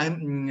which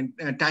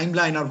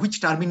timeline or which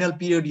terminal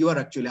period you are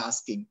actually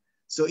asking.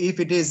 So if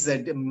it is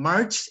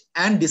March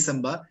and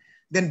December,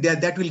 then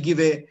that will give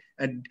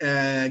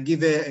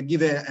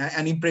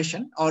an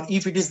impression. Or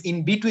if it is in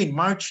between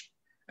March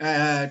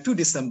to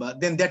December,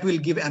 then that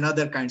will give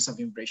another kinds of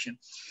impression.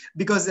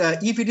 Because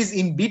if it is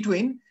in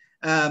between,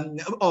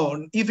 or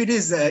if it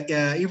is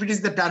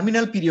the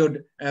terminal period,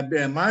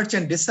 March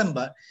and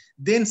December,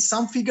 then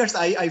some figures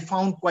I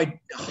found quite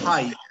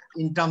high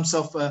in terms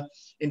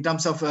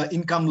of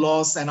income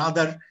loss and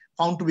other,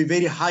 found to be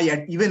very high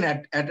even at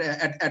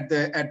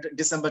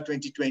December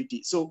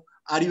 2020. So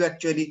are you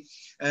actually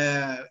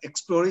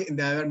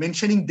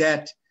mentioning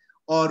that,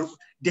 or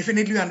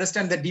definitely you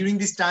understand that during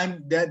this time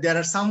there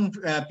are some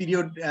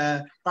period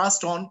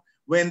passed on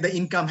when the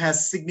income has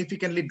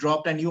significantly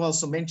dropped, and you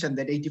also mentioned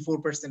that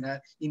 84%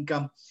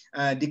 income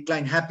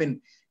decline happened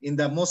in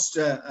the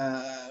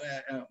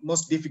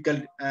most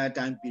difficult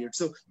time period.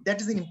 So that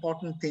is an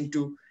important thing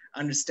to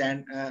understand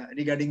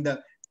regarding the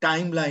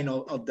timeline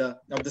of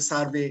the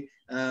survey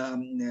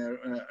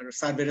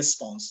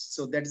response.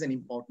 So that is an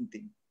important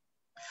thing.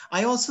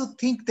 I also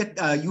think that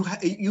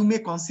you may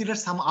consider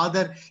some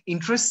other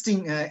interesting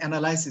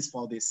analysis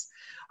for this.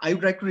 I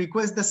would like to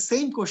request the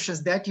same questions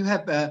that you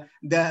have,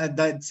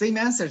 the same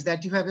answers that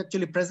you have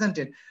actually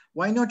presented.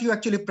 Why not you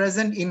actually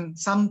present in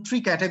some 3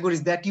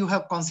 categories that you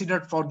have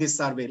considered for this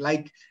survey,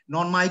 like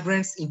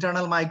non-migrants,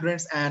 internal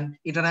migrants, and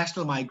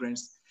international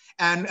migrants,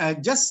 and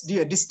just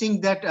distinct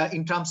that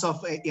in terms of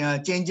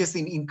changes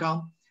in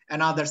income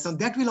and others. So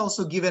that will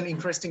also give an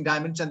interesting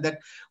dimension, that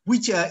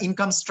which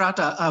income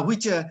strata,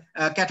 which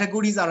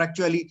categories are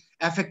actually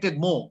affected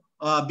more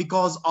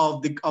because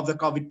of the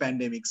COVID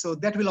pandemic. So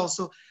that will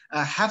also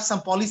have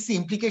some policy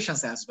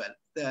implications as well.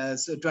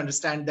 So to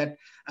understand that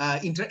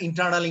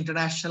internal,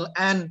 international,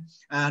 and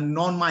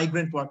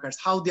non-migrant workers,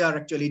 how they are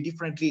actually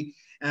differently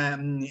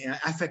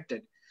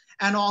affected.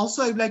 And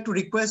also I would like to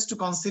request to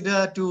consider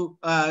to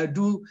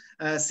do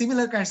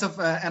similar kinds of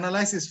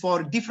analysis for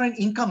different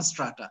income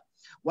strata.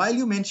 While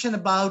you mention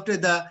about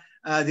the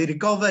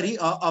recovery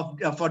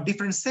for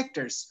different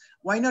sectors,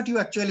 why not you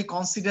actually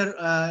consider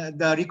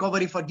the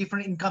recovery for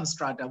different income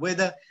strata,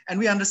 whether, and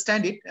we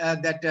understand it,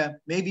 that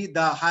maybe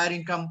the higher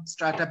income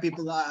strata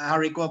people are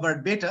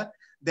recovered better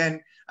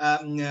than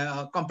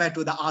compared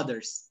to the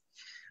others.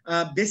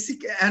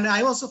 And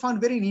I also found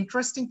very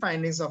interesting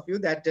findings of you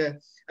that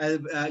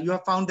you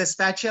have found the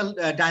spatial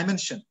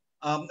dimension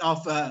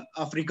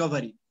of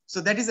recovery.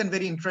 So that is a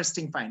very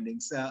interesting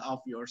findings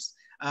of yours.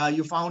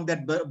 You found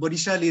that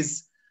Bidisha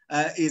is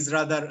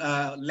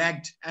rather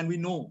lagged, and we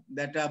know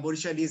that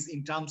Bidisha is,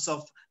 in terms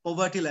of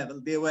poverty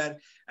level, they were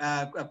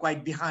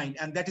quite behind,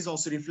 and that is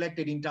also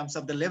reflected in terms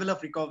of the level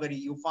of recovery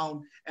you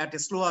found at a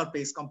slower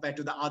pace compared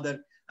to the other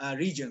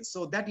regions.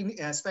 So that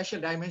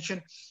special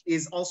dimension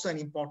is also an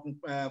important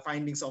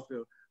findings of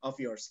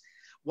yours.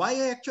 Why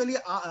I actually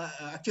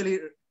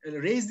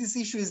raise this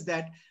issue is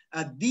that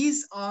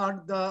these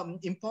are the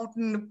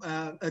important,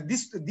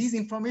 these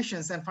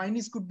informations and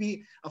findings could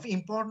be of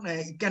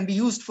important, can be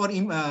used for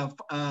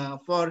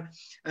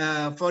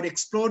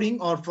exploring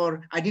or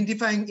for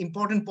identifying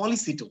important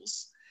policy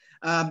tools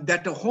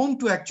that are home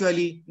to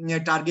actually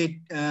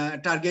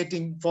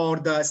targeting for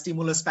the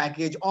stimulus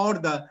package or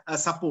the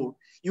support.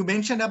 You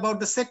mentioned about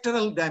the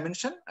sectoral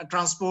dimension,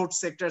 transport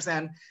sectors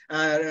and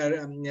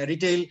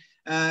retail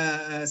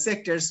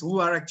sectors who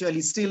are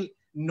actually still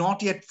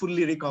not yet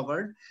fully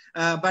recovered.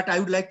 But I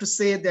would like to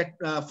say that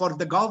for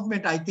the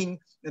government, I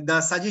think the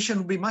suggestion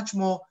would be much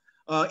more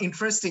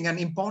interesting and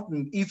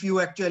important if you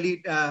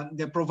actually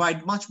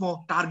provide much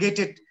more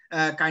targeted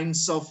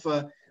kinds of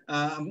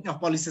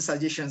policy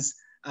suggestions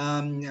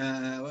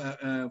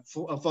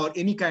for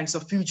any kinds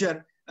of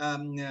future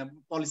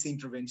policy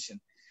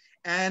intervention.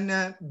 And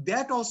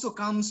that also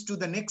comes to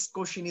the next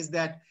question, is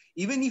that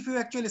even if you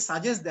actually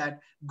suggest that,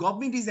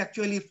 government is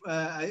actually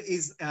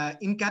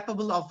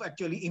incapable of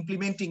actually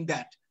implementing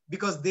that,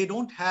 because they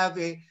don't have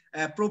a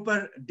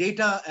proper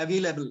data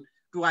available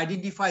to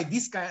identify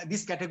these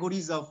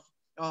categories of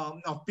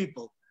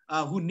people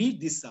who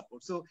need this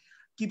support. So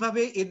so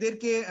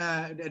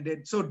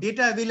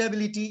data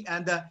availability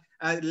and the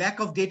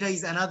lack of data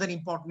is another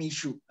important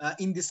issue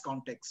in this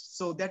context.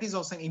 So that is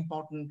also an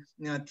important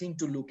thing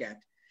to look at.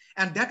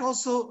 And that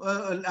also,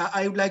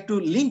 I would like to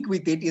link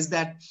with it, is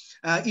that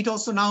it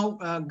also now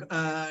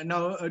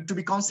to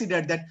be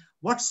considered that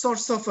what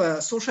sorts of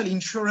social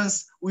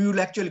insurance we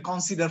will actually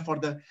consider for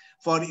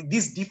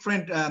this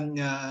different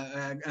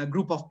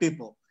group of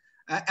people,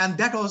 and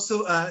that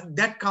also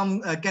that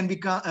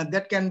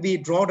can be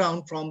drawn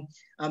down from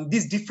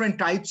these different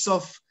types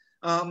of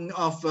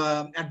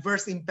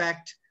adverse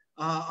impact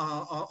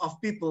of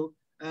people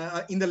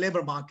in the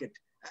labor market.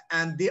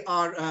 And they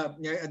are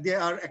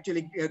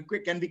actually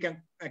can be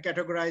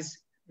categorized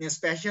in a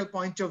spatial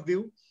point of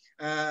view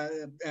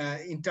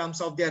in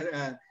terms of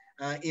their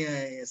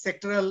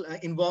sectoral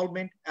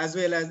involvement, as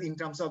well as in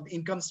terms of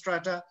income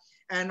strata,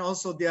 and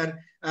also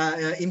their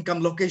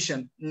income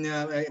location,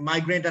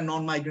 migrant and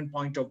non-migrant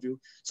point of view.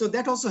 So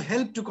that also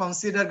helped to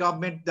consider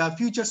government the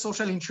future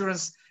social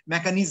insurance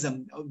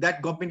mechanism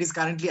that government is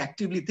currently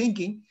actively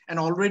thinking, and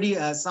already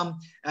some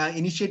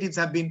initiatives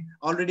have been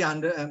already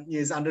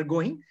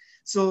undergoing.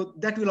 So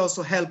that will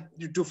also help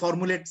to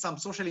formulate some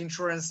social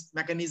insurance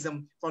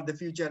mechanism for the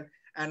future,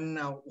 and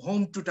how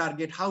to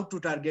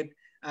target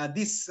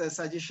this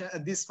suggestion.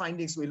 These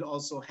findings will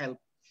also help.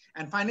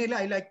 And finally,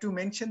 I like to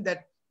mention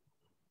that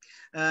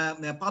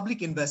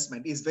public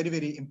investment is very,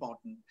 very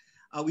important.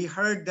 We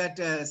heard that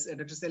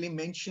Dr. Selim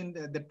mentioned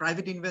that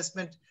private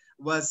investment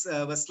was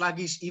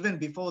sluggish even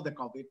before the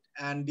COVID,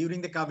 and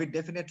during the COVID,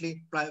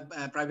 definitely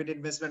private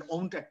investment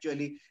won't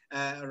actually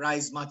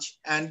rise much,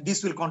 and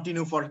this will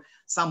continue for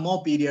some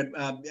more period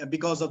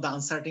because of the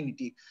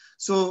uncertainty.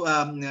 So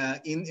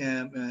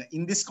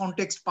in this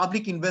context,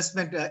 public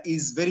investment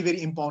is very,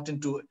 very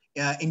important to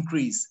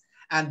increase.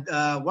 And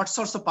what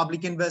sorts of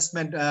public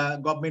investment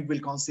government will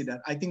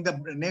consider? I think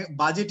the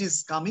budget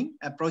is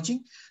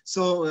approaching.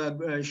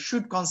 So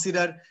should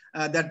consider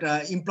that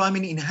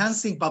employment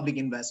enhancing public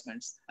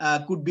investments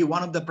could be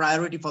one of the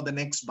priority for the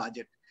next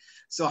budget.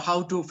 So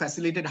how to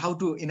facilitate, how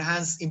to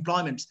enhance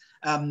employment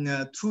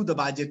through the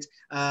budget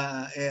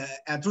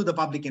and through the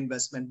public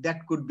investment,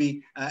 that could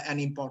be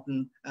an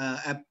important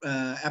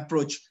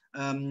approach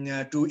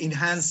to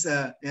enhance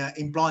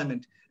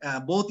employment.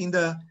 Both in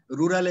the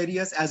rural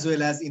areas as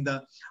well as in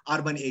the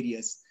urban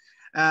areas.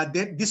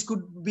 This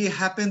could be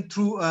happen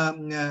through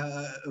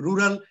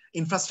rural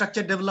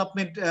infrastructure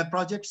development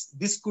projects.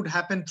 This could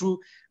happen through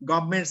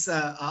government's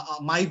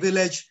My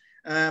Village,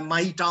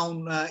 My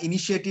Town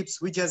initiatives,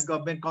 which has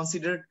government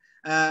considered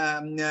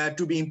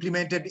to be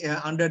implemented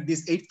under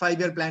this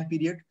 5-year plan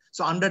period.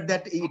 So under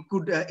that, it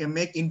could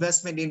make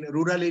investment in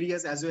rural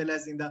areas as well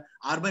as in the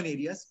urban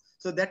areas.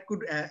 So that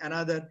could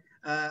another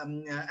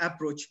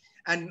approach.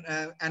 And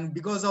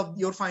because of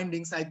your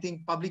findings, I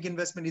think public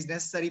investment is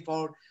necessary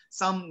for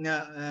some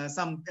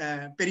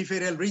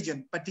peripheral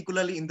region,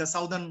 particularly in the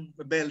southern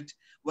belt,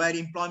 where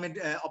employment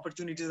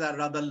opportunities are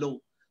rather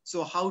low.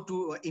 So how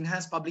to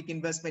enhance public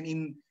investment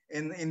in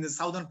the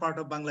southern part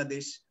of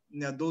Bangladesh,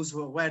 those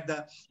where the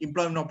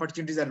employment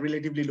opportunities are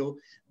relatively low.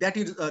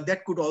 That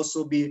could also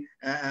be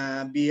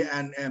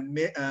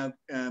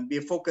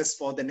a focus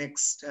for the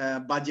next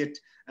budget,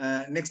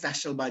 next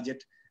national budget.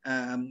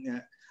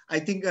 I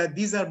think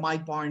these are my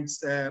points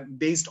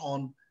based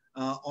on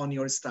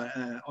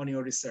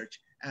your research.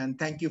 And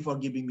thank you for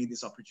giving me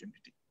this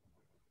opportunity.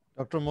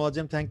 Dr.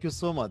 Moazzem, thank you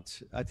so much.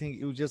 I think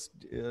you just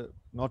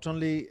not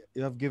only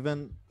you have given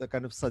the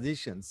kind of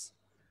suggestions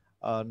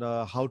on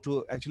how to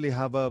actually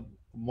have a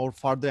more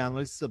further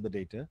analysis of the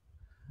data,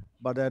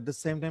 but at the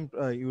same time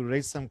you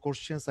raised some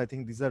questions. I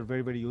think these are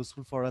very, very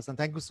useful for us, and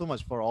thank you so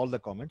much for all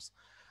the comments.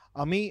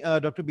 আমি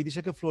doctor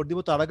বিদিশাকে floor দিব,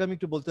 তার আগে আমি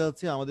একটু বলতে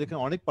চাচ্ছি আমাদের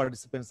এখানে অনেক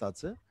পার্টিসিপেন্টস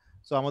আছে।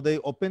 সো আমাদের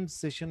ওপেন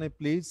সেশনে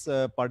প্লিজ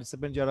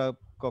পার্টিসিপেন্ট যারা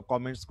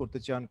কমেন্টস করতে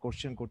চান,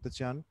 কোশ্চেন করতে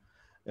চান,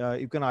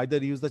 you can either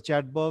use the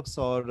chat box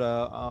or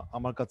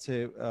আমার কাছে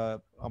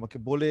আমাকে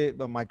বলে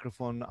বা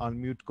মাইক্রোফোন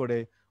আনমিউট করে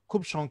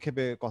খুব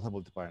সংক্ষেপে কথা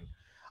বলতে পারেন।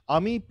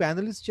 আমি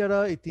প্যানেলিস্ট যারা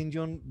এই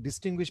তিনজন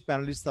ডিস্টিংগুইশ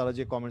প্যানেলিস্ট তারা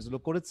যে কমেন্টসগুলো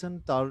করেছেন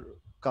তার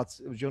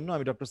জন্য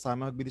আমি ডক্টর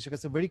সায়েমা হক বিদিশার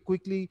কাছে ভেরি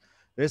কুইকলি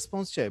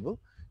রেসপন্স চাইবো।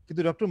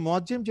 কিন্তু ডক্টর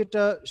মোয়াজ্জেম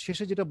যেটা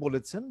শেষে যেটা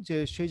বলেছেন যে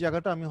সেই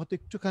জায়গাটা আমি হয়তো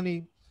একটুখানি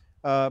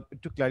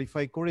একটু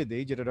ক্ল্যারিফাই করে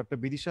দেই, যেটা ডক্টর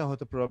বিদিশা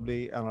হয়তো প্রবাবলি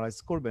অ্যানালাইজ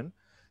করবেন।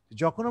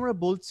 যখন আমরা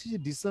বলছি যে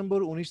ডিসেম্বর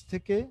 19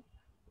 থেকে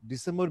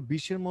ডিসেম্বর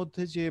 20-এর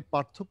মধ্যে যে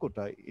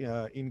পার্থক্যটা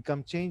ইনকাম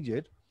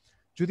চেঞ্জের,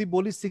 যদি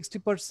বলি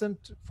 60%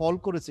 ফল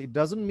করেছে, ইট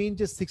ডাজন্ট মিন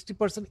যে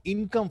 60%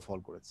 ইনকাম ফল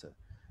করেছে।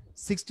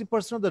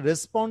 60% অফ দ্য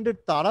রেসপন্ডেন্ট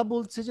তারা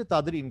বলছে যে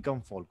তাদের ইনকাম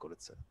ফল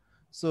করেছে।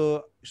 সো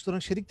সুতরাং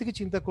সেদিক থেকে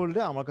চিন্তা করলে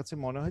আমার কাছে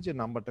মনে হয় যে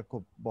নাম্বারটা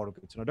খুব বড়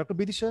কিছু না। ডক্টর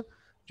বিদিশা,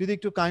 যদি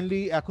একটু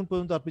কাইন্ডলি এখন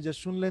পর্যন্ত আপনি যা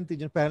শুনলেন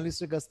তিনজন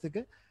প্যানেলিস্টের কাছ থেকে,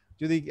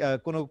 যদি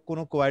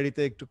কোনো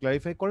কোয়ারিতে একটু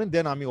ক্লারিফাই করেন,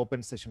 দেন আমি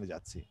ওপেন সেশনে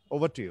যাচ্ছি।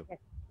 Over to you.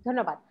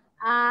 ধন্যবাদ।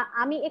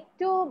 আমি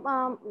একটু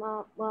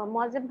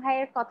মোয়াজ্জেম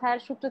ভাইয়ের কথার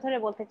সূত্র ধরে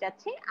বলতে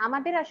চাচ্ছি,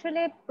 আমাদের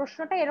আসলে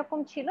প্রশ্নটা এরকম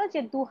ছিল যে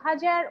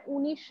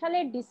 2019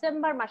 সালের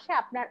ডিসেম্বর মাসে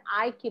আপনার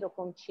আয়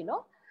কিরকম ছিল,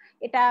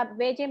 এটা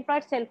ওয়েজ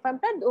এমপ্লয়েড সেলফ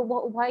এমপ্লয়েড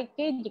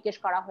উভয়কেই জিজ্ঞেস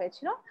করা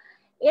হয়েছিল।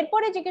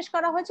 এরপরে জিজ্ঞেস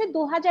করা হয়েছে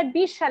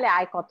 2020 সালে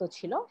আয় কত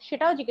ছিল,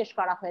 সেটাও জিজ্ঞেস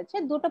করা হয়েছে।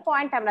 দুটো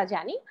পয়েন্ট আমরা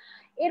জানি।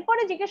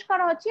 এরপরে জিজ্ঞেস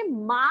করা হচ্ছে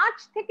মার্চ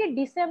থেকে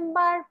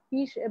ডিসেম্বর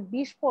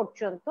 20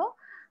 পর্যন্ত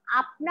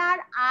আপনার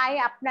আয়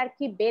আপনার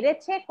কি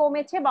বেড়েছে,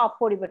 কমেছে বা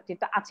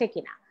অপরিবর্তিত আছে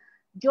কিনা।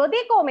 যদি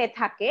কমে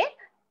থাকে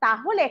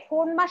তাহলে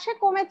কোন মাসে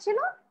কমেছিল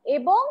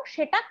এবং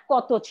সেটা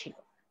কত ছিল।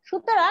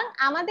 সুতরাং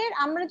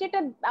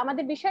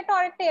আমাদের বিষয়টা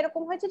অনেকটা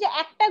এরকম হয়েছে যে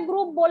একটা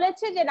গ্রুপ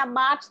বলেছে যে না,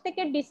 মার্চ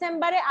থেকে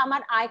ডিসেম্বরে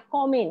আমার আয়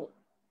কমেনি,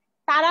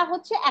 তারা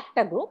হচ্ছে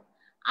একটা গ্রুপ।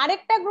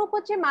 আরেকটা গ্রুপ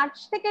হচ্ছে মার্চ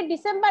থেকে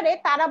ডিসেম্বরে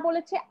তারা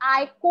বলেছে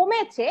আয়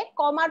কমেছে,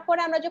 কমার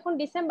পরে আমরা যখন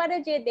ডিসেম্বরে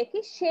যে দেখি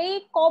সেই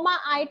কমা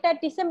আয়টা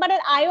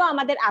ডিসেম্বরের আয়ও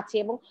আমাদের আছে,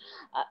 এবং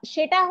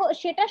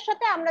সেটার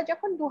সাথে আমরা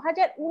যখন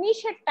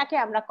 2019-এরটাকে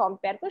আমরা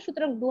কম্পেয়ার করি,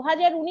 সুতরাং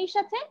 2019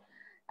 আছে,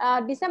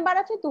 ডিসেম্বর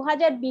আছে,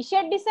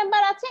 2020-এর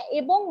ডিসেম্বর আছে,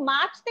 এবং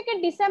মার্চ থেকে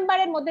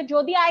ডিসেম্বরের মধ্যে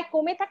যদি আয়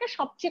কমে থাকে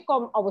সবচেয়ে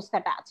কম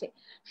অবস্থাটা আছে।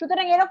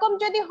 সুতরাং এরকম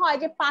যদি হয়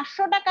যে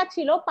 500 টাকা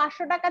ছিল,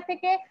 500 টাকা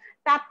থেকে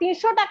তার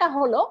 300 টাকা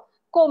হলো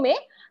কমে,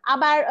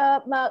 আবার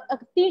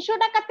 300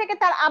 টাকা থেকে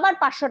তার আবার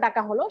 500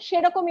 টাকা হলো,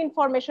 সেরকম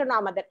ইনফরমেশন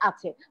আমাদের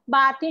আছে।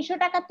 বা 300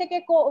 টাকা থেকে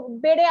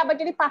বেড়ে আবার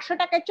যদি 500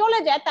 টাকায় চলে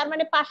যায়, তার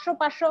মানে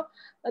 500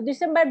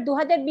 ডিসেম্বর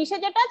 2020-এ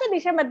যেটা আছে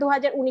ডিসেম্বর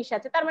 2019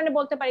 আছে, তার মানে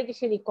বলতে পারি যে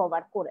সে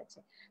রিকভার করেছে।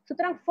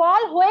 সুতরাং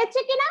ফল হয়েছে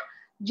কিনা,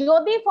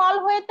 যদি ফল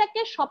হয়ে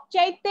থাকে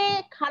সবচাইতে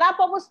খারাপ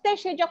অবস্থায়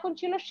সে যখন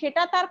ছিল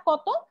সেটা তার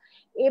কত,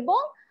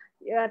 এবং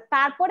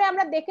তারপরে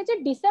আমরা দেখেছি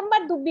ডিসেম্বর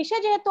 20-এ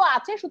যেহেতু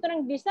আছে, সুতরাং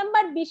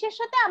ডিসেম্বর 20-এর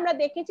সাথে আমরা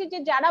দেখেছি যে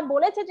যারা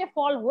বলেছে যে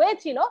ফল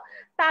হয়েছিল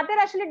তাদের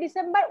আসলে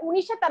ডিসেম্বর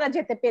 19-এ তারা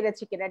যেতে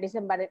পেরেছে কিনা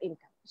ডিসেম্বরের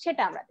ইনকাম,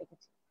 সেটা আমরা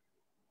দেখেছি।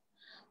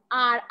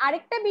 আর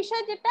আরেকটা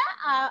বিষয় যেটা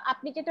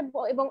আপনি যেটা,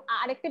 এবং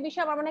আরেকটা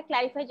বিষয় আমার মনে হয়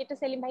ক্লারিফাই যেটা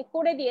সেলিম ভাই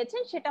করে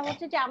দিয়েছেন, সেটা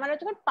হচ্ছে যে আমরা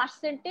যখন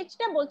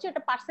পার্সেন্টেজটা বলছি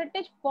ওটা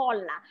পার্সেন্টেজ ফল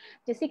না,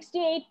 যে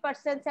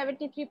 68%,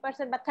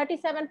 73% বা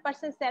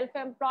 37% সেলফ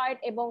এমপ্লয়েড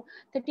এবং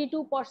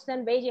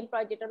 32% ওয়েজ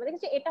এমপ্লয়েড যেটা আমরা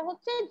দেখেছি, এটা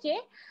হচ্ছে যে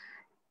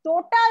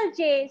টোটাল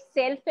যে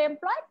সেলফ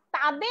এমপ্লয়েড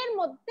তাদের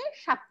মধ্যে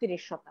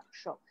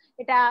 37%,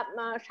 এটা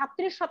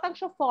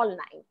 37% ফল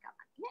না ইনকাম।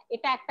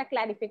 এটা একটা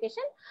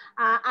ক্লারিফিকেশন।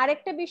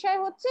 আরেকটা বিষয়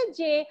হচ্ছে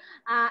যে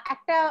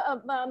একটা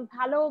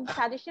ভালো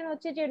সাজেশন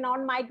হচ্ছে যে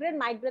নন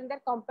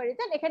মাইগ্রেন্টদের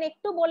কম্পারিজন, এখানে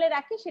একটু বলে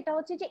রাখি, সেটা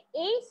হচ্ছে যে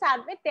এই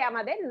সার্ভেতে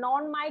আমাদের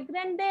নন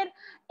মাইগ্রেন্টদের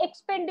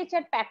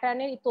এক্সপেন্ডিচার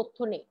প্যাটার্নের তথ্য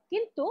নেই,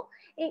 কিন্তু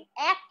এই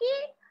একই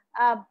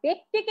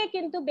ব্যক্তিকে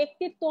কিন্তু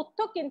ব্যক্তির তথ্য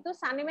কিন্তু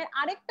সানেমের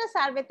আরেকটা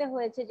সার্ভেতে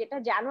হয়েছে, যেটা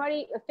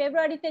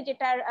ফেব্রুয়ারিতে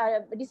যেটার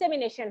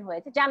ডিসেমিনেশন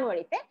হয়েছে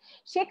জানুয়ারিতে,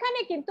 সেখানে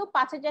কিন্তু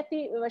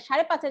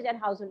 5,500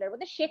 হাউস হোল্ডের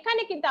মধ্যে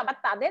সেখানে কিন্তু আবার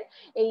তাদের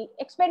এই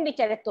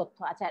এক্সপেন্ডিচারের তথ্য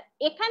আছে। আর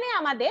এখানে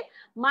আমাদের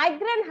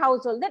মাইগ্রেন্ট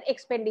হাউস হোল্ডের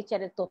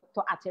এক্সপেন্ডিচারের তথ্য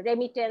আছে,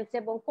 রেমিটেন্স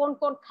এবং কোন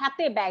কোন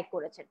খাতে ব্যয়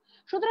করেছেন।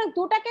 সুতরাং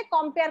দুটাকে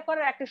কম্পেয়ার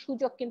করার একটা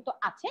সুযোগ কিন্তু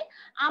আছে।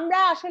 আমরা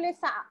আসলে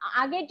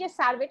আগের যে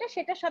সার্ভেটা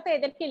সেটার সাথে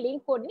এদেরকে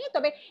লিঙ্ক করিনি,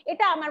 তবে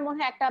এটা আমার মনে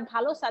হয় একটা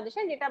ভালো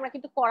সাজেশন, যেটা আমরা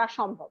কিন্তু করা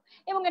সম্ভব,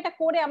 এবং এটা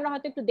করে আমরা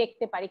হয়তো একটু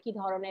দেখতে পারি কি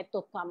ধরনের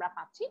তথ্য আমরা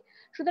পাচ্ছি।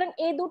 সুতরাং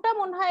এই দুটো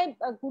মনে হয়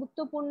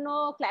গুরুত্বপূর্ণ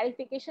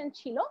ক্লারিফিকেশন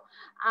ছিল।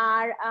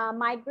 আর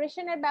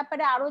মাইগ্রেশনের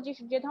ব্যাপারে আরো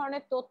যে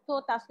ধরনের তথ্য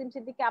তাসনিম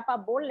সিদ্দিকী আপা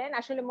বললেন,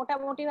 আসলে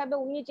মোটামুটি ভাবে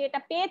উনি যেটা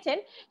পেয়েছেন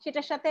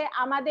সেটার সাথে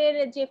আমাদের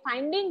যে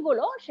ফাইন্ডিং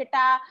গুলো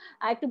সেটা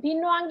একটু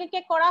ভিন্ন আঙ্গিকে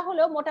করা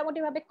হলেও মোটামুটি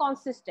ভাবে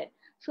কনসিস্টেন্ট।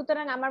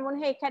 সুতরাং আমার মনে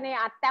হয় এখানে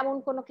আর তেমন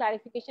কোনো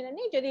ক্লারিফিকেশন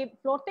নেই। যদি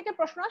ফ্লোর থেকে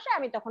প্রশ্ন আসে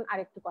আমি তখন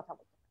আরেকটু কথা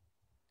বলবো।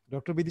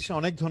 ডক্টর বিদিশা,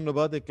 অনেক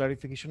ধন্যবাদ এই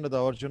ক্লারিফিকেশনটা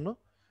দেওয়ার জন্য।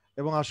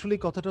 এবং আসলে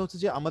কথাটা হচ্ছে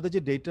যে আমাদের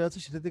যে ডেটা আছে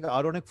সেটা থেকে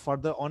আরো অনেক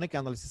ফার্দার অনেক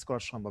অ্যানালিসিস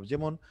করা সম্ভব।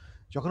 যেমন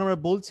যখন আমরা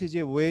বলছি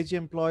যে ওয়েজ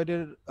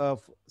এমপ্লয়েডের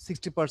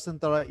 60%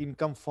 তারা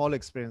ইনকাম ফল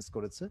এক্সপিরিয়েন্স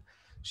করেছে,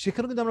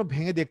 সেখানে কিন্তু আমরা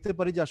ভেঙে দেখতে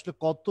পারি যে আসলে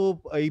কত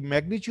এই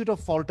ম্যাগনিটিউড অফ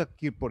ফলটা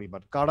কি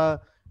পরিমাণ, কারা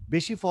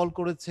বেশি ফল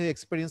করেছে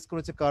এক্সপিরিয়েন্স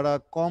করেছে, কারা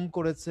কম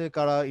করেছে,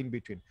 কারা ইন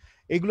বিটুইন,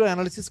 এগুলো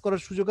অ্যানালিসিস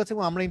করার সুযোগ আছে।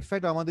 এবং আমরা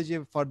ইনফ্যাক্ট আমাদের যে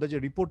ফার্দার যে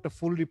রিপোর্টটা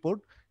ফুল রিপোর্ট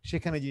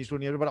সেখানে জিনিসগুলো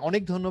নিয়ে আসবে।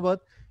 অনেক ধন্যবাদ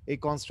এই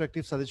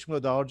কনস্ট্রাকটিভ সাজেশনগুলো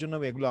দেওয়ার জন্য,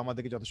 এগুলো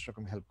আমাদেরকে যথেষ্ট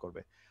রকম হেল্প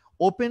করবে।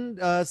 ওপেন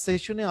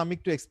সেশনে আমি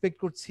একটু এক্সপেক্ট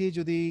করছি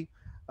যদি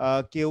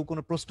কেউ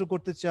কোনো প্রশ্ন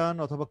করতে চান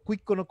অথবা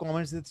কুইক কোনো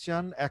কমেন্টস দিতে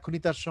চান,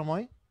 এখনই তার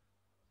সময়।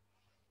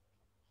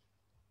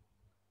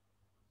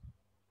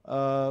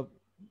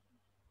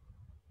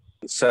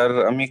 স্যার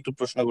আমি একটু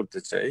প্রশ্ন করতে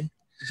চাই।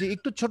 জি,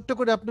 একটু ছোট্ট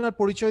করে আপনার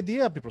পরিচয় দিয়ে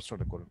আপনি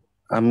প্রশ্নটা করুন।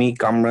 আমি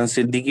কামরান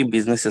সিদ্দিকী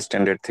বিজনেস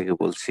স্ট্যান্ডার্ড থেকে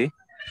বলছি।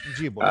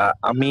 জি বলুন।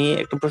 আমি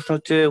একটা প্রশ্ন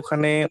হচ্ছে,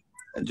 ওখানে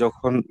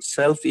যখন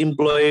সেলফ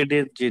এমপ্লয়েড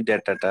এর যে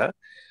ডেটাটা,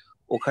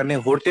 ওখানে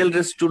হোটেল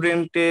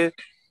রেস্টুরেন্টের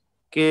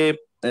কে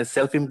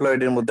সেলফ এমপ্লয়েড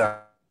এর মধ্যে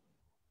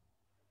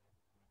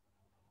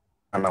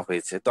আনা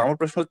হয়েছে। তো আমার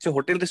প্রশ্ন হচ্ছে,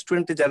 হোটেল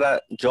রেস্টুরেন্টে যারা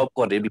জব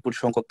করে বিপুল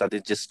সংখ্যক তাদের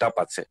যে স্টাফ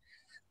আছে,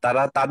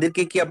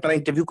 তাদেরকে কি আপনারা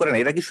ইন্টারভিউ করেন?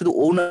 এরা কি শুধু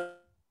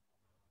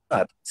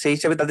ওনার, সেই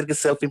হিসাবে তাদেরকে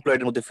সেলফ এমপ্লয়েড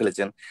এর মধ্যে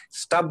ফেলেছেন?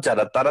 স্টাফ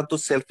যারা, তারা তো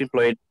সেলফ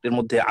এমপ্লয়েড এর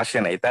মধ্যে আসে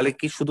নাই, তাহলে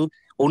কি শুধু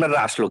ওনারা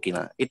আসলো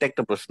কিনা, এটা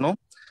একটা প্রশ্ন।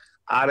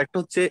 আর একটা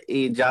হচ্ছে,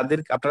 এই যাদের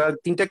আপনারা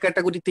 3টা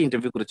ক্যাটাগরিতে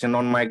ইন্টারভিউ করেছেন,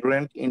 নন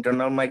মাইগ্রেন্ট,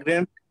 ইন্টারনাল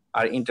মাইগ্রেন্ট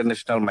আর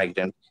ইন্টারন্যাশনাল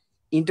মাইগ্রেন্ট।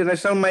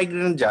 ইন্টারন্যাশনাল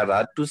মাইগ্রেন্ট যারা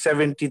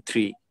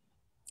 273,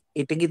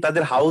 এটা কি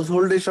তাদের হাউস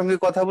হোল্ডের সঙ্গে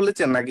কথা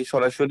বলেছেন নাকি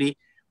সরাসরি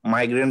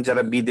মাইগ্রেন্ট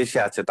যারা বিদেশে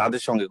আছে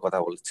তাদের সঙ্গে কথা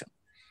বলেছেন?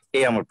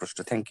 এই আমার প্রশ্ন।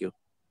 Thank you.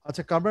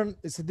 আচ্ছা কামরান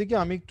সিদ্দিকী,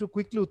 আমি একটু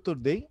কুইকলি উত্তর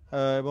দেই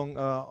এবং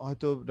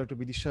হয়তো ডক্টর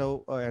বিদিশাও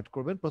অ্যাড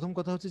করবেন। প্রথম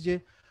কথা হচ্ছে যে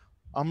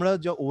আমরা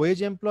যে ওয়েজ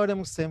এমপ্লয়েড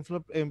এবং সেলফ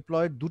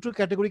এমপ্লয়েড দুটো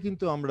ক্যাটাগরি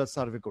কিন্তু আমরা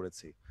সার্ভে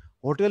করেছি।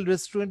 হোটেল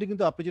রেস্টুরেন্টে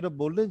কিন্তু আপনি যেটা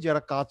বললেন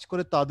যারা কাজ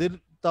করে তাদের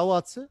তাও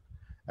আছে,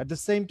 অ্যাট দ্য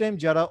সেম টাইম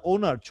যারা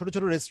ওনার, ছোট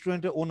ছোট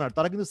রেস্টুরেন্টের ওনার,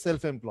 তারা কিন্তু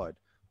সেলফ এমপ্লয়েড,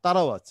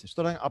 তারাও আছে।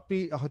 সুতরাং আপনি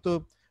হয়তো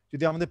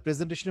যদি আমাদের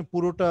প্রেজেন্টেশনের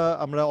পুরোটা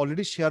আমরা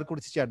অলরেডি শেয়ার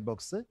করেছি চ্যাট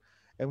বক্সে,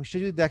 এবং সে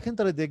যদি দেখেন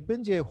তাহলে দেখবেন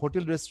যে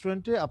হোটেল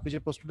রেস্টুরেন্টে আপনি যে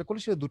প্রশ্নটা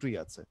করলেন সেটা দুটোই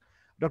আছে।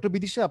 ডক্টর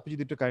বিদিশা, আপনি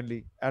যদি একটু কাইন্ডলি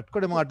অ্যাড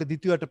করেন। এবং একটা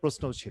দ্বিতীয় একটা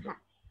প্রশ্নও ছিল।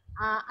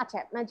 আচ্ছা,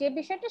 যে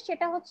বিষয়টা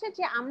সেটা হচ্ছে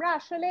যে আমরা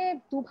আসলে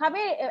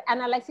দুভাবে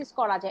অ্যানালাইসিস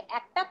করা যায়।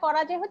 একটা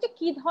করা যায় হচ্ছে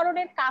কি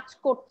ধরনের কাজ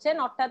করছেন,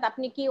 অর্থাৎ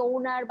আপনি কি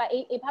ওনার বা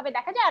এইভাবে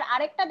দেখা যায়, আর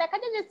আরেকটা দেখা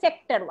যায় যে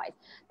সেক্টর ওয়াইজ।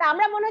 তা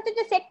আমরা মনে হচ্ছে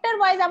যে সেক্টর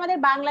ওয়াইজ আমাদের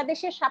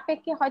বাংলাদেশের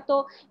সাপেক্ষে হয়তো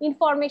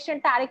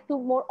ইনফরমেশনটা আরেকটু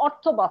মোর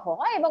অর্থবহ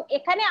হয়। এবং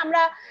এখানে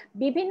আমরা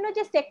বিভিন্ন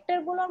যে সেক্টর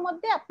গুলোর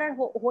মধ্যে আপনার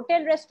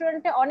হোটেল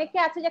রেস্টুরেন্টে অনেকে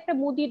আছে যে একটা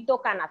মুদির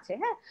দোকান আছে,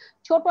 হ্যাঁ,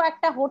 ছোট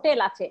একটা হোটেল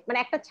আছে, মানে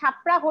একটা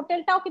ছাপড়া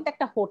হোটেলটাও কিন্তু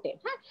একটা হোটেল,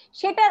 হ্যাঁ,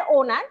 সেটার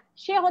ওনার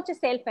সে হচ্ছে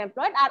সেলফ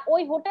এমপ্লয়েড, আর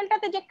ওই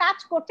হোটেলটাতে যে কাজ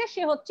করছে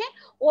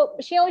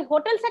সে ওই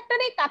হোটেল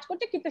সেক্টরেই কাজ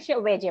করছে কিন্তু সে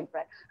ওয়েজ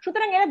এমপ্লয়েড।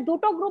 সুতরাং এরা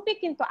দুটো গ্রুপই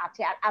কিন্তু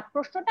আছে। আর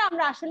প্রশ্নটা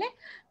আমরা আসলে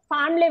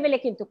ফার্ম লেভেলে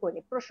কিন্তু করি,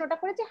 প্রশ্নটা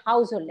করেছি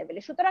হাউস হোল্ড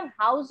লেভেলে। সুতরাং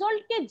হাউস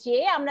হোল্ডকে যে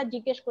আমরা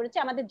জিজ্ঞেস করেছি,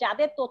 আমাদের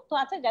যাদের তথ্য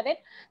আছে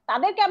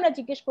তাদেরকে আমরা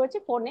জিজ্ঞেস করেছি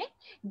ফোনে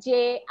যে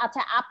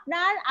আচ্ছা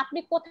আপনি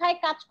কোথায়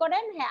কাজ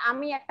করেন? হ্যাঁ,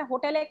 আমি একটা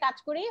হোটেলে কাজ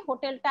করি,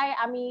 হোটেলটা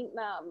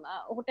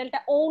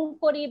ওন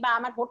করি বা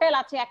আমার হোটেল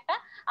আছে একটা।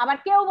 আবার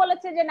কেউ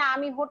বলেছে যে না,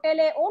 আমি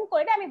হোটেলে ওন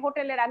করি না, আমি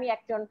হোটেলের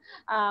একজন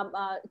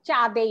চা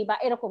দেই বা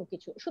এরকম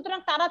কিছু। সুতরাং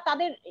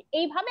তাদের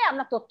এইভাবে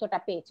আমরা তথ্যটা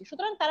পেয়েছি।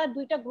 সুতরাং তারা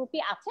দুইটা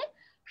গ্রুপই আছে,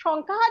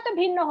 সংখ্যা হয়তো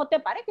ভিন্ন হতে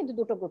পারে কিন্তু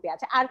দুটো গ্রুপে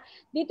আছে। আর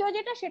দ্বিতীয়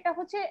যেটা সেটা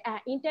হচ্ছে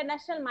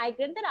ইন্টারন্যাশনাল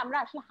মাইগ্রেন্টদের আমরা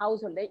আসলে হাউস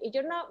হোল্ড, এই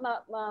জন্য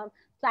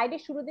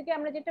স্লাইডের শুরু দিকে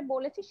আমরা যেটা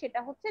বলেছি সেটা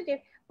হচ্ছে যে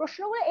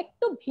প্রশ্নগুলো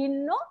একটু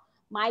ভিন্ন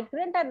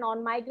মাইগ্রেন্ট আর নন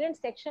মাইগ্রেন্ট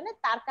সেকশনে।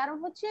 তার কারণ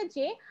হচ্ছে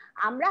যে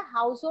আমরা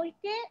হাউস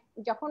হোল্ডকে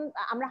যখন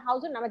আমরা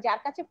হাউস হোল্ড যার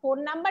কাছে ফোন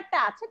নাম্বারটা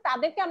আছে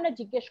তাদেরকে আমরা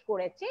জিজ্ঞেস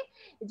করেছি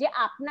যে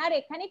আপনার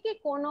এখানে কি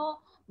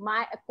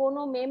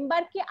কোনো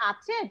মেম্বার কি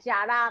আছে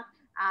যারা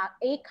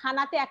এই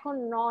খানাতে এখন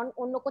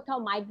অন্য কোথাও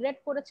মাইগ্রেট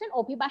করেছেন,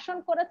 অভিবাসন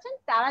করেছেন?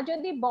 তারা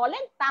যদি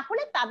বলেন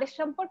তাহলে তাদের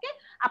সম্পর্কে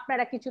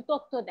আপনারা কিছু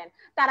তথ্য দেন,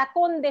 তারা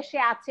কোন দেশে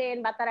আছেন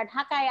বা তারা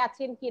ঢাকায়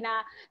আছেন কিনা,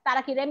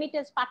 তারা কি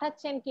রেমিটেন্স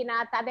পাঠাচ্ছেন কিনা,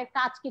 তাদের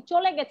কাজ কি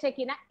চলে গেছে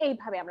কিনা,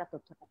 এইভাবে আমরা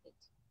তথ্যটা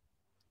পেয়েছি।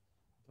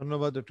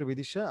 ধন্যবাদ doctor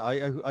Bidisha.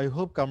 I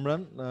hope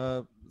Kamran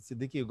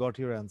Siddiqui you got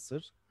your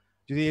answer.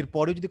 যদি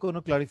এরপরে যদি কোনো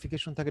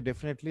ক্লারিফিকেশন থাকে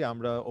ডেফিনেটলি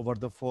আমরা ওভার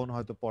দ্য ফোন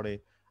হয়তো পরে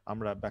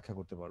আমরা ব্যাখ্যা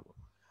করতে পারবো।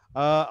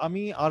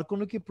 আমি আর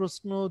কোনো কি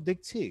প্রশ্ন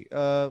দেখছি?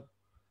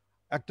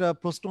 একটা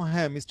প্রশ্ন,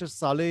 হ্যাঁ মিস্টার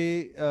সালে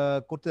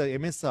করতে,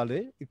 এম এস সালে,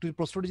 একটু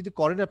প্রশ্নটা যদি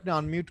করেন আপনি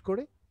আনমিউট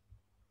করে।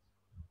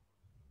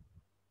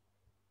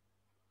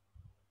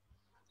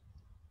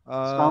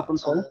 ওয়ালাইকুম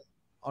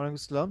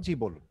আসসালাম, জি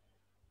বলুন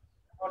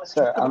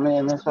স্যার। আমি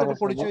এম এস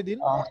পরিচয় দিন।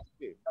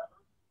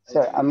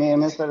 স্যার আমি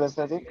এম এস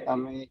সাদিক,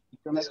 আমি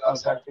ইকোনমিক্স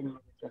কনসাল্টিং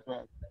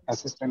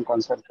অ্যাসিস্ট্যান্ট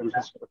কনসালটেন্ট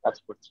হিসেবে কাজ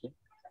করছি।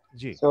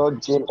 তো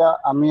যেটা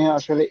আমি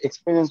আসলে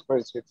এক্সপেরিয়েন্স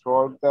করেছি থ্রু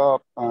আউট দ্য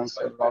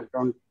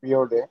লকডাউন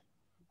পিরিয়ডে,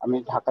 আমি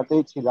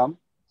ঢাকাতেই ছিলাম।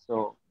 তো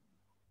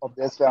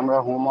অবভিয়াসলি আমরা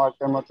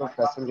হোমওয়ার্কের মতো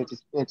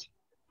ফ্যাসিলিটিস পেয়েছি,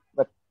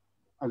 বাট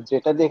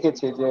যেটা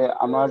দেখেছি যে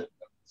আমার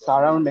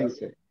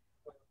সারাউন্ডিংসে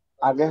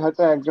আগে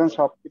হয়তো একজন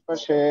শপকিপার,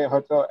 সে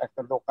হয়তো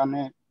একটা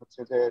দোকানে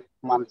হচ্ছে যে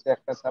মান্থলি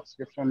একটা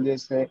সাবস্ক্রিপশন দিয়ে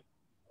সে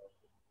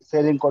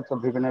সেলিং করতো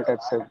বিভিন্ন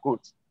টাইপসের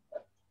গুডস,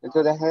 কিন্তু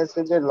দেখা যাচ্ছে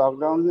যে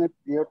লকডাউনের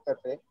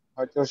পিরিয়ডটাতে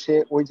হয়তো সে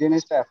ওই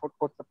জিনিসটা অ্যাফোর্ড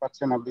করতে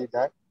পারছে না,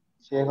 বিধায়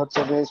সে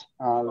হচ্ছে যে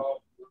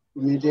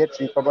ইমিডিয়েট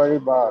রিকভারি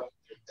বা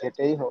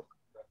যেটাই হোক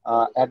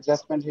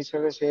অ্যাডজাস্টমেন্ট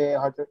হিসেবে সে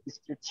হয়তো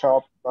স্ট্রিট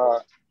শপ বা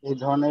এই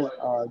ধরনের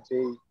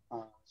যেই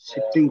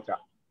শিফটিংটা,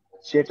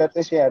 সেটাতে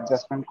সে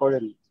অ্যাডজাস্টমেন্ট করে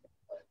নিচ্ছে।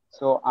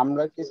 সো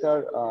আমরা কি স্যার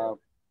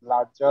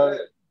লার্জার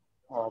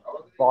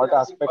ব্রড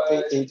অ্যাসপেক্টে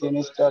এই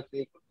জিনিসটা কি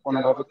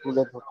কোনোভাবে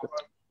তুলে ধরতে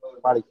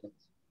পারি কিনা?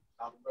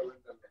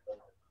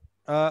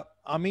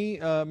 আমি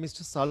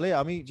মিস্টার সালে,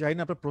 আমি জানি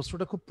না আপনার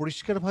প্রশ্নটা খুব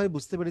পরিষ্কারভাবে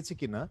বুঝতে পেরেছি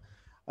কিনা,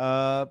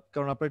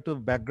 কারণ আপনার একটু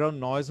ব্যাকগ্রাউন্ড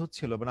নয়েজ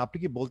হচ্ছিল। মানে আপনি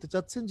কি বলতে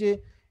চাচ্ছেন যে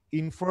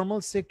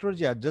ইনফর্মাল সেক্টরের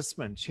যে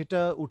অ্যাডজাস্টমেন্ট সেটা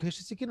উঠে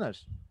এসেছে কিনা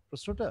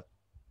প্রশ্নটা?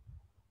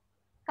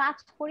 কাজ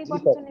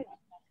পরিবর্তনের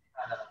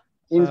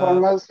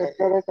ইনফর্মাল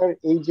সেক্টরে স্যার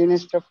এই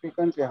জিনিসটা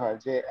ফ্রিকোয়েন্টলি হয়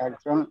যে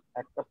একজন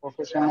একটা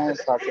প্রফেশনে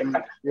সার্টেন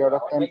পিরিয়ড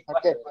অফ টাইম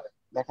থাকে,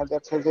 দেখা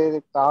যাচ্ছে যে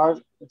তার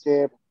যে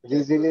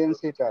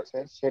রেজিলিয়েন্সিটা আছে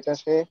সেটা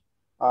সে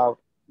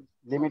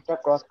লিমিটটা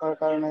ক্রস করার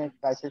কারণে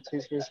ক্রাইসিস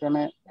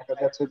সিচুয়েশনে দেখা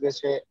যাচ্ছে যে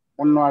সে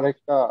অন্য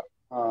আরেকটা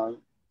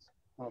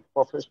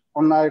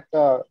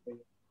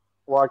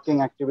ওয়ার্কিং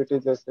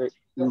অ্যাক্টিভিটিতে সে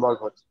ইনভলভ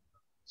হচ্ছে,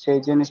 সেই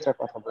জিনিসটার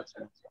কথা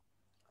বলছেন।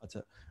 আচ্ছা,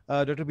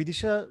 ডক্টর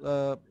বিদিশা,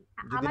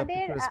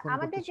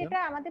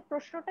 আমাদের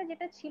প্রশ্নটা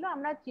যেটা ছিল,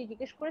 আমরা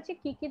জিজ্ঞেস করেছি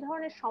কি কি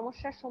ধরনের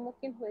সমস্যার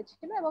সম্মুখীন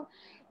হয়েছিল, এবং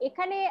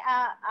এখানে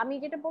আমি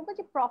যেটা বলবো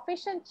যে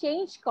প্রফেশন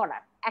চেঞ্জ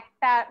করার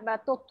একটা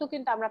তথ্য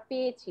কিন্তু আমরা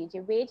পেয়েছি যে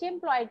ওয়েজ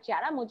এমপ্লয়েড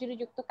যারা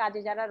মজুরিযুক্ত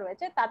কাজে যারা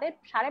রয়েছে তাদের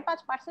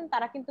 5.5%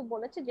 তারা কিন্তু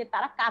বলেছে যে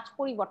তারা কাজ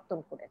পরিবর্তন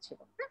করেছিল।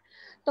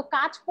 তো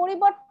কাজ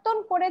পরিবর্তন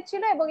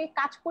করেছিল, এবং এই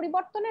কাজ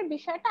পরিবর্তনের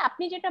বিষয়টা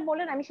আপনি যেটা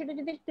বলেন আমি সেটা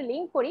যদি একটু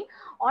লিঙ্ক করি,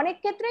 অনেক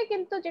ক্ষেত্রেই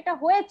কিন্তু যেটা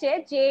হয়েছে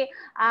যে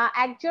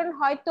একজন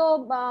হয়তো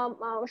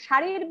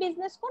শাড়ির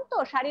বিজনেস করতো,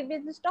 শাড়ির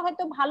বিজনেসটা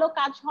হয়তো ভালো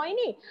কাজ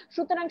হয়নি,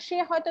 সুতরাং সে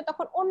হয়তো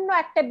তখন অন্য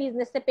একটা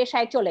বিজনেসে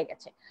পেশায় চলে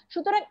গেছে।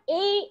 সুতরাং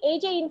এই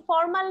যে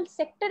ইনফর্মাল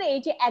সেক্টরে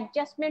এই যে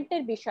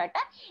অ্যাডজাস্টমেন্টের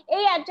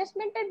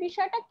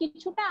বিষয়টা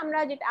কিছুটা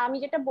আমি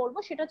যেটা বলবো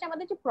সেটা হচ্ছে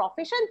আমাদের যে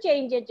প্রফেশন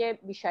চেঞ্জের যে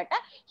বিষয়টা,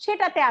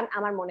 সেটাতে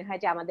আমার মনে হয়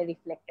যে আমাদের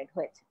রিফ্লেক্টেড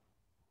হয়েছে।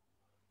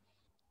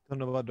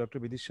 ধন্যবাদ ডক্টর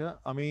বিদিশা।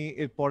 আমি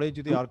এরপরে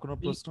যদি আর কোনো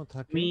প্রশ্ন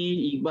থাকে। আমি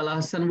ইকবাল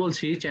আহসান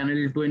বলছি, চ্যানেল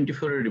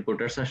 24 এর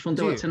রিপোর্টার। স্যার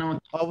শুনতে পাচ্ছেন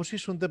আমাকে?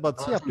 অবশ্যই শুনতে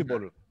পাচ্ছি, আপনি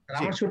বলুন।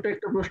 আমার ছোট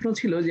একটা প্রশ্ন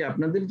ছিল যে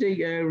আপনাদের যে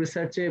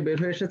রিসার্চে বের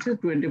হয়ে এসেছে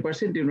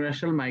 20%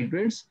 ইন্টারন্যাশনাল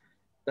মাইগ্রেন্টস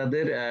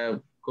তাদের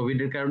কোভিড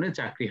এর কারণে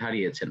চাকরি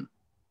হারিয়েছেন।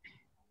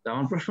 তো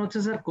আমার প্রশ্ন হচ্ছে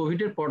স্যার, কোভিড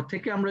এর পর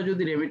থেকে আমরা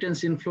যদি রেমিটেন্স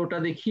ইনফ্লোটা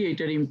দেখি,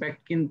 এটার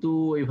ইম্প্যাক্ট কিন্তু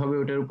ওইভাবে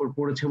ওটার উপর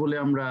পড়েছে বলে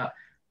আমরা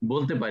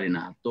বলতে পারি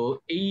না। তো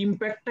এই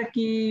ইম্প্যাক্টটা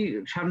কি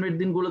সামনের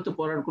দিনগুলোতে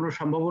পড়ার কোনো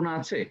সম্ভাবনা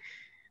আছে?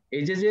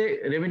 এই যে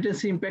রেমিটেন্স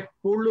ইম্প্যাক্ট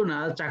পড়লো না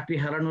চাকরি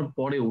হারানোর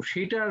পরেও,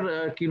 সেটার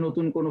কি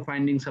নতুন কোনো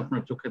ফাইন্ডিংস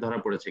আপনার চোখে ধরা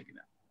পড়েছে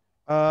কিনা?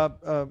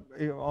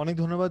 অনেক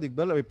ধন্যবাদ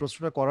ইকবাল এই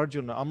প্রশ্নটা করার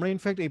জন্য। আমরা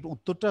ইনফ্যাক্ট এই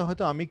উত্তরটা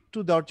হয়তো আমি একটু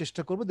দেওয়ার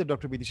চেষ্টা করবো,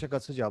 ডক্টর বিদিশার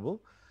কাছে যাব,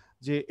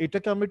 যে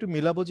এটাকে আমরা একটু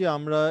মেলাবো যে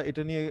আমরা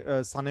এটা নিয়ে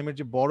সানেমের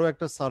যে বড়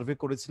একটা সার্ভে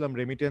করেছিলাম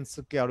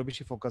রেমিটেন্সকে আরো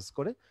বেশি ফোকাস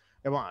করে,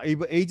 এবং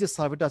এই যে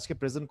সার্ভেটা আজকে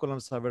প্রেজেন্ট করলাম,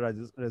 সার্ভে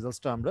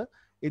রেজাল্টসটা, আমরা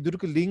এই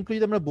দুটোকে লিঙ্ক করে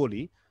যদি আমরা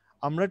বলি,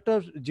 আমরা একটা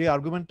যে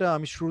আর্গুমেন্টটা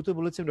আমি শুরুতে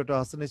বলেছিলাম, ডক্টর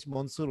আহসান এইচ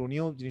মনসুর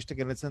উনিও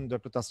জিনিসটাকে এনেছেন,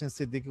 ডক্টর তাসনিম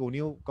সিদ্দিকী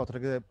উনিও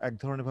কথাটাকে এক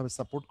ধরনের ভাবে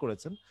সাপোর্ট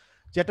করেছেন,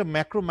 যে একটা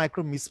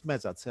মাইক্রো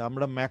মিসম্যাচ আছে।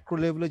 আমরা ম্যাক্রো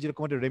লেভেলে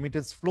যেরকম একটা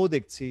রেমিটেন্স ফ্লো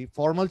দেখছি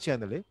ফর্মাল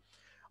চ্যানেলে,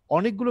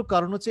 অনেকগুলো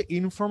কারণ হচ্ছে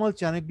ইনফর্মাল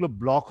চ্যানেলগুলো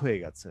ব্লক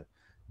হয়ে গেছে,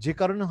 যে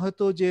কারণে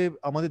হয়তো যে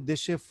আমাদের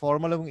দেশে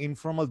ফর্মাল এবং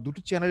ইনফর্মাল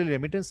দুটো চ্যানেলে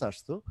রেমিটেন্স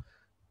আসতো,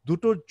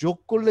 দুটো যোগ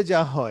করলে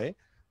যা হয়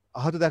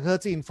হয়তো দেখা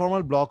যাচ্ছে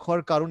ইনফর্মাল ব্লক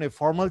হওয়ার কারণে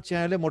ফর্মাল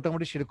চ্যানেলে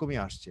মোটামুটি সেরকমই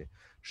আসছে।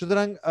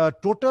 সুতরাং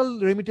টোটাল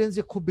রেমিটেন্স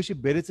যে খুব বেশি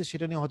বেড়েছে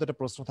সেটা নিয়ে হয়তো একটা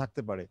প্রশ্ন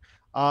থাকতে পারে।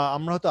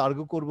 আমরা হয়তো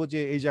আর্গু করবো যে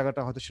এই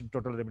জায়গাটা হয়তো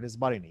টোটাল রেমিটেন্স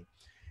বাড়েনি।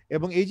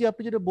 এবং এই যে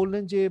আপনি যেটা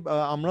বললেন যে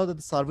আমরা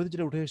সার্ভেতে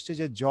যেটা উঠে এসেছে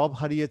যে জব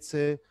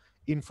হারিয়েছে,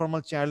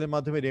 ইনফর্মাল চ্যানেলের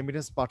মাধ্যমে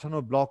রেমিটেন্স পাঠানো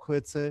ব্লক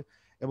হয়েছে,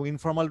 এবং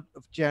ইনফর্মাল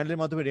চ্যানেলের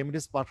মাধ্যমে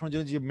রেমিটেন্স পাঠানোর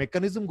জন্য যে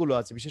মেকানিজম গুলো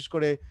আছে, বিশেষ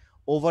করে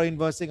ওভার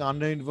ইনভয়েসিং,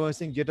 আন্ডার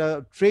ইনভয়েসিং, যেটা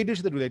ট্রেডের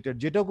সাথে রিলেটেড,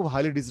 যেটাও খুব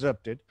হাইলি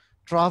ডিসরাপ্টেড,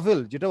 ট্রাভেল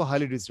যেটাও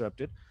হাইলি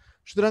ডিসরাপ্টেড।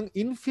 সুতরাং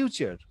ইন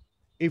ফিউচার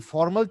এই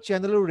ফর্মাল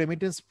চ্যানেলের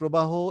রেমিটেন্স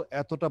প্রবাহ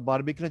এতটা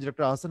বাড়বে কিনা,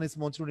 যেটা আহসান এস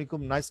মঞ্চুর উনি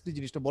খুব নাইসলি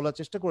জিনিসটা বলার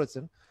চেষ্টা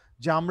করেছেন,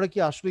 যে আমরা কি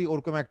আসলে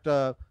ওরকম একটা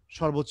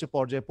সর্বোচ্চ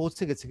পর্যায়ে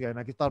পৌঁছে গেছি কিনা,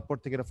 নাকি তারপর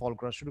থেকে এটা ফল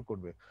করা শুরু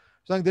করবে।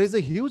 সুতরাং there is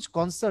a huge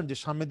concern যে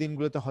সামনের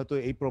দিনগুলোতে হয়তো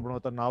এই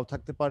প্রবণতা নাও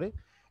থাকতে পারে,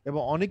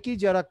 এবং অনেকেই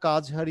যারা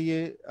কাজ হারিয়ে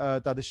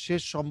তাদের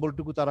শেষ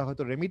সম্বলটুকু তারা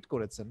হয়তো রেমিট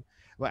করেছেন,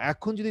 এবং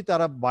এখন যদি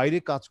তারা বাইরে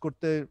কাজ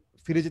করতে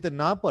ফিরে যেতে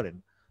না পারেন,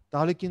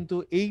 তাহলে কিন্তু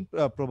এই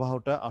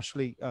প্রবাহটা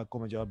আসলেই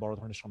কমে যাওয়ার বড়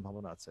ধরনের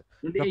সম্ভাবনা আছে।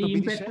 এই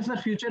ইমপ্যাক্টটা স্যার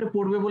ফিউচারে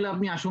পড়বে বলে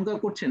আপনি আশঙ্কা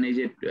করছেন? এই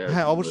যে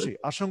হ্যাঁ, অবশ্যই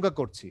আশঙ্কা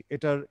করছি,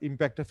 এটার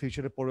ইমপ্যাক্টটা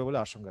ফিউচারে পড়বে বলে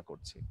আশঙ্কা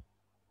করছি।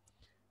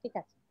 ঠিক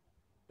আছে,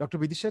 ডক্টর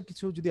বিদিশা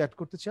কিছু যদি অ্যাড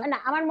করতে চান? না,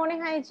 আমার মনে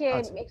হয় যে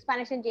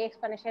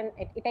এক্সপ্যানশন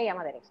এটাই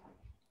আমাদের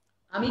এক্সপ্যানশন।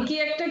 আমি কি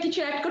একটা কিছু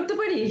অ্যাড করতে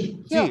পারি?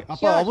 জি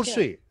আপা,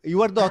 অবশ্যই, ইউ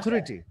আর দ্য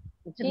অথরিটি।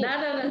 না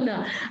না না না,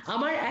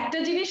 আমার একটা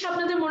জিনিস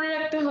আপনাদের মনে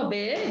রাখতে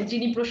হবে,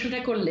 যিনি প্রশ্নটা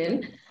করলেন,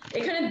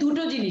 এখানে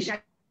দুটো জিনিস,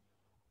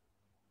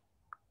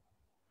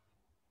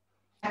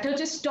 একটা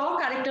হচ্ছে স্টক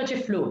আর একটা হচ্ছে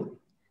ফ্লো।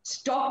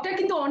 স্টকটা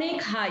কিন্তু অনেক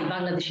হাই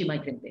বাংলাদেশি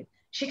মাইগ্রেন্টদের,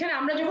 সেখানে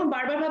আমরা যখন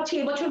বারবার ভাবছি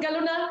এবছর গেল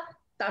না,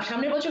 তার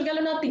সামনের বছর গেল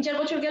না, 3-4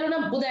 বছর গেল না,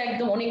 বোধহয়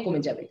একদম অনেক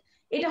কমে যাবে।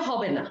 এটা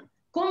হবে না,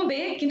 কমবে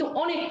কিন্তু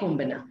অনেক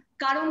কমবে না,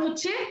 কারণ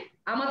হচ্ছে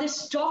আমাদের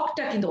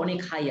স্টকটা কিন্তু অনেক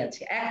হাই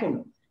আছে এখনো,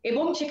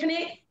 এবং সেখানে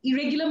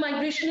ইরেগুলার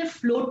মাইগ্রেশনের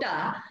ফ্লোটা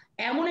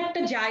এমন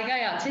একটা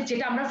জায়গায় আছে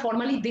যেটা আমরা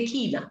ফর্মালি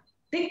দেখিই না,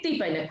 দেখতেই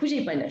পাই না,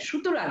 খুঁজেই পাই না।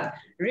 সুতরাং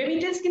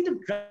রেমিটেন্স কিন্তু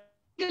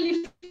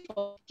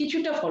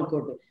কিছুটা ফল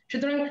করবে।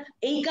 সুতরাং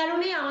এই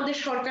কারণেই আমাদের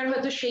সরকার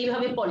হয়তো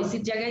সেইভাবে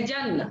পলিসির জায়গায়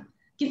যান না,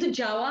 কিন্তু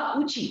যাওয়া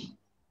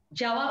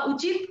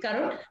উচিত,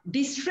 কারণ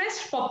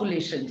ডিস্ট্রেসড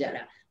পপুলেশন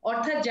যারা,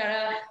 অর্থাৎ যারা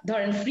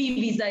ধরেন ফ্রি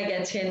ভিসায়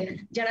গেছেন,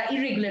 যারা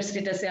ইরেগুলার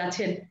স্ট্যাটাসে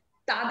আছেন,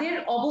 তাদের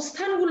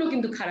অবস্থানগুলো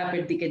কিন্তু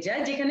খারাপের দিকে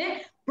যায়, যেখানে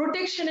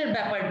প্রোটেকশনের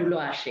ব্যাপারগুলো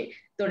আসে।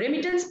 তো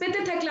রেমিটেন্স পেতে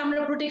থাকলে আমরা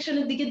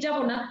প্রোটেকশনের দিকে যাব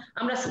না,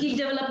 আমরা স্কিল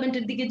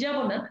ডেভেলপমেন্টের দিকে যাব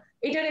না,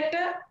 এটার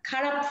একটা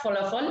খারাপ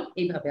ফলাফল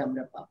এইভাবে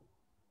আমরা পাবো।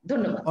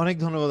 ধন্যবাদ। অনেক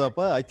ধন্যবাদ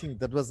আপা, I think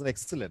that was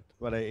excellent,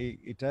 মানে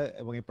এটা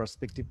এবং এই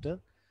পার্সপেক্টিভটা,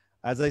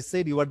 as I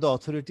said you are the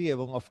authority,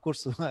 এবং অফকোর্স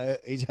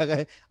এই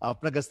জায়গায়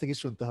আপনার কাছ থেকে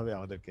শুনতে হবে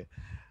আমাদেরকে।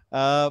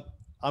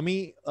 আমি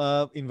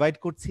ইনভাইট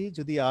করছি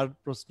যদি আর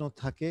প্রশ্ন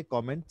থাকে,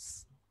 কমেন্টস,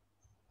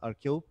 আর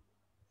কেউ?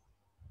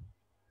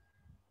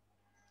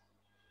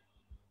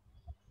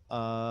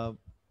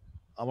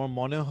 আমার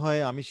মনে হয়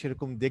আমি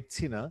সেরকম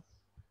দেখছি না।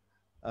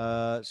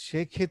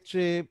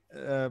 সেক্ষেত্রে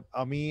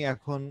আমি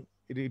এখন,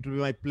 it will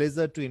be my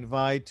pleasure to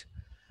invite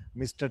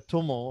Mr.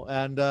 Tuomo,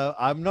 and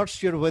I'm not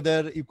sure whether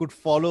you could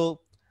follow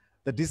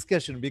the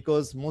discussion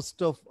because most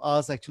of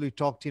us actually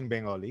talked in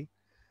Bengali,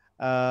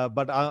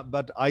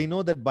 but I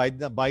know that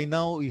by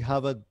now we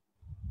have a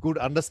good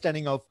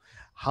understanding of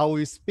how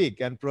we speak,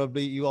 and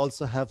probably you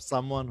also have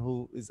someone who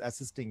is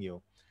assisting you.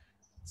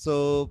 So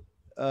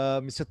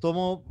Mr.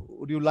 Tuomo,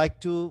 would you like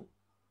to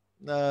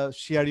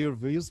share your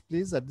views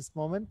please at this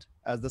moment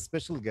as the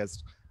special guest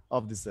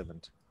of this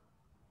event?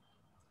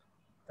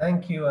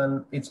 Thank you, and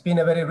it's been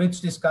a very rich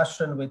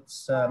discussion which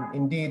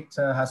indeed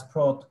has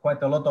brought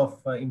quite a lot of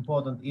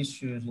important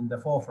issues in the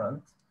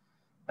forefront.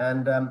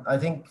 And I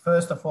think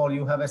first of all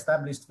you have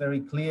established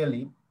very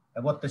clearly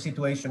what the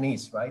situation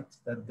is, right?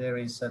 That there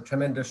is a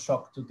tremendous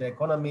shock to the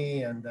economy,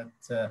 and that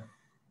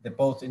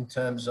both in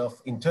terms of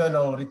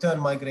internal return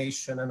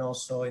migration and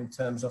also in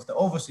terms of the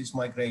overseas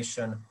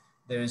migration,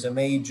 there is a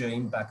major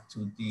impact to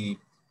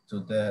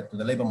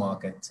the labor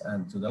market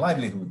and to the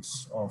livelihoods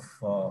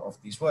of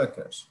these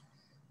workers.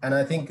 And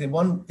I think the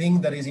one thing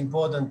that is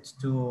important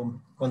to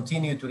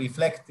continue to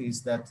reflect is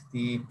that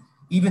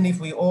even if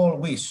we all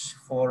wish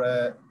for a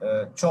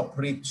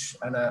job-rich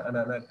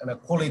and a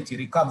quality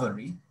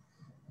recovery,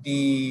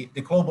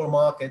 the global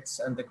markets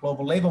and the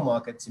global labor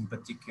markets in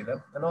particular,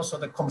 and also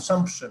the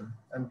consumption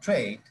and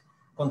trade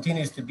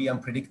continues to be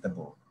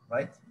unpredictable,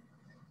 right?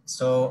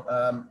 So,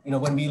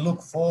 when we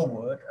look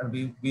forward and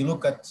we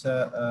look at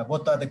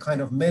what are the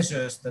kind of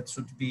measures that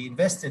should be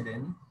invested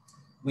in,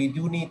 we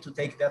do need to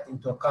take that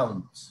into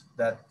account,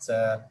 that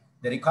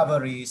the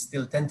recovery is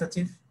still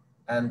tentative,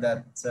 and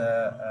that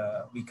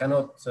we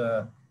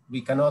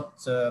cannot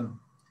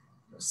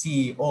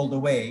see all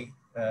the way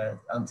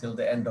until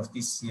the end of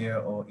this year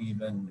or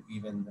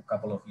even a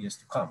couple of years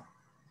to come.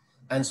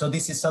 And so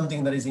this is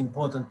something that is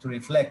important to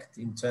reflect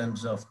in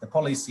terms of the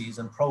policies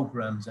and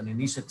programs and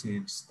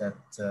initiatives that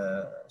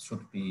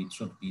should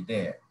be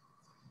there.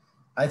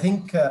 I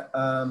think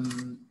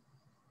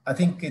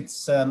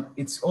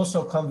it's also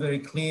come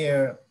very clear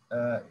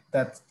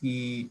that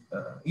the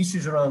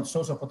issues around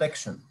social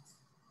protection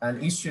and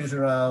issues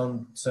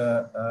around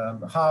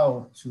how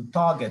to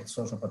target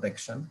social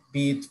protection,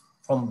 be it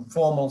from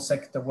formal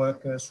sector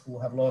workers who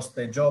have lost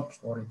their jobs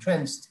or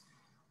retrenched,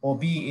 or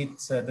be it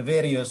the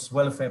various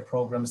welfare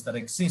programs that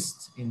exist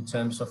in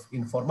terms of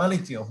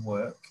informality of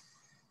work,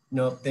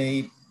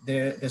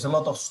 there's a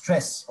lot of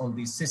stress on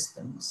these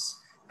systems.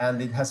 And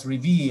it has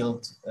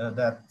revealed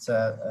that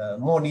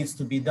more needs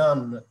to be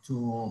done to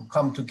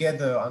come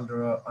together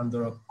under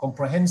a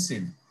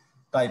comprehensive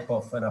type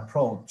of an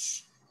approach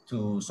to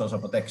social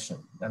protection.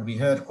 And we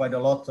heard quite a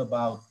lot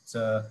about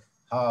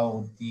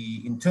how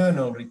the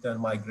internal return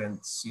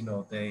migrants, you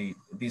know,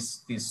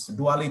 this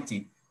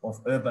duality of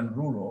urban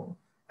rural,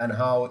 and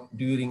how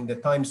during the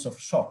times of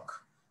shock,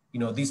 you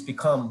know, this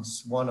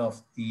becomes one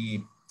of the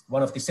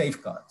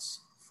safeguards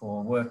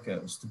for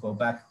workers to go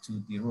back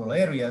to the rural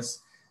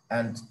areas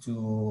and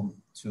to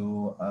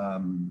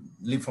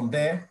live from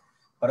there.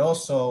 But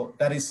also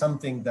that is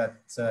something that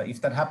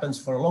if that happens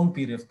for a long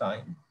period of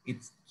time,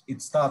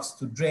 it starts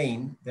to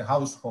drain the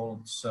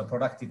household's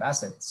productive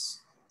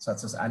assets,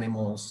 such as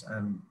animals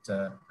and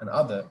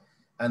other,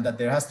 and that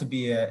there has to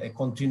be a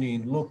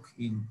continuing look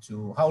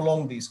into how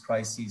long these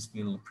crises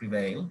will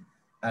prevail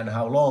and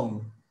how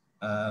long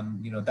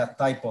you know, that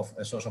type of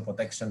social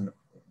protection,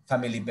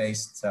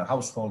 family-based,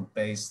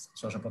 household-based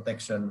social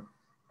protection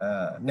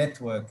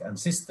network and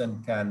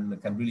system can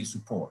really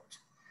support,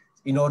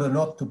 in order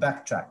not to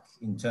backtrack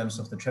in terms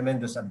of the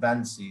tremendous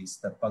advances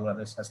that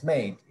Bangladesh has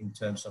made in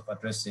terms of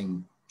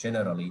addressing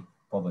generally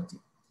poverty.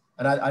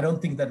 And I don't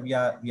think that we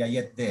are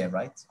yet there,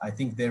 right? I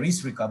think there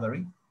is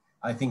recovery.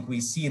 I think we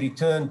see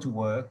return to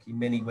work in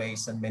many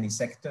ways and many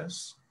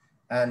sectors.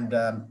 And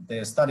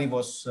the study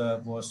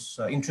was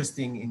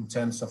interesting in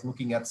terms of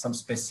looking at some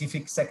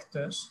specific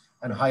sectors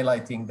and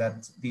highlighting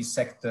that these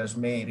sectors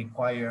may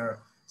require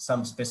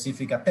some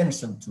specific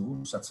attention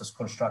to, such as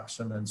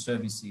construction and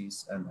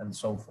services and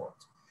so forth.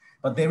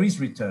 But there is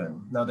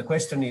return. Now the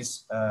question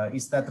is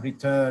that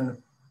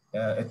return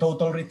a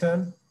total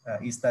return?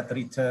 Is that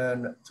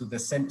return to the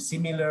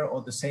similar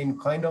or the same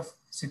kind of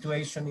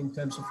situation in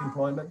terms of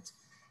employment?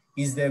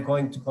 Is there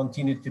going to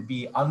continue to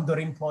be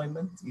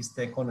underemployment? Is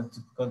there going to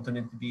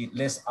continue to be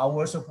less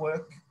hours of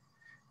work?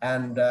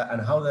 And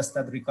how does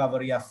that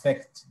recovery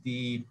affect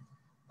the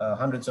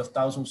hundreds of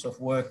thousands of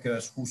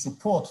workers who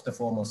support the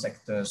formal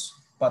sectors,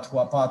 but who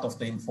are part of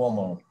the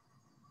informal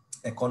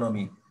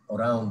economy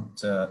around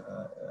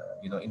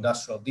you know,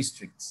 industrial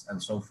districts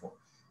and so forth?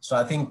 So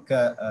I think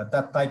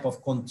that type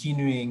of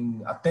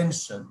continuing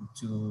attention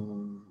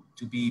to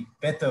be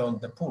better on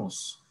the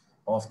pulse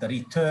of the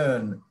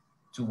return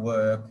to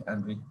work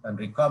and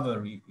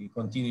recovery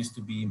continues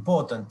to be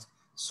important,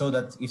 so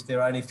that if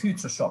there are any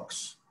future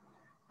shocks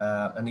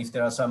and if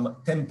there are some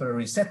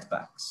temporary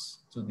setbacks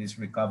to this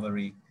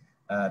recovery,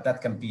 that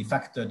can be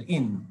factored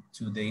in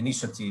to the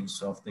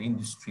initiatives of the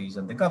industries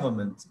and the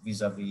government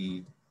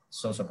vis-a-vis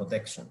social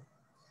protection.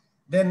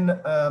 Then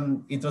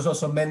it was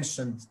also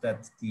mentioned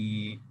that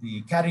the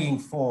carrying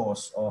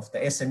force of the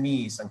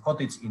SMEs and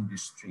cottage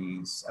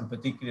industries, and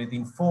particularly the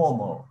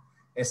informal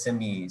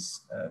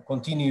SMEs,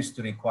 continues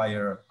to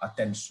require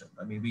attention.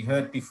 I mean, we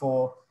heard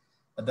before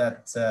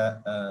that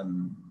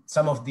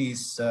some of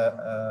these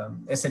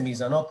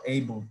SMEs are not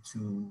able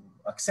to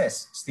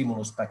access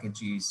stimulus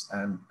packages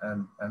and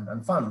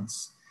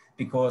funds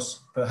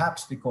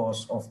perhaps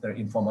because of their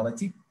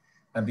informality,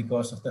 and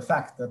because of the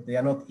fact that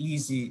they're not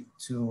easily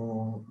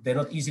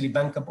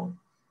bankable,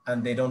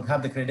 and they don't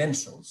have the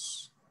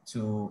credentials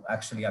to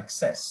actually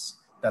access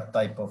that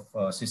type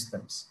of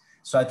systems.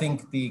 So I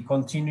think the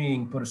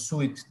continuing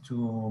pursuit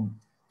to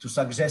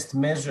suggest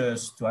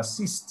measures to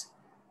assist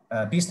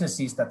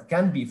businesses that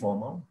can be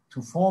formal, to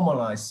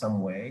formalize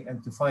some way,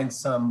 and to find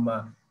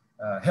some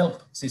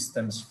help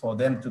systems for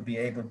them to be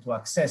able to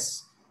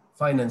access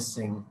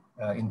financing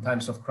in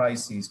times of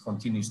crisis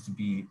continues to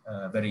be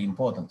very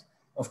important.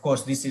 Of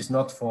course, this is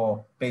not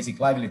for basic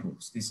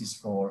livelihoods. This is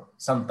for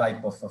some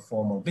type of a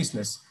formal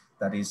business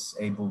that is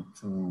able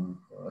to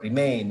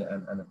remain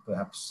and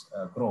perhaps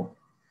grow.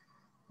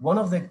 One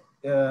of the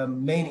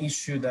main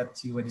issue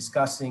that you were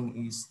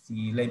discussing is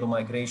the labor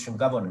migration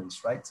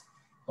governance, right?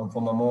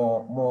 From a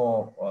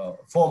more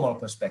formal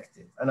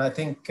perspective. And I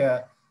think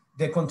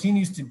there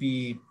continues to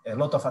be a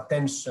lot of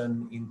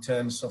attention in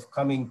terms of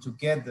coming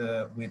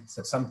together with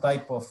some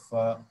type of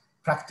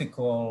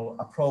practical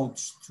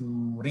approach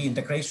to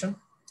reintegration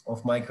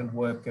of migrant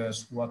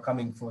workers who are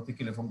coming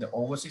particularly from the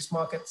overseas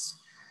markets.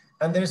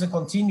 And there is a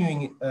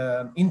continuing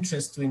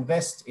interest to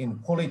invest in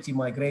quality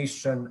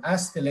migration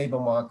as the labor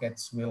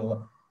markets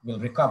will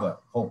recover,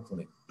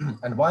 hopefully.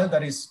 And while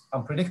that is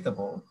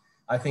unpredictable,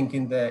 I think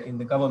in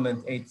the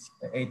government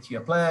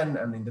eight-year plan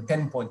and in the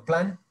 10-point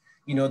plan,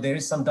 you know, there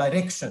is some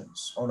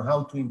directions on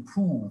how to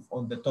improve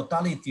on the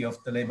totality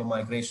of the labor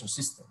migration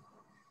system.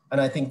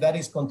 And I think that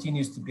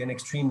continues to be an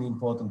extremely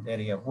important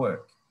area of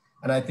work.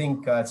 And I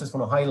think I just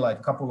want to highlight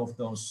a couple of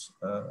those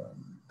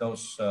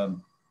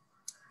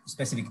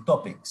specific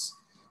topics.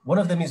 One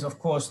of them is, of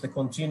course, the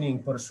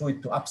continuing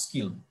pursuit to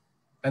upskill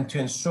and to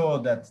ensure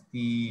that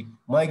the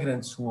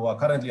migrants who are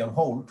currently on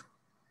hold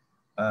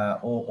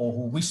or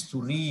who wish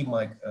to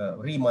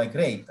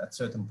re-migrate at a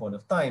certain point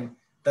of time,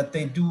 that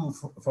they do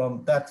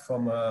from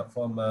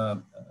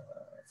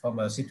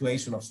a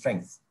situation of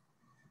strength,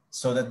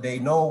 so that they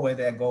know where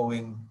they're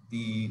going.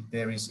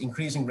 There is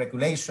increasing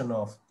regulation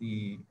of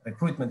the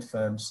recruitment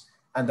firms,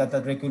 and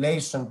that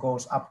regulation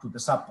goes up to the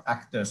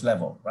sub-actors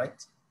level,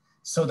 right?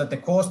 So that the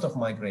cost of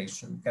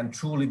migration can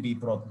truly be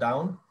brought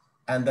down,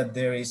 and that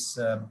there is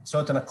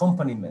certain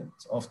accompaniment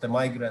of the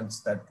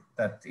migrants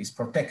that is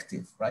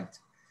protective, right?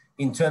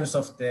 in terms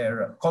of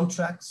their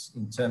contracts,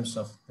 in terms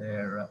of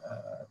their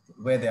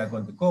where they are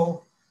going to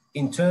go,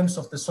 in terms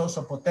of the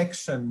social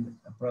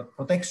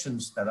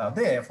protections that are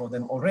there for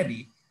them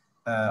already,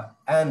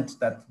 and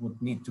that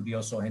would need to be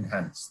also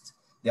enhanced.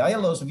 The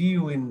ILO's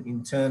view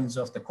in terms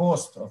of the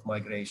cost of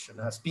migration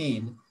has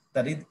been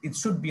that it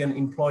should be an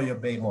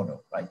employer-pay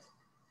model, right?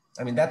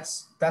 I mean,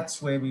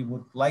 that's where we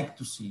would like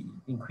to see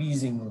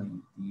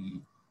increasingly the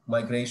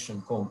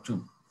migration go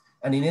to.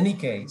 And in any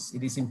case,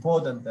 it is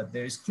important that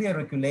there is clear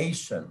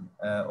regulation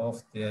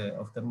of the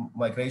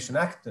migration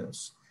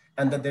actors,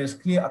 and that there is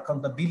clear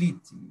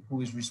accountability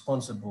who is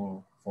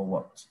responsible for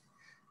what.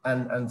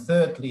 And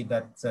thirdly,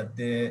 that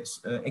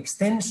the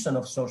extension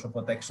of social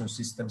protection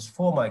systems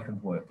for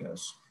migrant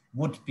workers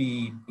would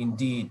be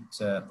indeed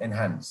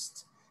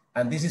enhanced.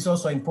 And this is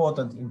also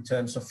important in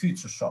terms of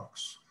future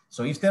shocks.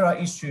 So if there are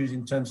issues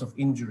in terms of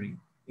injury,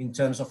 in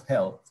terms of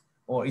health,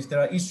 or if there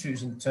are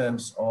issues in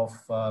terms of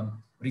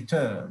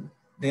return,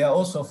 they are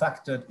also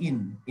factored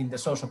in the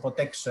social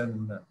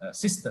protection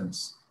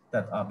systems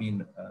that are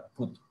being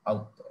put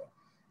out there.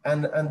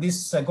 And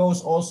this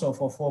goes also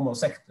for formal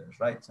sectors,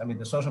 right? I mean,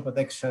 the social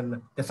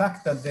protection, the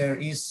fact that there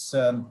is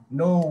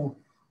no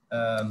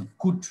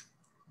good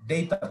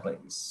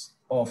database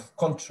of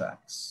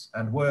contracts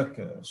and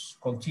workers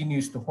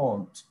continues to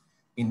haunt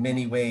in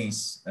many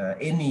ways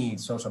any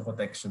social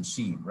protection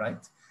scheme,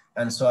 right?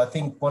 And so I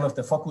think one of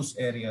the focus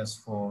areas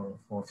for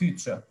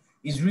future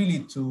is really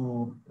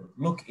to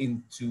look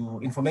into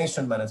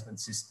information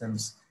management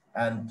systems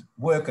and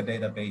worker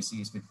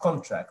databases with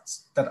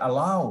contracts that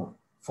allow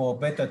for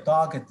better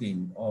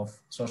targeting of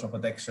social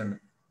protection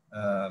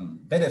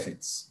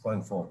benefits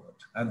going forward.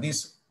 And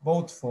this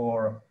both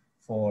for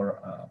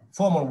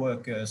formal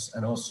workers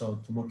and also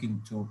to look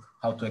into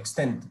how to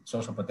extend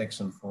social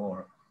protection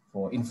for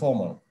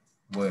informal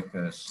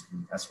workers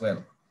as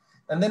well.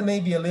 And then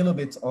maybe a little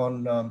bit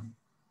on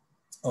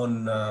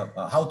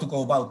how to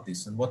go about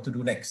this and what to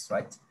do next,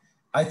 right?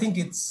 I think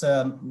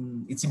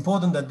it's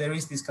important that there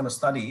is this kind of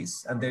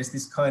studies and there's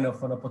this kind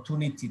of an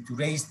opportunity to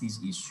raise these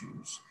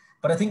issues.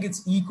 But I think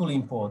it's equally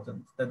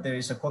important that there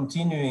is a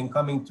continuing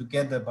coming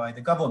together by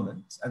the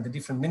government and the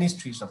different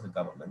ministries of the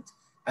government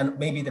and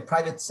maybe the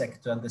private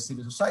sector and the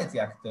civil society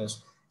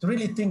actors to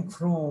really think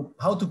through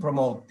how to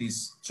promote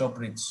this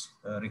job-rich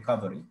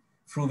recovery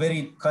through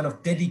very kind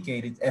of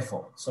dedicated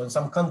effort. So in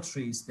some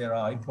countries, there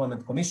are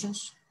employment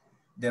commissions,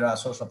 there are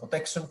social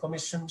protection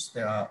commissions,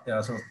 there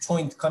are sort of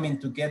joint coming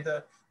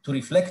together to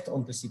reflect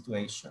on the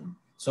situation.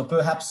 So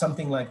perhaps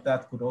something like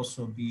that could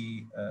also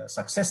be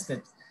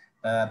successful.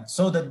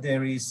 So that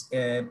there is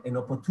an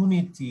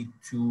opportunity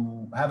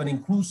to have an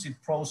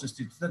inclusive process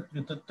to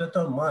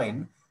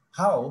determine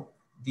how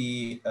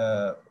the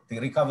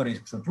recovery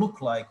should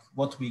look like,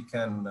 what we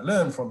can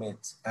learn from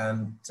it,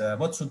 and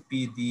what should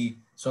be the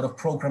sort of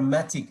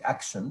programmatic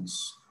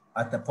actions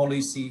at the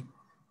policy,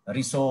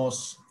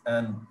 resource,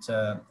 and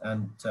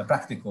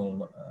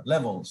practical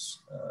levels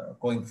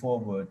going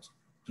forward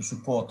to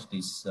support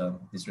this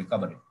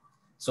recovery.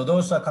 So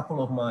those are a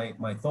couple of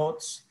my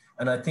thoughts,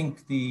 and I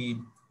think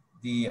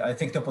I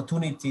take the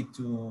opportunity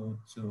to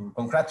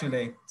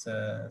congratulate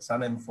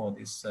SANEM for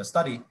this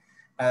study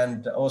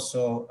and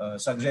also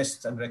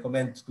suggest and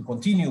recommend to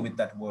continue with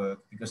that work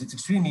because it's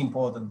extremely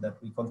important that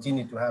we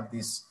continue to have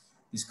this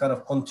kind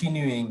of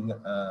continuing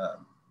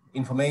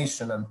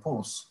information and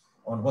pulse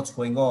on what's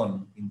going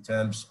on in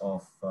terms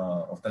of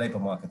the labor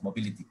market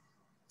mobility.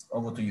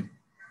 Over to you.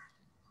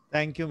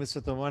 Thank you,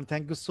 Mr. Tuomo, and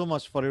thank you so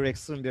much for your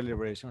excellent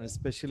deliberation,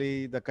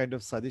 especially the kind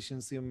of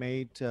suggestions you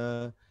made,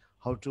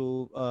 how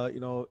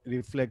to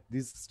reflect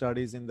these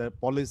studies in the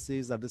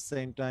policies at the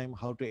same time,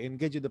 how to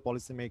engage with the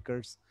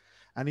policymakers.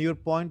 And your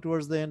point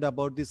towards the end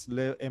about this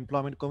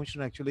employment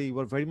commission, actually, you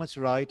were very much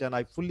right, and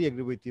I fully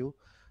agree with you.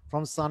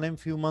 From SANEM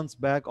few months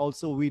back,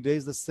 also we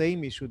raised the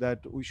same issue that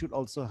we should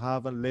also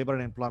have a labor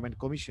and employment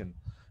commission,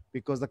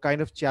 because the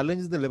kind of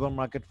challenge in the labor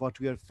market, what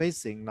we are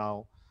facing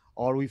now,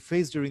 or we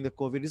faced during the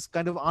COVID is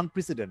kind of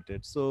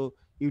unprecedented. So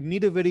you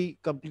need a very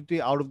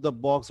completely out of the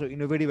box or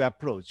innovative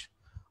approach,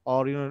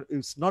 or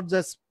it's not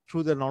just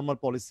through the normal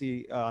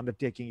policy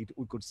undertaking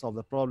we could solve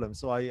the problem.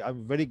 So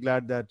I'm very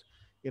glad that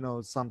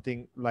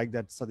something like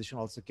that suggestion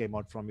also came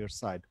out from your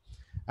side.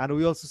 And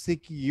we also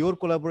seek your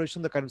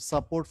collaboration, the kind of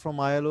support from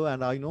ILO.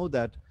 And I know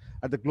that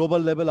at the global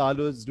level,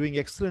 ILO is doing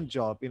excellent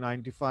job in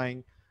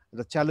identifying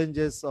the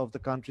challenges of the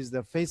countries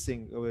they're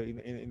facing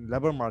in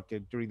labor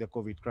market during the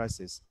COVID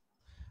crisis.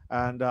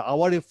 And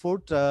our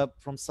effort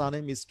from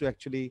SANEM is to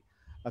actually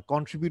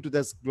contribute to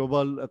this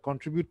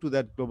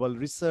global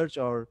research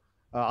or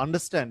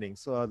understanding,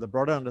 so the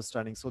broader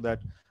understanding, so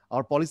that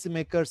our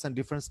policymakers and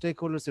different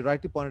stakeholders, you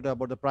rightly pointed out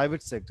about the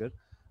private sector,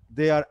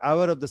 they are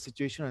aware of the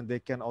situation and they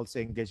can also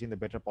engage in the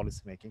better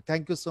policy making.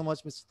 Thank you so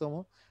much, Mr.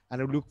 Tuomo,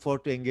 and I look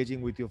forward to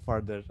engaging with you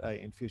further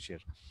in future.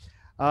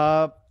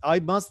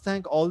 I must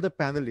thank all the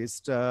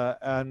panelists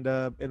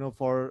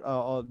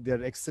for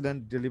their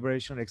excellent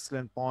deliberation,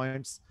 excellent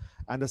points,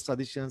 and the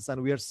suggestions,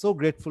 and we are so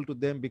grateful to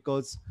them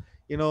because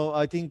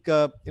I think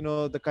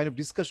the kind of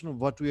discussion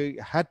of what we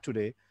had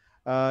today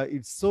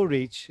It's so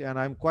rich, and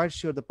I'm quite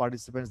sure the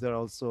participants there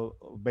also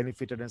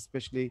benefited, and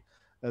especially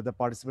the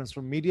participants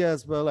from media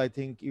as well. I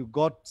think you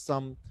got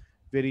some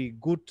very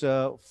good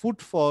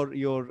food for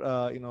your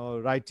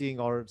writing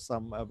or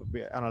some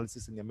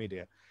analysis in the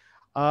media.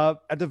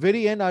 At the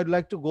very end, I'd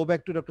like to go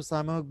back to Dr.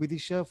 Sayema Haque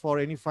Bidisha for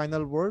any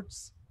final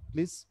words,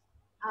 please.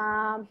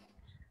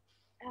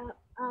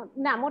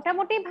 না,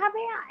 মোটামুটি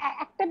ভাবে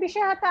একটা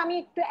বিষয় হয়তো আমি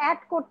একটু add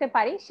করতে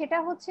পারি, সেটা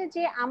হচ্ছে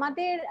যে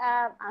আমাদের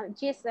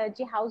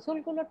যে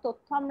হাউসহোল্ড গুলোর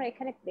তথ্য আমরা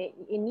এখানে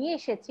নিয়ে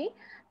এসেছি,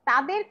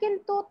 তাদের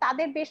কিন্তু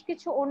তাদের বেশ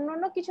কিছু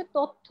অন্যান্য কিছু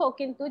তথ্য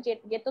কিন্তু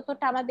যে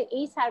তথ্যটা আমাদের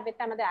এই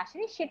সার্ভেতে আমাদের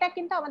আসেনি, সেটা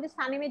কিন্তু আমাদের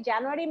সানেমের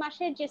জানুয়ারি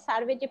মাসের যে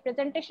সার্ভে যে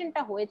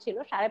প্রেজেন্টেশনটা হয়েছিল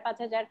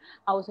 5,500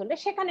 হাউসহোল্ডে,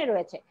 সেখানে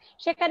রয়েছে।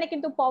 সেখানে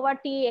কিন্তু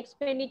পভার্টি,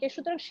 এক্সপেন্ডিচার,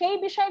 সুতরাং সেই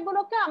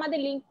বিষয়গুলোকে আমাদের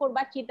লিঙ্ক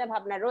করবার চিন্তা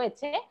ভাবনা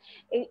রয়েছে।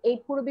 এই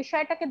পুরো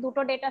বিষয়টাকে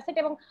দুটো ডেটা সেট,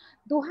 এবং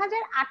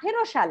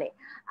 2018 সালে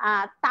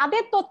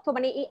তাদের তথ্য,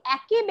 মানে এই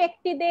একই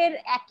ব্যক্তিদের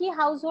একই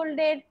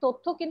হাউসহোল্ডের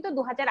তথ্য কিন্তু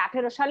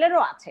 2018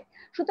 সালেরও আছে।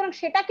 সুতরাং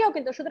সেটাকেও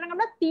কিন্তু, সুতরাং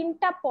আমরা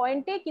 3টা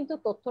পয়েন্টে কিন্তু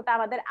তথ্যটা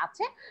আমাদের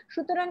আছে।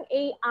 সুতরাং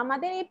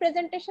আমাদের এই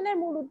প্রেজেন্টেশনের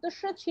মূল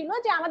উদ্দেশ্য ছিল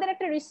যে আমাদের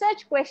একটা রিসার্চ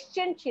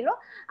কোয়েশ্চেন ছিল,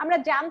 আমরা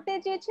জানতে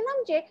চেয়েছিলাম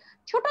যে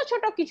ছোট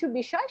ছোট কিছু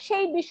বিষয়,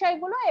 সেই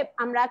বিষয়গুলো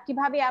আমরা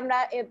কিভাবে আমরা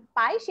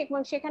পাই,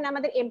 সেখানে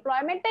আমাদের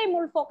এমপ্লয়মেন্টটাই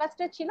মূল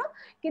ফোকাসটা ছিল।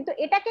 কিন্তু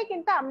এটাকে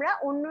কিন্তু আমরা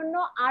অন্যান্য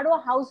আরো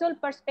household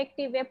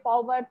পার্সপেক্টিভে,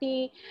 poverty,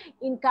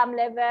 income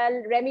level,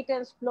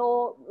 remittance flow,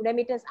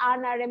 remittance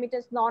earner,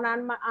 remittance নন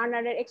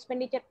আর্নারের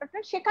এক্সপেন্ডিচার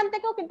প্যাটার্ন, সেখান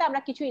থেকেও কিন্তু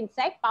আমরা কিছু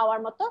ইনসাইট পাওয়ার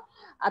মতো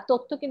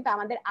তথ্য কিন্তু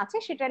আমাদের আছে।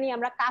 সেটা নিয়ে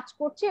আমরা কাজ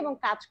করছি এবং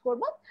কাজ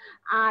করব।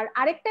 আর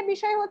আরেকটা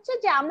বিষয় হচ্ছে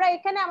যে আমরা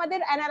এখানে আমাদের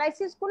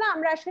অ্যানালাইসিস গুলো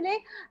আমরা আসলে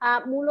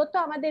মূলত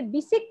আমাদের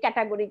বেসিক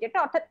ক্যাটাগরি যেটা,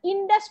 অর্থাৎ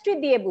ইন্ডাস্ট্রি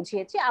দিয়ে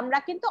বুঝিয়েছি। আমরা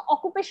কিন্তু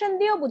অকুপেশন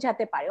দিয়েও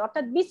বুঝাতে পারি,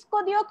 অর্থাৎ বিস্কো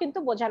দিয়েও কিন্তু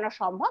বোঝানো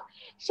সম্ভব।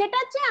 সেটা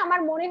চেয়ে আমার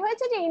মনে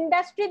হয়েছে যে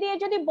ইন্ডাস্ট্রি দিয়ে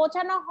যদি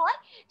বোঝানো হয়,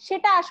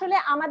 সেটা আসলে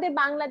আমাদের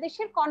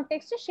বাংলাদেশের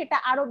কনটেক্সটে সেটা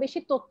আরো বেশি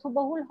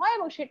তথ্যবহুল হয়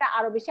এবং সেটা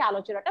আরো বেশি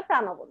আলোচনাটা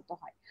প্রাণবন্ত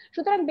হয়।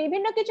 সুতরাং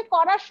বিভিন্ন কিছু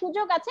করার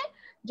সুযোগ আছে,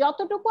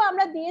 যতটুকু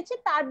আমরা দিয়েছি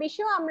তার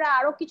বেশিও আমরা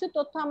আরো কিছু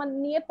তথ্য আমাদের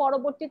নিয়ে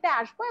পরবর্তীতে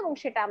আসবো এবং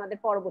সেটা আমাদের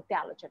পরবর্তী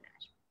আলোচনায়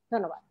আসবে।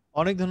 ধন্যবাদ।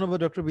 অনেক ধন্যবাদ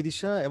ডক্টর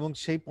বিদিশা, এবং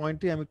সেই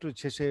পয়েন্টে আমি একটু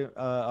শেষে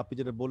আপনি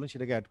যেটা বললেন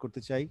সেটাকে অ্যাড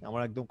করতে চাই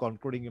আমার একদম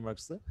কনক্লুডিং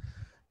রিমার্কসে,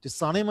 যে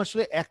সানেম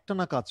আসলে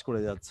একটানা কাজ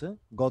করে যাচ্ছে।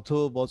 গত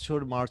বছর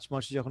মার্চ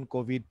মাসে যখন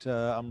কোভিড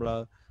আমরা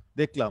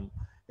দেখলাম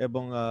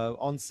এবং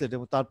অনসেট,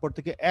 এবং তারপর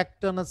থেকে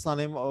একটানা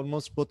সানেম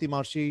অলমোস্ট প্রতি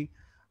মাসেই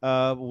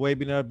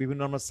ওয়েবিনার,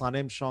 বিভিন্ন আমরা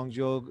সানেম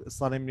সংযোগ,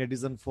 সানেম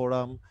নেটিজেন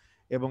ফোরাম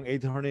এবং এই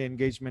ধরনের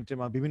এনগেজমেন্টের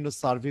বিভিন্ন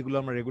সার্ভেগুলো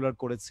আমরা রেগুলার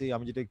করেছি,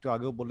 আমি যেটা একটু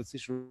আগেও বলেছি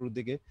শুরুর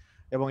দিকে,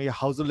 এবং এই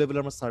হাউসহোল্ড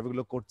লেভেলে আমরা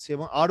সার্ভেগুলো করছি,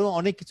 এবং আরো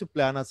অনেক কিছু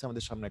প্ল্যান আছে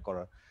আমাদের সামনে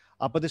করার।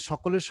 আপনাদের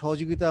সকলের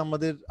সহযোগিতা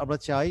আমরা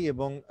চাই,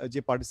 এবং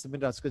যে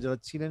পার্টিসিপেন্ট আজকে যারা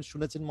ছিলেন,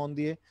 শুনেছেন, মন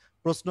দিয়ে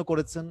প্রশ্ন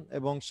করেছেন,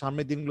 এবং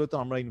সামনের দিনগুলোতে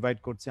আমরা ইনভাইট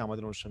করছি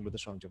আমাদের অনুষ্ঠানগুলোতে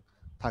সংযোগ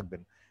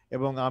থাকবেন।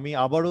 এবং আমি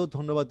আবারও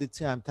ধন্যবাদ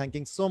দিচ্ছি, I am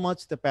thanking so much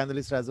the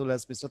panelist as well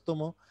as Mr.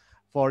 Tuomo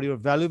for your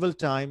valuable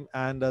time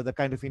and the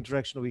kind of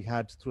interaction we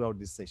had throughout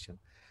this session.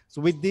 So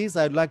with this,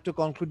 I'd like to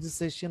conclude this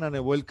session, and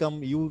I welcome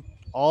you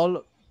all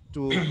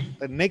to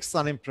the next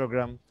SANEM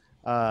program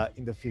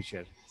in the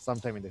future,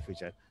 sometime in the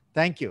future.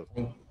 Thank you.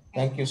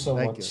 Thank you so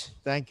much.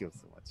 Thank you.